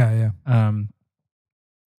 Yeah.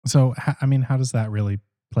 So, I mean, how does that really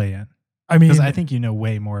play in? I mean, because I think you know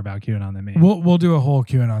way more about QAnon than me. We'll do a whole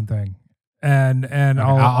QAnon thing, and okay,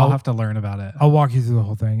 I'll have to learn about it. I'll walk you through the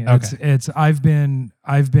whole thing. Okay. I've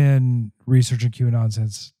been researching QAnon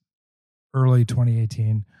since early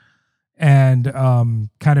 2018, and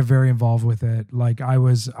kind of very involved with it. Like I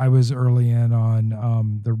was early in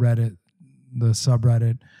on the Reddit, the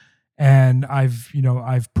subreddit, and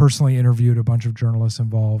I've personally interviewed a bunch of journalists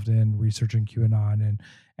involved in researching QAnon,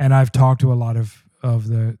 and I've talked to a lot of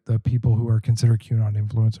the people who are considered QAnon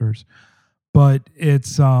influencers. But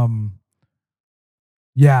it's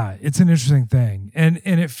it's an interesting thing. And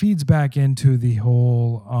it feeds back into the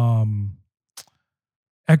whole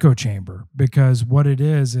echo chamber, because what it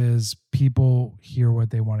is people hear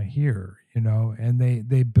what they want to hear, and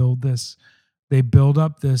they build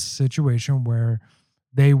up this situation where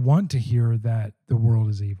they want to hear that the world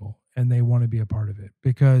is evil and they want to be a part of it,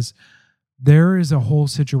 because there is a whole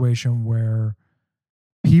situation where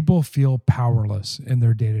people feel powerless in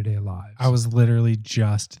their day-to-day lives. I was literally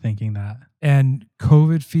just thinking that. And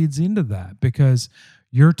COVID feeds into that, because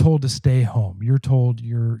you're told to stay home. You're told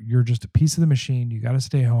you're just a piece of the machine. You got to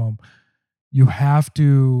stay home. You have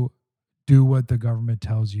to do what the government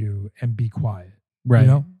tells you and be quiet.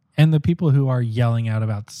 Right. And the people who are yelling out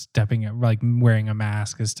about like wearing a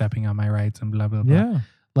mask is stepping on my rights and blah, blah, blah. Yeah.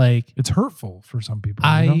 Like, it's hurtful for some people.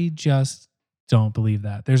 I just don't believe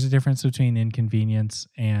that. There's a difference between inconvenience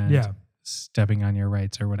and stepping on your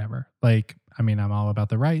rights or whatever. Like, I mean, I'm all about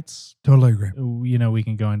the rights. Totally agree. We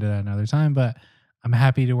can go into that another time, but I'm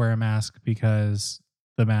happy to wear a mask because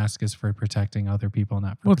the mask is for protecting other people,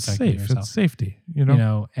 not for protecting yourself. It's safety,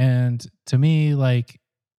 and to me, like,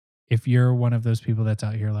 if you're one of those people that's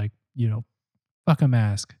out here like, fuck a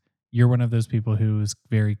mask, you're one of those people who is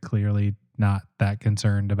very clearly not that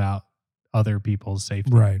concerned about other people's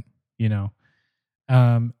safety. Right.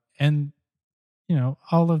 And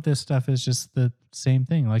all of this stuff is just the same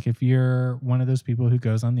thing. Like, if you're one of those people who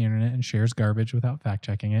goes on the internet and shares garbage without fact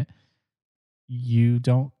checking it, you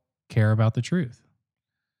don't care about the truth.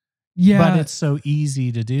 Yeah. But it's so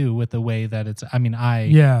easy to do with the way that it's, I mean, I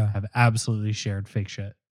have absolutely shared fake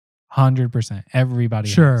shit. 100%. Everybody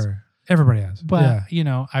has. Everybody has. But,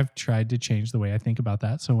 I've tried to change the way I think about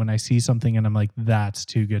that. So when I see something and I'm like, that's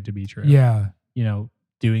too good to be true. Yeah.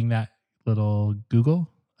 Doing that little Google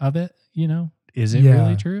of it, is it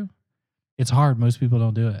really true? It's hard. Most people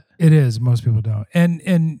don't do it. It is. Most people don't.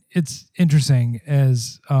 And it's interesting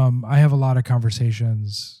as I have a lot of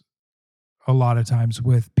conversations a lot of times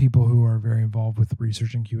with people who are very involved with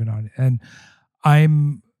researching QAnon, and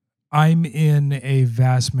I'm in a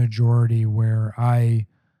vast majority where I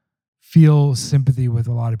feel sympathy with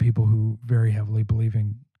a lot of people who very heavily believe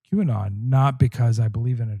in QAnon, not because I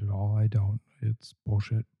believe in it at all. I don't. It's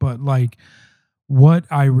bullshit. But like, what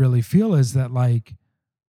I really feel is that like,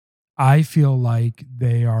 I feel like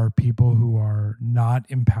they are people who are not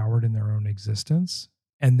empowered in their own existence,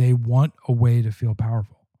 and they want a way to feel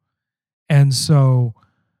powerful. And so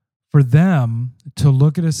for them to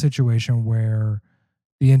look at a situation where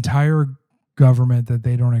the entire government that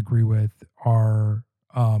they don't agree with are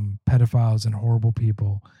pedophiles and horrible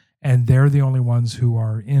people, and they're the only ones who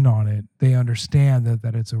are in on it, they understand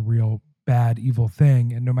that it's a real bad, evil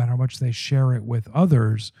thing. And no matter how much they share it with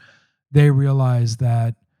others, they realize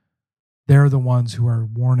that they're the ones who are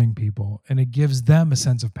warning people, and it gives them a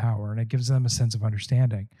sense of power, and it gives them a sense of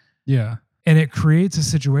understanding. Yeah. And it creates a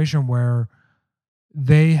situation where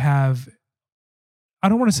they have, I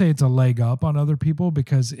don't want to say it's a leg up on other people,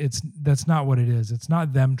 because that's not what it is. It's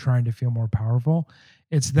not them trying to feel more powerful.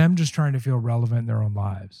 It's them just trying to feel relevant in their own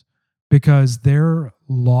lives, because they're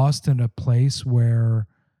lost in a place where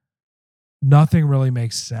nothing really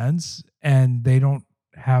makes sense, and they don't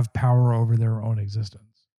have power over their own existence.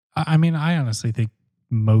 I mean, I honestly think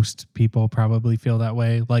most people probably feel that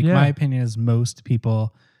way. Like, my opinion is most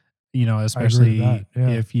people, especially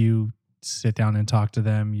if you sit down and talk to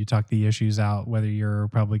them, you talk the issues out, whether you're a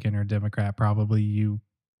Republican or Democrat, probably you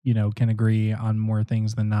can agree on more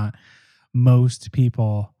things than not. Most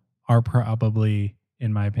people are probably,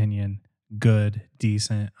 in my opinion, good,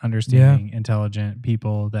 decent, understanding, intelligent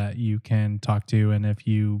people that you can talk to. And if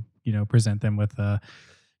you present them with a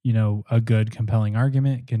good, compelling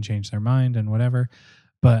argument, can change their mind and whatever.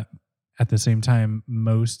 But at the same time,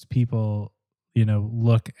 most people,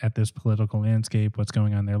 look at this political landscape, what's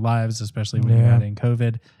going on in their lives, especially when you're adding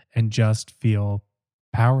COVID, and just feel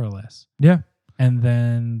powerless. Yeah. And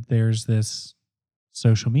then there's this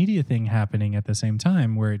social media thing happening at the same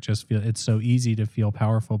time where it's so easy to feel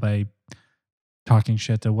powerful by talking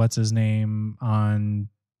shit to what's his name on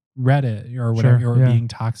Reddit or whatever, or being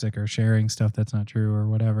toxic or sharing stuff that's not true or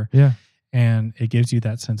whatever. Yeah. And it gives you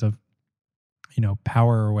that sense of,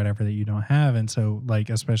 power or whatever that you don't have. And so, like,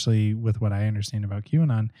 especially with what I understand about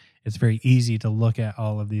QAnon, it's very easy to look at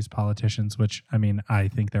all of these politicians, which, I mean, I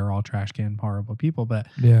think they're all trash can, horrible people, but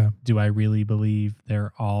do I really believe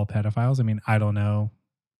they're all pedophiles? I mean, I don't know.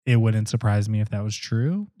 It wouldn't surprise me if that was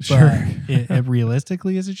true. Sure. It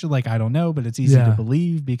realistically, is it true? Like, I don't know, but it's easy to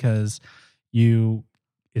believe because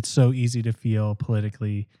it's so easy to feel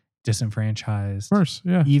politically disenfranchised. Of course,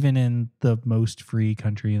 yeah. Even in the most free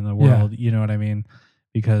country in the world, you know what I mean?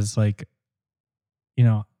 Because, like,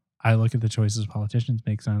 I look at the choices politicians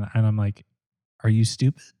make and I'm like, are you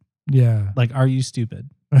stupid? Yeah. Like, are you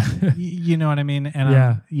stupid? You know what I mean?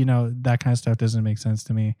 And that kind of stuff doesn't make sense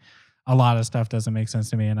to me. A lot of stuff doesn't make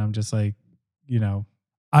sense to me. And I'm just like,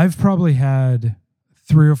 I've probably had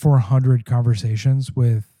 300 or 400 conversations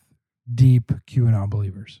with deep QAnon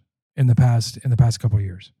believers in the past couple of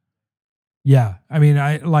years. Yeah. I mean,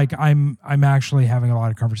 I'm actually having a lot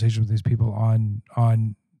of conversations with these people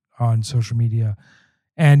on social media,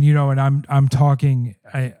 and and I'm talking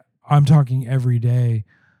every day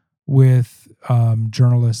with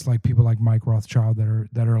journalists, like people like Mike Rothschild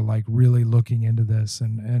that are like really looking into this,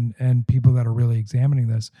 and people that are really examining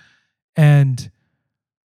this. And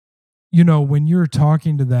when you're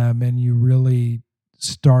talking to them and you really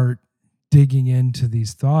start digging into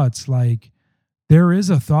these thoughts, like, there is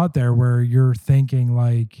a thought there where you're thinking,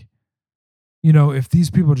 like, if these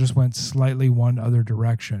people just went slightly one other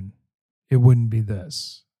direction, it wouldn't be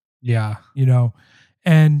this. Yeah.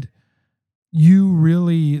 And you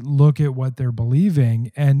really look at what they're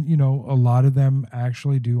believing, and a lot of them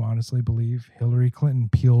actually do honestly believe Hillary Clinton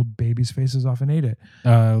peeled babies' faces off and ate it.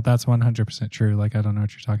 That's 100% true. Like, I don't know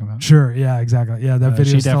what you're talking about. Sure, yeah, exactly. Yeah, that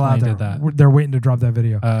video is still out there. They're waiting to drop that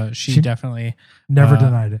video. She definitely never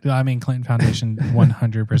denied it. I mean, Clinton Foundation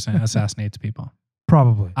 100% assassinates people.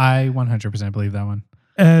 Probably. I 100% believe that one.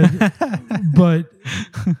 But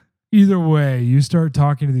either way, you start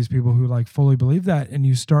talking to these people who like fully believe that, and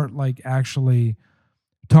you start like actually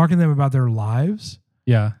talking to them about their lives.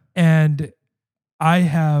 Yeah. And I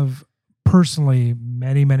have personally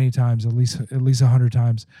many, many times, at least 100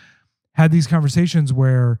 times, had these conversations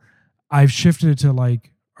where I've shifted it to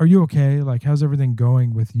like, are you okay? Like, how's everything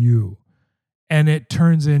going with you? And it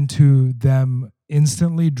turns into them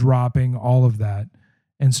instantly dropping all of that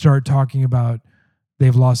and start talking about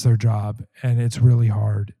they've lost their job and it's really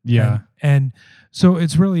hard. Yeah. And so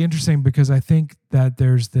it's really interesting, because I think that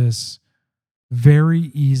there's this very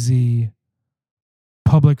easy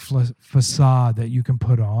public facade that you can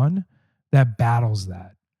put on that battles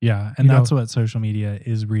that. Yeah. And that's what social media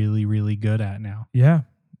is really, really good at now. Yeah.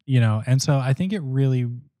 And so I think it really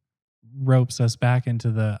ropes us back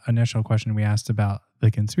into the initial question we asked about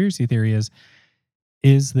the conspiracy theory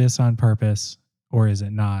is this on purpose or is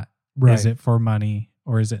it not? Right. Is it for money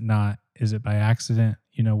or is it not? Is it by accident?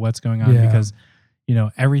 What's going on? Yeah. Because,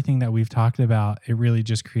 everything that we've talked about, it really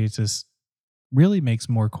just creates this, really makes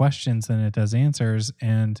more questions than it does answers.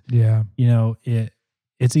 And,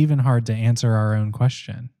 it's even hard to answer our own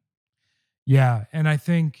question. Yeah. And I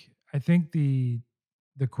think the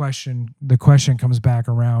question comes back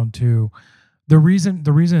around to the reason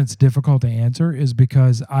it's difficult to answer is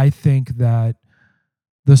because I think that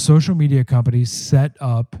the social media companies set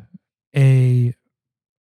up a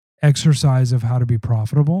exercise of how to be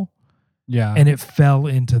profitable. Yeah. And it fell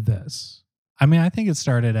into this. I mean, I think it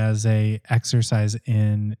started as a exercise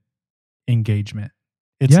in engagement.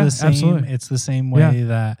 It's the same. Absolutely. It's the same way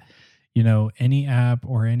that, any app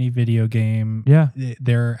or any video game,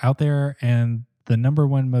 they're out there, and the number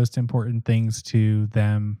one most important things to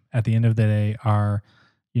them at the end of the day are,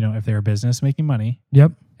 if they're a business, making money.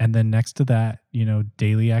 Yep. And then next to that,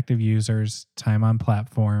 daily active users, time on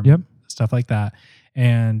platform, stuff like that.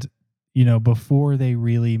 And, before they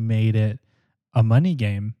really made it a money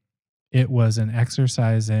game, it was an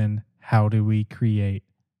exercise in how do we create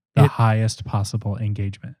the highest possible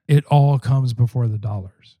engagement. It all comes before the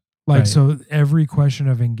dollars. So every question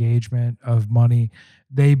of engagement, of money,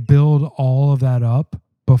 they build all of that up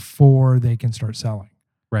before they can start selling.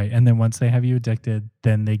 Right. And then once they have you addicted,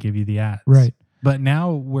 then they give you the ads. Right. But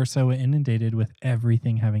now we're so inundated with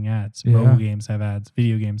everything having ads. Mobile games have ads.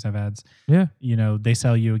 Video games have ads. Yeah. They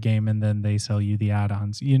sell you a game and then they sell you the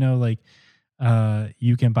add-ons. You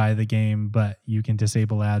can buy the game, but you can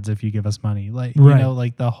disable ads if you give us money.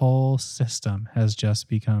 The whole system has just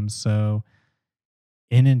become so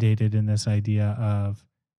inundated in this idea of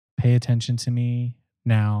pay attention to me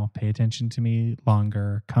now, pay attention to me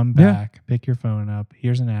longer, come back, pick your phone up.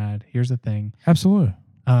 Here's an ad. Here's a thing. Absolutely.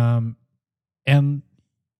 And,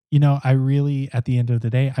 I really, at the end of the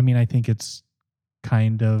day, I mean, I think it's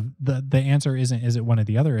kind of the answer is it one or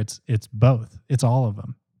the other? It's both. It's all of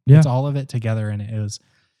them. Yeah. It's all of it together. And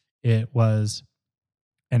it was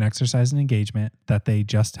an exercise in engagement that they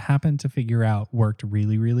just happened to figure out worked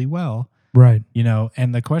really, really well. Right.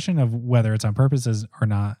 And the question of whether it's on purpose or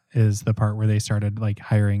not is the part where they started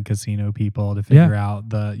hiring casino people to figure out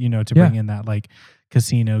to bring in that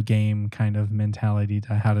casino game kind of mentality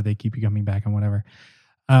to how do they keep you coming back and whatever.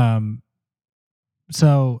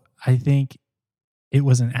 So I think it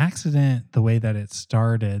was an accident the way that it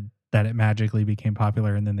started, that it magically became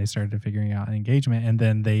popular, and then they started figuring out engagement, and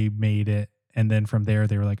then they made it, and then from there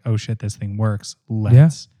they were like, oh shit, this thing works.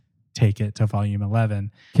 Let's take it to volume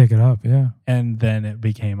 11. Kick it up, yeah. And then it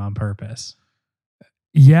became on purpose.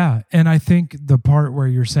 Yeah, and I think the part where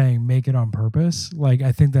you're saying make it on purpose,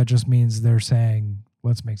 I think that just means they're saying,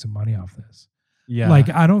 let's make some money off this. Yeah.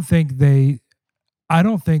 I don't think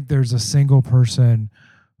there's a single person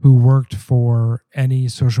who worked for any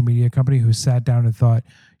social media company who sat down and thought,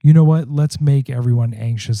 you know what, let's make everyone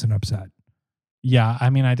anxious and upset. Yeah, I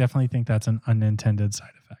mean, I definitely think that's an unintended side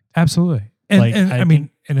effect. Absolutely. And I mean,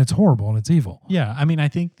 it's horrible and it's evil. Yeah, I mean, I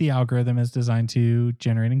think the algorithm is designed to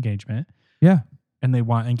generate engagement. Yeah. And they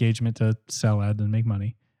want engagement to sell ads and make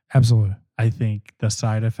money. Absolutely. I think the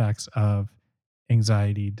side effects of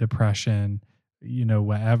anxiety, depression,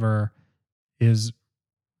 whatever, is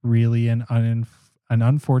really an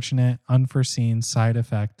unfortunate, unforeseen side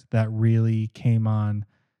effect that really came on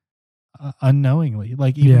unknowingly.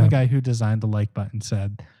 Even the guy who designed the like button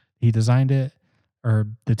said he designed it, or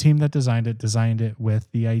the team that designed it with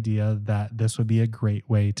the idea that this would be a great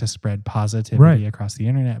way to spread positivity across the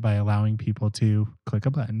internet by allowing people to click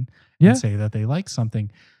a button and say that they like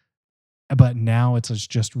something. But now it's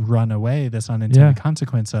just run away, this unintended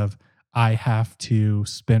consequence of, I have to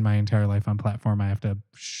spend my entire life on platform. I have to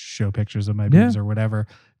show pictures of my boobs or whatever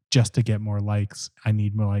just to get more likes. I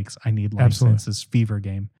need more likes. I need likes. It's this fever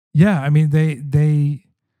game. Yeah. I mean,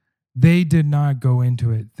 they did not go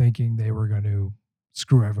into it thinking they were going to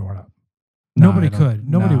screw everyone up. Nobody could.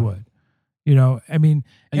 Nobody would. I mean,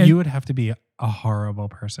 you would have to be a horrible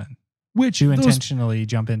person. Which to intentionally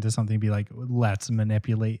jump into something and be like, let's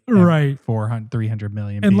manipulate 300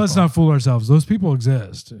 million people. And let's not fool ourselves. Those people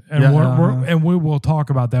exist. And we will talk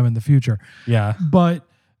about them in the future. Yeah. But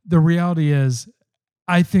the reality is,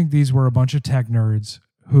 I think these were a bunch of tech nerds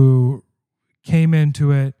who came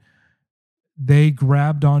into it they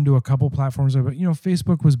grabbed onto a couple platforms. But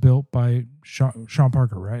Facebook was built by Sean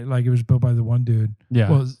Parker, right? Like it was built by the one dude. Yeah.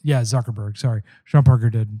 Well, yeah, Zuckerberg. Sorry, Sean Parker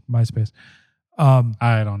did MySpace.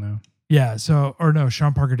 I don't know. Yeah. So, or no,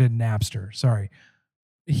 Sean Parker did Napster. Sorry,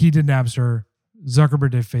 he did Napster.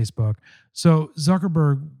 Zuckerberg did Facebook. So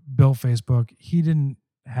Zuckerberg built Facebook. He didn't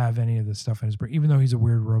have any of this stuff in his brain, even though he's a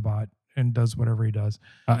weird robot and does whatever he does.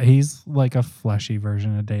 He's like a fleshy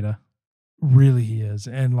version of Data. Really, he is.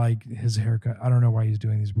 And like his haircut, I don't know why he's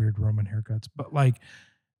doing these weird Roman haircuts, but like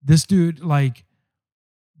this dude, like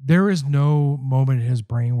there is no moment in his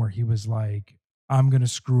brain where he was like, I'm going to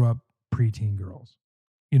screw up preteen girls.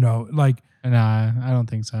 Like, Nah, I don't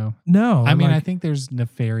think so. no. I mean, like, I think there's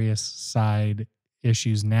nefarious side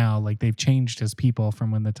issues now. Like they've changed as people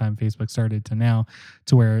from when the time Facebook started to now,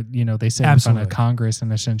 to where they sit in front of Congress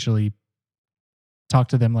and essentially talk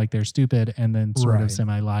to them like they're stupid, and then sort of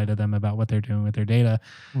semi lie to them about what they're doing with their data.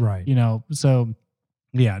 Right. So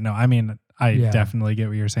yeah, no, I mean, I definitely get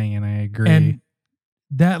what you're saying, and I agree. And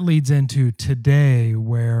that leads into today,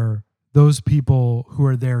 where those people who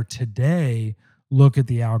are there today look at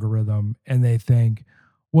the algorithm and they think,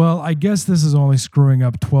 well, I guess this is only screwing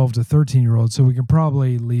up 12 to 13-year-olds, so we can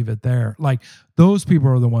probably leave it there. Like those people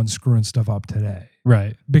are the ones screwing stuff up today.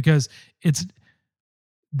 Right. Because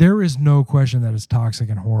there is no question that it's toxic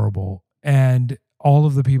and horrible. And all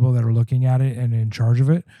of the people that are looking at it and in charge of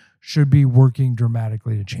it should be working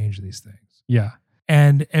dramatically to change these things. Yeah.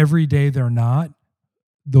 And every day they're not,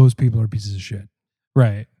 those people are pieces of shit.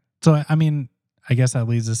 Right. So, I mean, I guess that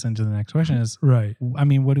leads us into the next question is, right. I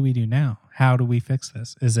mean, what do we do now? How do we fix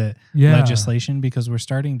this? Is it legislation? Because we're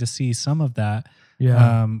starting to see some of that.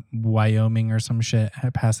 Yeah. Wyoming or some shit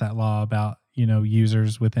had passed that law about,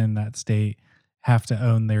 users within that state have to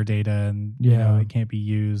own their data, and it can't be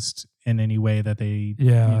used in any way that they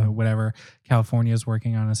whatever. California is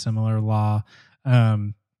working on a similar law,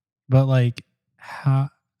 but like how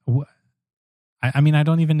I mean, I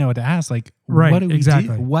don't even know what to ask. Like, right, what do we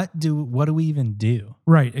exactly. do? What do we even do?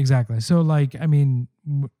 Right, exactly. So like, I mean,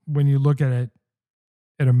 when you look at it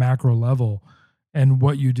at a macro level, and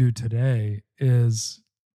what you do today is,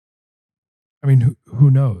 I mean, who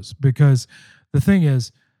knows? Because the thing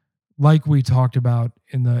is, like we talked about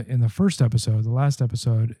in the first episode, the last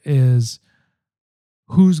episode, is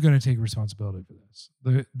who's going to take responsibility for this?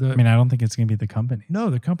 I mean, I don't think it's going to be the company. No,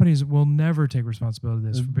 the companies will never take responsibility for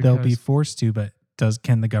this. They'll be forced to, but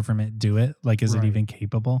can the government do it? Like, is it even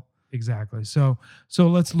capable? Exactly. So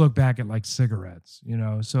let's look back at like cigarettes,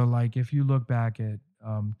 So like if you look back at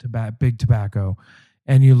big tobacco,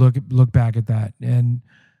 and you look back at that, and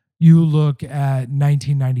you look at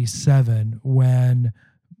 1997 when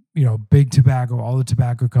big tobacco, all the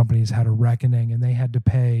tobacco companies had a reckoning, and they had to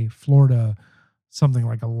pay Florida something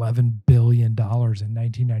like $11 billion in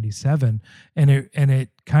 1997, and it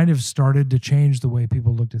kind of started to change the way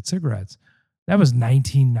people looked at cigarettes. That was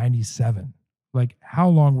 1997. Like, how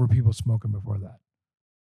long were people smoking before that?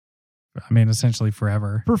 I mean, essentially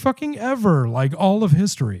forever. For fucking ever, like all of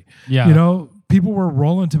history. Yeah. People were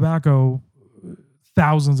rolling tobacco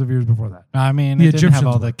thousands of years before that. I mean, it didn't have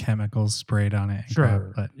all the chemicals sprayed on it.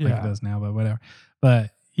 Sure. But like it does now, but whatever.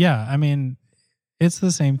 But yeah, I mean, it's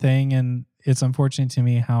the same thing. And it's unfortunate to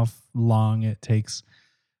me how long it takes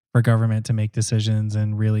for government to make decisions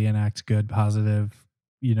and really enact good, positive,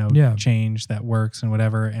 change that works and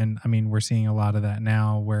whatever. And I mean, we're seeing a lot of that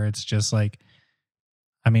now, where it's just like,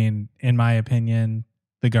 I mean, in my opinion,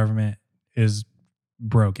 the government is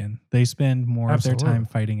broken. They spend more of their time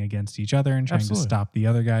fighting against each other and trying to stop the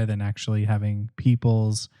other guy than actually having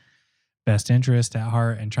people's best interest at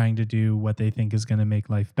heart and trying to do what they think is going to make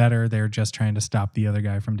life better. They're just trying to stop the other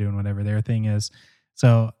guy from doing whatever their thing is.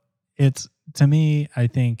 So it's, to me, I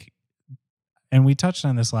think, and we touched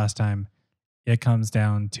on this last time, it comes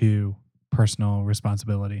down to personal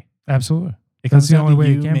responsibility. Absolutely. It comes down to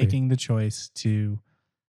you making the choice to,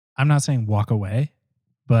 I'm not saying walk away,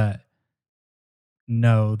 but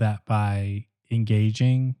know that by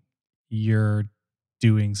engaging, you're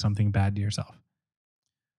doing something bad to yourself.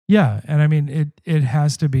 Yeah. And I mean, it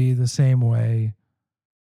has to be the same way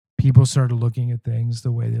people started looking at things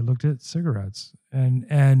the way they looked at cigarettes.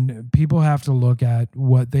 And people have to look at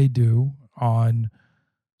what they do on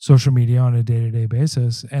social media on a day-to-day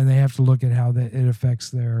basis, and they have to look at how it affects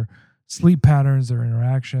their sleep patterns, their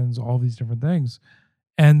interactions, all these different things.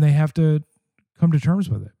 And they have to come to terms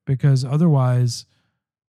with it, because otherwise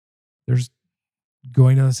there's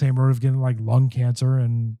going down the same road of getting like lung cancer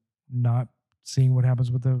and not seeing what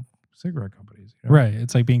happens with the cigarette companies. Right.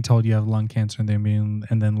 It's like being told you have lung cancer and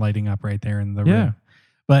then lighting up right there in the room.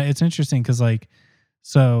 But it's interesting because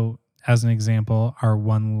so as an example, our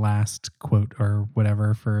one last quote or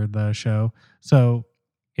whatever for the show. So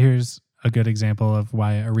here's a good example of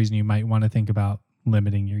why a reason you might want to think about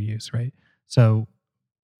limiting your use, right? So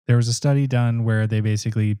there was a study done where they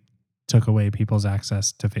basically took away people's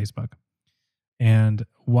access to Facebook. And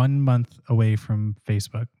 1 month away from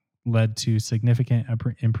Facebook led to significant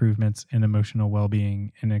improvements in emotional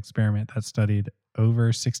well-being in an experiment that studied over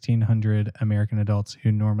 1,600 American adults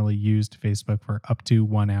who normally used Facebook for up to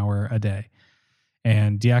 1 hour a day.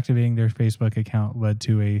 And deactivating their Facebook account led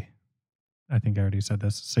to I think I already said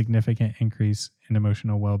this, significant increase in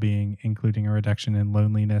emotional well-being, including a reduction in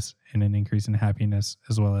loneliness and an increase in happiness,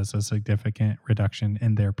 as well as a significant reduction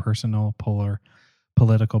in their political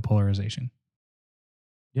polarization.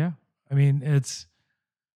 Yeah. I mean, it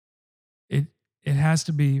has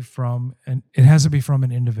to be from an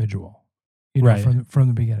individual, Right. from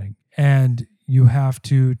the beginning. And you have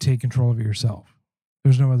to take control of it yourself.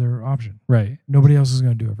 There's no other option. Right. Nobody else is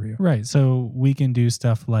going to do it for you. Right. So we can do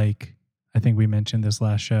stuff like, I think we mentioned this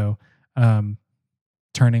last show,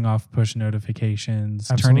 turning off push notifications,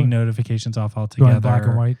 Absolutely. turning notifications off altogether. Going black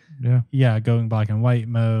and white. Yeah. Yeah, going black and white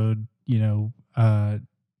mode,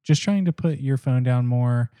 just trying to put your phone down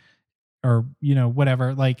more or,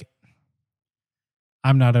 whatever. Like,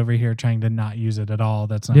 I'm not over here trying to not use it at all.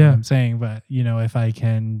 That's not what I'm saying. But, if I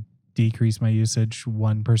can decrease my usage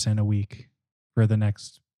 1% a week for the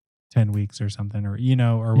next 10 weeks or something, or,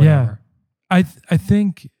 or whatever. I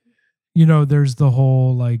think, there's the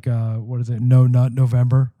whole like, what is it? No Nut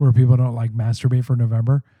November, where people don't like masturbate for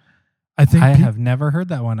November. I think I have never heard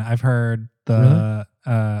that one. I've heard the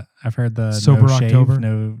Sober October.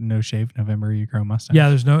 No shave November. You grow mustache. Yeah,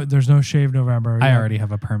 there's no shave November. I already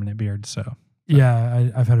have a permanent beard, so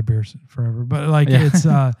yeah, I've had a beard forever, but like it's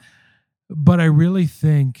but I really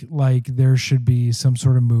think like there should be some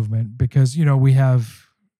sort of movement because we have,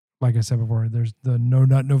 like I said before, there's the No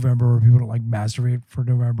Nut November where people don't like masturbate for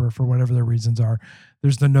November for whatever their reasons are.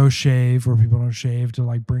 There's the No Shave where people don't shave to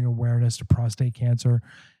like bring awareness to prostate cancer,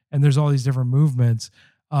 and there's all these different movements.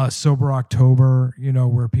 Sober October,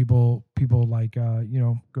 where people like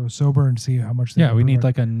go sober and see how much. We need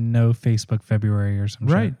like a no Facebook February or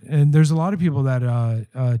something. Right, and there's a lot of people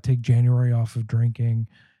that take January off of drinking,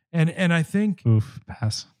 and I think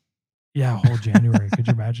pass. Yeah, whole January. Could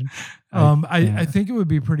you imagine? I think it would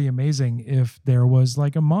be pretty amazing if there was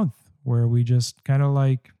like a month where we just kind of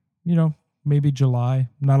like, maybe July,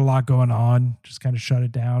 not a lot going on, just kind of shut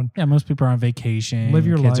it down. Yeah, most people are on vacation. Live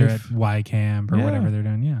your kids life. Are at Y camp or whatever they're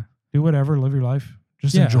doing. Yeah. Do whatever, live your life.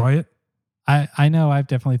 Just enjoy it. I know I've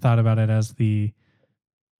definitely thought about it as and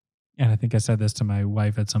I think I said this to my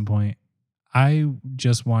wife at some point. I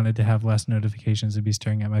just wanted to have less notifications and be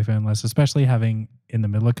staring at my phone less, especially having in the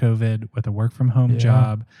middle of COVID with a work from home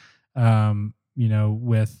job,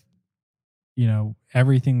 with,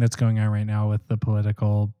 everything that's going on right now with the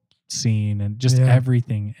political scene and just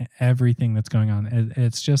everything that's going on.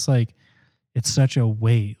 It's just like, it's such a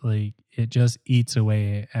weight. Like it just eats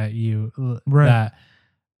away at you. Right. That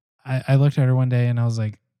I looked at her one day and I was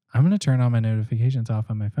like, I'm going to turn all my notifications off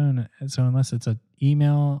on my phone. So unless it's an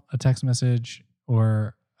email, a text message,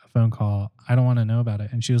 or a phone call, I don't want to know about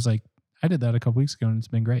it. And she was like, I did that a couple weeks ago and it's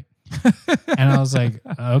been great. And I was like,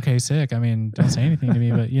 okay, sick. I mean, don't say anything to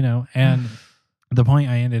me, but and the point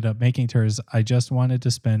I ended up making to her is I just wanted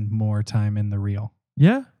to spend more time in the real.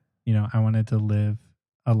 Yeah. I wanted to live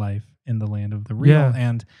a life in the land of the real. Yeah.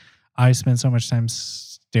 And I spent so much time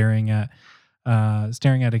staring at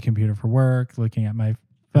a computer for work, looking at my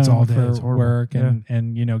phone all day. for work and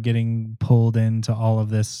getting pulled into all of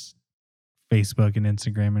this Facebook and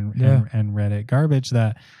Instagram and Reddit garbage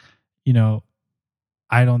that,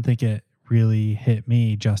 I don't think it really hit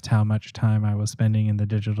me just how much time I was spending in the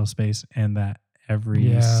digital space and that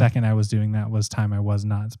every second I was doing that was time I was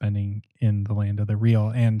not spending in the land of the real.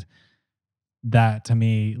 And that to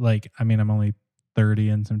me, like, I mean, I'm only 30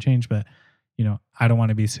 and some change, but, I don't want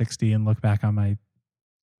to be 60 and look back on my,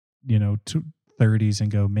 30s and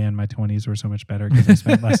go, man, my 20s were so much better because I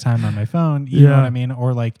spent less time on my phone. You know what I mean?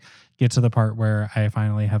 Or like get to the part where I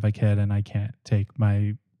finally have a kid and I can't take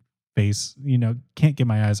my face, can't get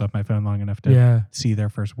my eyes off my phone long enough to see their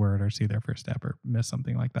first word or see their first step or miss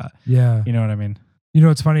something like that. Yeah. You know what I mean?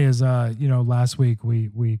 What's funny is, last week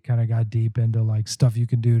we kind of got deep into like stuff you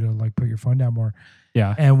can do to like put your phone down more.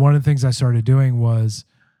 Yeah. And one of the things I started doing was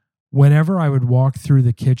whenever I would walk through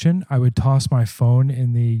the kitchen, I would toss my phone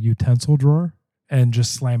in the utensil drawer and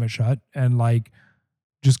just slam it shut and like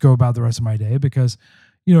just go about the rest of my day because,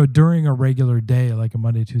 during a regular day, like a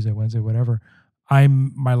Monday, Tuesday, Wednesday, whatever,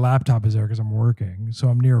 my laptop is there because I'm working. So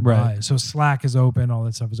I'm nearby. Right. So Slack is open, all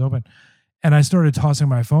that stuff is open. And I started tossing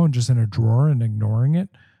my phone just in a drawer and ignoring it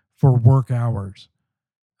for work hours.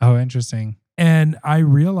 Oh, interesting. And I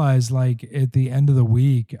realized like at the end of the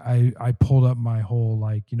week, I pulled up my whole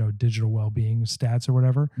like, digital well-being stats or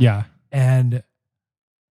whatever. Yeah. And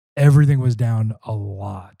everything was down a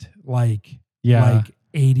lot, like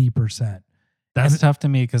 80%. That's tough to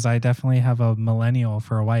me because I definitely have a millennial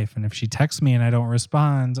for a wife. And if she texts me and I don't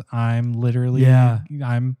respond, I'm literally,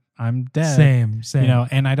 I'm dead. Same.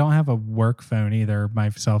 And I don't have a work phone either. My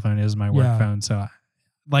cell phone is my work phone. So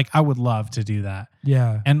like, I would love to do that.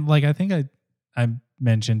 Yeah. And like, I think I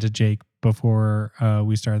mentioned to Jake before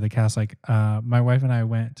we started the cast, like my wife and I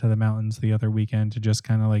went to the mountains the other weekend to just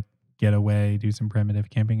kind of like get away, do some primitive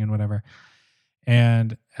camping and whatever.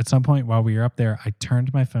 And at some point while we were up there, I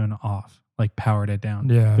turned my phone off, like powered it down,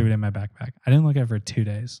 threw it in my backpack. I didn't look at it for 2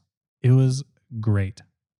 days. It was great.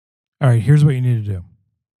 All right, here's what you need to do.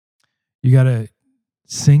 You got to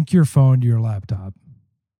sync your phone to your laptop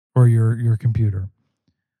or your computer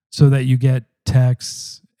so that you get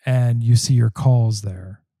texts and you see your calls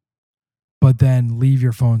there, but then leave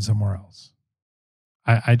your phone somewhere else.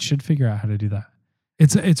 I should figure out how to do that.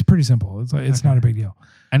 It's pretty simple. It's not a big deal.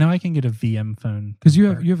 I know I can get a VM phone because you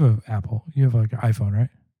have an Apple. You have like an iPhone, right?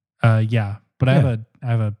 Yeah, but I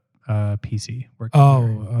have a PC.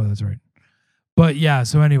 Oh, that's right. But yeah,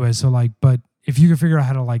 so anyway, but if you could figure out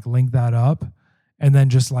how to like link that up, and then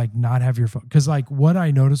just like not have your phone, because like what I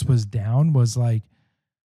noticed was down was like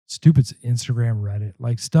stupid Instagram, Reddit,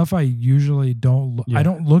 like stuff I usually don't. I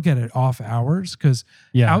don't look at it off hours because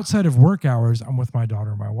outside of work hours, I'm with my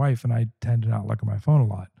daughter and my wife, and I tend to not look at my phone a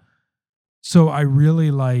lot. So I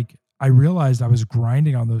realized I was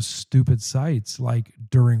grinding on those stupid sites like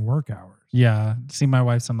during work hours. Yeah. See, my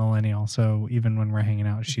wife's a millennial, so even when we're hanging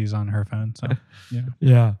out, she's on her phone. So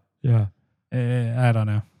yeah. I don't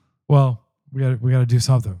know. Well, we got to do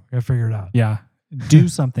something. We got to figure it out. Yeah. Do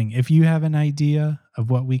something. If you have an idea of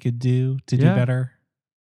what we could do to do better,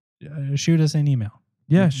 shoot us an email.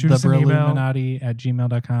 Yeah, shoot us an email.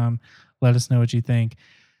 TheBrillUminati@gmail.com. Let us know what you think.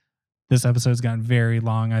 This episode's gotten very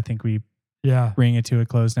long. I think we bring it to a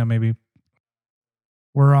close now. Maybe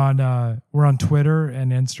we're on Twitter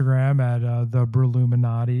and Instagram at the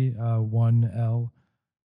Brewluminati 1L. Go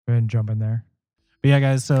ahead and jump in there. But yeah,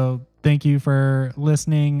 guys, so thank you for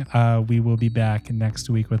listening. We will be back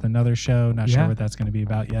next week with another show. Not sure what that's going to be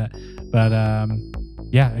about yet. But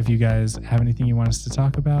if you guys have anything you want us to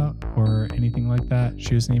talk about or anything like that,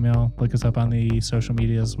 shoot us an email. Look us up on the social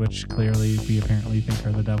medias, which clearly we apparently think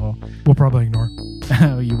are the devil. We'll probably ignore.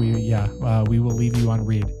 We will leave you on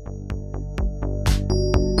read.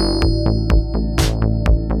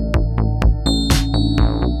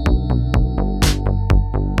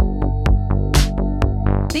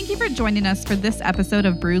 Joining us for this episode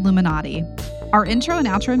of Brewluminati. Our intro and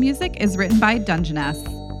outro music is written by Dungeness.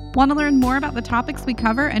 Want to learn more about the topics we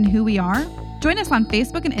cover and who we are? Join us on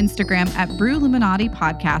Facebook and Instagram at Brewluminati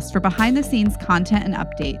Podcast for behind-the-scenes content and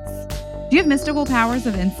updates. Do you have mystical powers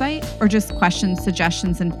of insight or just questions,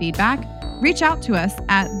 suggestions, and feedback? Reach out to us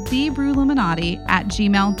at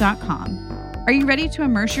thebrewluminati@gmail.com. Are you ready to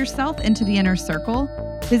immerse yourself into the inner circle?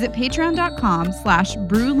 Visit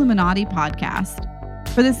patreon.com/Brewluminati Podcast.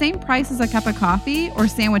 For the same price as a cup of coffee or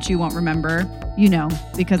sandwich you won't remember,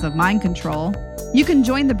 because of mind control, you can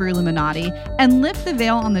join the Brewluminati and lift the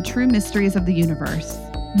veil on the true mysteries of the universe.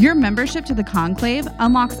 Your membership to the Conclave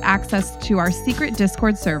unlocks access to our secret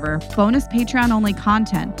Discord server, bonus Patreon-only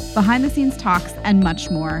content, behind-the-scenes talks, and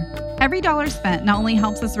much more. Every dollar spent not only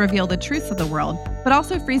helps us reveal the truths of the world, but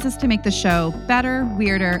also frees us to make the show better,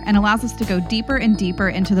 weirder, and allows us to go deeper and deeper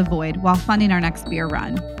into the void while funding our next beer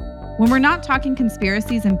run. When we're not talking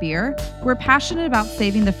conspiracies and beer, we're passionate about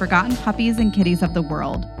saving the forgotten puppies and kitties of the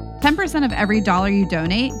world. 10% of every dollar you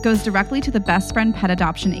donate goes directly to the Best Friend Pet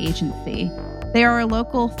Adoption Agency. They are a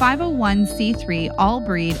local 501c3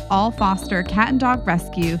 all-breed, all-foster cat and dog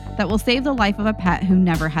rescue that will save the life of a pet who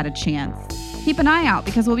never had a chance. Keep an eye out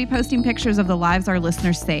because we'll be posting pictures of the lives our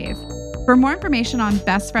listeners save. For more information on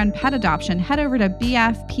Best Friend Pet Adoption, head over to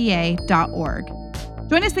bfpa.org.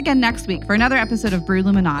 Join us again next week for another episode of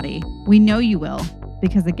Brewluminati. We know you will,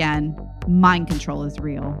 because again, mind control is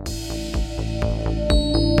real.